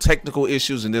had some technical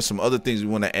issues and there's some other things we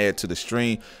want to add to the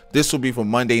stream. This will be for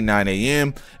Monday, 9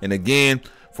 a.m. And again,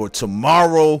 for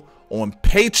tomorrow on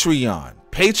Patreon,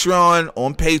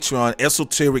 on Patreon,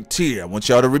 Esoteric Tier. I want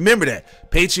y'all to remember that.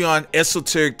 Patreon,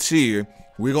 Esoteric Tier.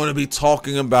 We're going to be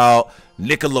talking about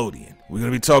Nickelodeon.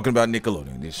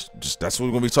 That's what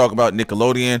we're going to be talking about,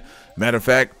 Nickelodeon. Matter of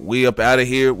fact, we up out of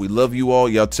here. We love you all.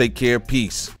 Y'all take care.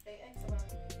 Peace.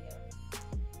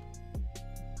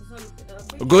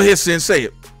 Go ahead, Sin, say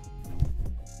it.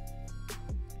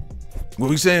 What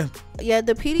we saying? Yeah,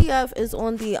 the PDF is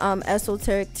on the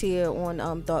esoteric tier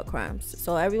on Thought Crimes.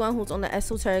 So everyone who's on the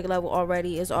esoteric level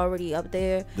already is already up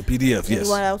there. The PDF, yes.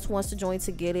 Anyone else wants to join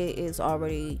to get it is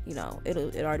already,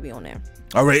 it'll already be on there.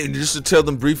 All right, and just to tell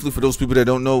them briefly for those people that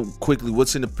don't know quickly,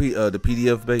 what's in the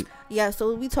PDF, babe? Yeah, so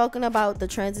we'll be talking about the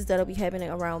transits that'll be happening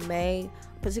around May,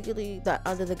 particularly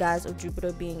under the guise of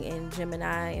Jupiter being in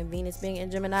Gemini and Venus being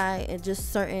in Gemini, and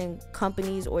just certain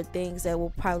companies or things that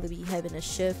will probably be having a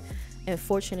shift in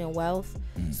fortune and wealth.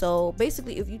 So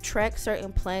basically, if you track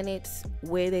certain planets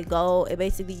where they go, and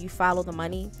basically you follow the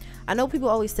money. I know people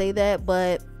always say that,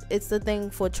 but it's the thing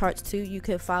for charts too. You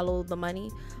can follow the money.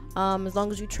 As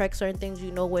long as you track certain things,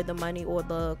 you know where the money or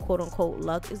the quote-unquote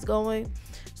luck is going.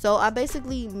 So I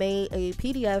basically made a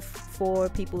PDF for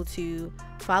people to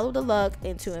follow the luck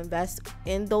and to invest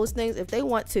in those things if they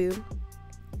want to,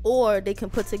 or they can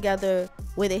put together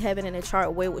where they have it in a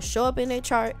chart, where it will show up in their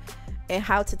chart, and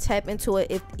how to tap into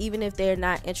it even if they're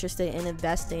not interested in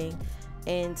investing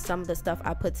in some of the stuff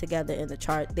I put together in the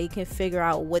chart. They can figure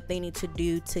out what they need to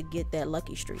do to get that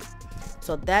lucky streak.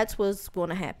 So that's what's going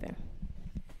to happen.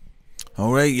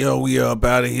 All right, yo, we are up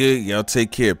out of here. Y'all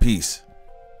take care. Peace.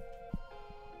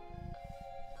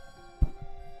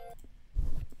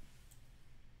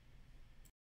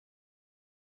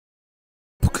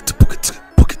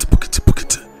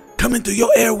 Coming through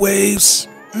your airwaves.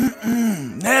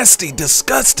 Nasty,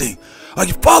 disgusting. Are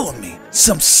you following me?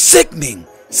 Some sickening,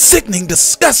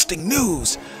 disgusting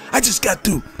news. I just got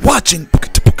through watching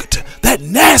that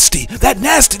nasty,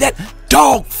 that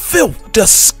dog filth,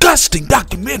 disgusting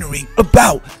documentary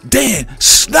about Dan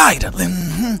Schneider.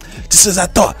 Just as I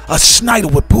thought a Schneider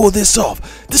would pull this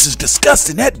off. This is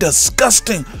disgusting. That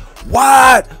disgusting,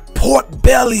 wide pork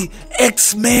belly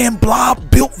X-Man blob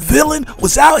built villain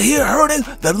was out here hurting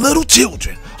the little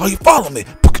children. Are you following me?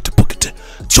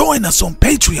 Join us on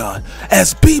Patreon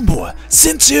as Be More,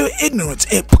 Sincere Ignorance,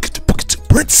 and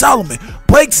Prince Solomon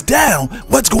breaks down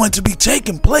what's going to be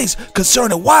taking place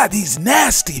concerning why these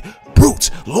nasty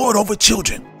brutes lord over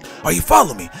children. Are you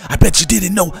following me? I bet you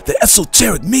didn't know the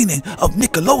esoteric meaning of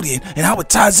Nickelodeon and how it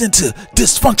ties into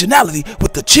dysfunctionality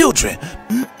with the children.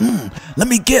 Let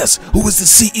me guess, who is the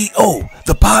CEO?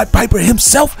 The Pied Piper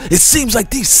himself? It seems like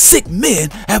these sick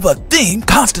men have a theme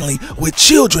constantly with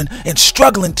children and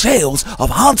struggling tales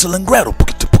of Hansel and Gretel.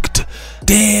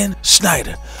 Dan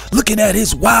Schneider, looking at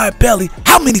his wide belly,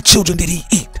 how many children did he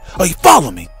eat? Are you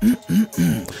following me?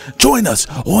 Join us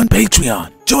on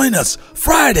Patreon. Join us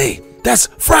Friday. That's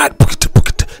Friday.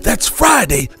 That's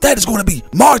Friday. That is going to be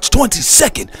March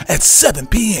 22nd at 7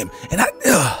 p.m. And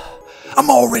I'm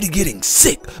already getting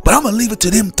sick, but I'm going to leave it to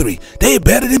them three. They're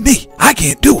better than me. I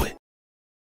can't do it.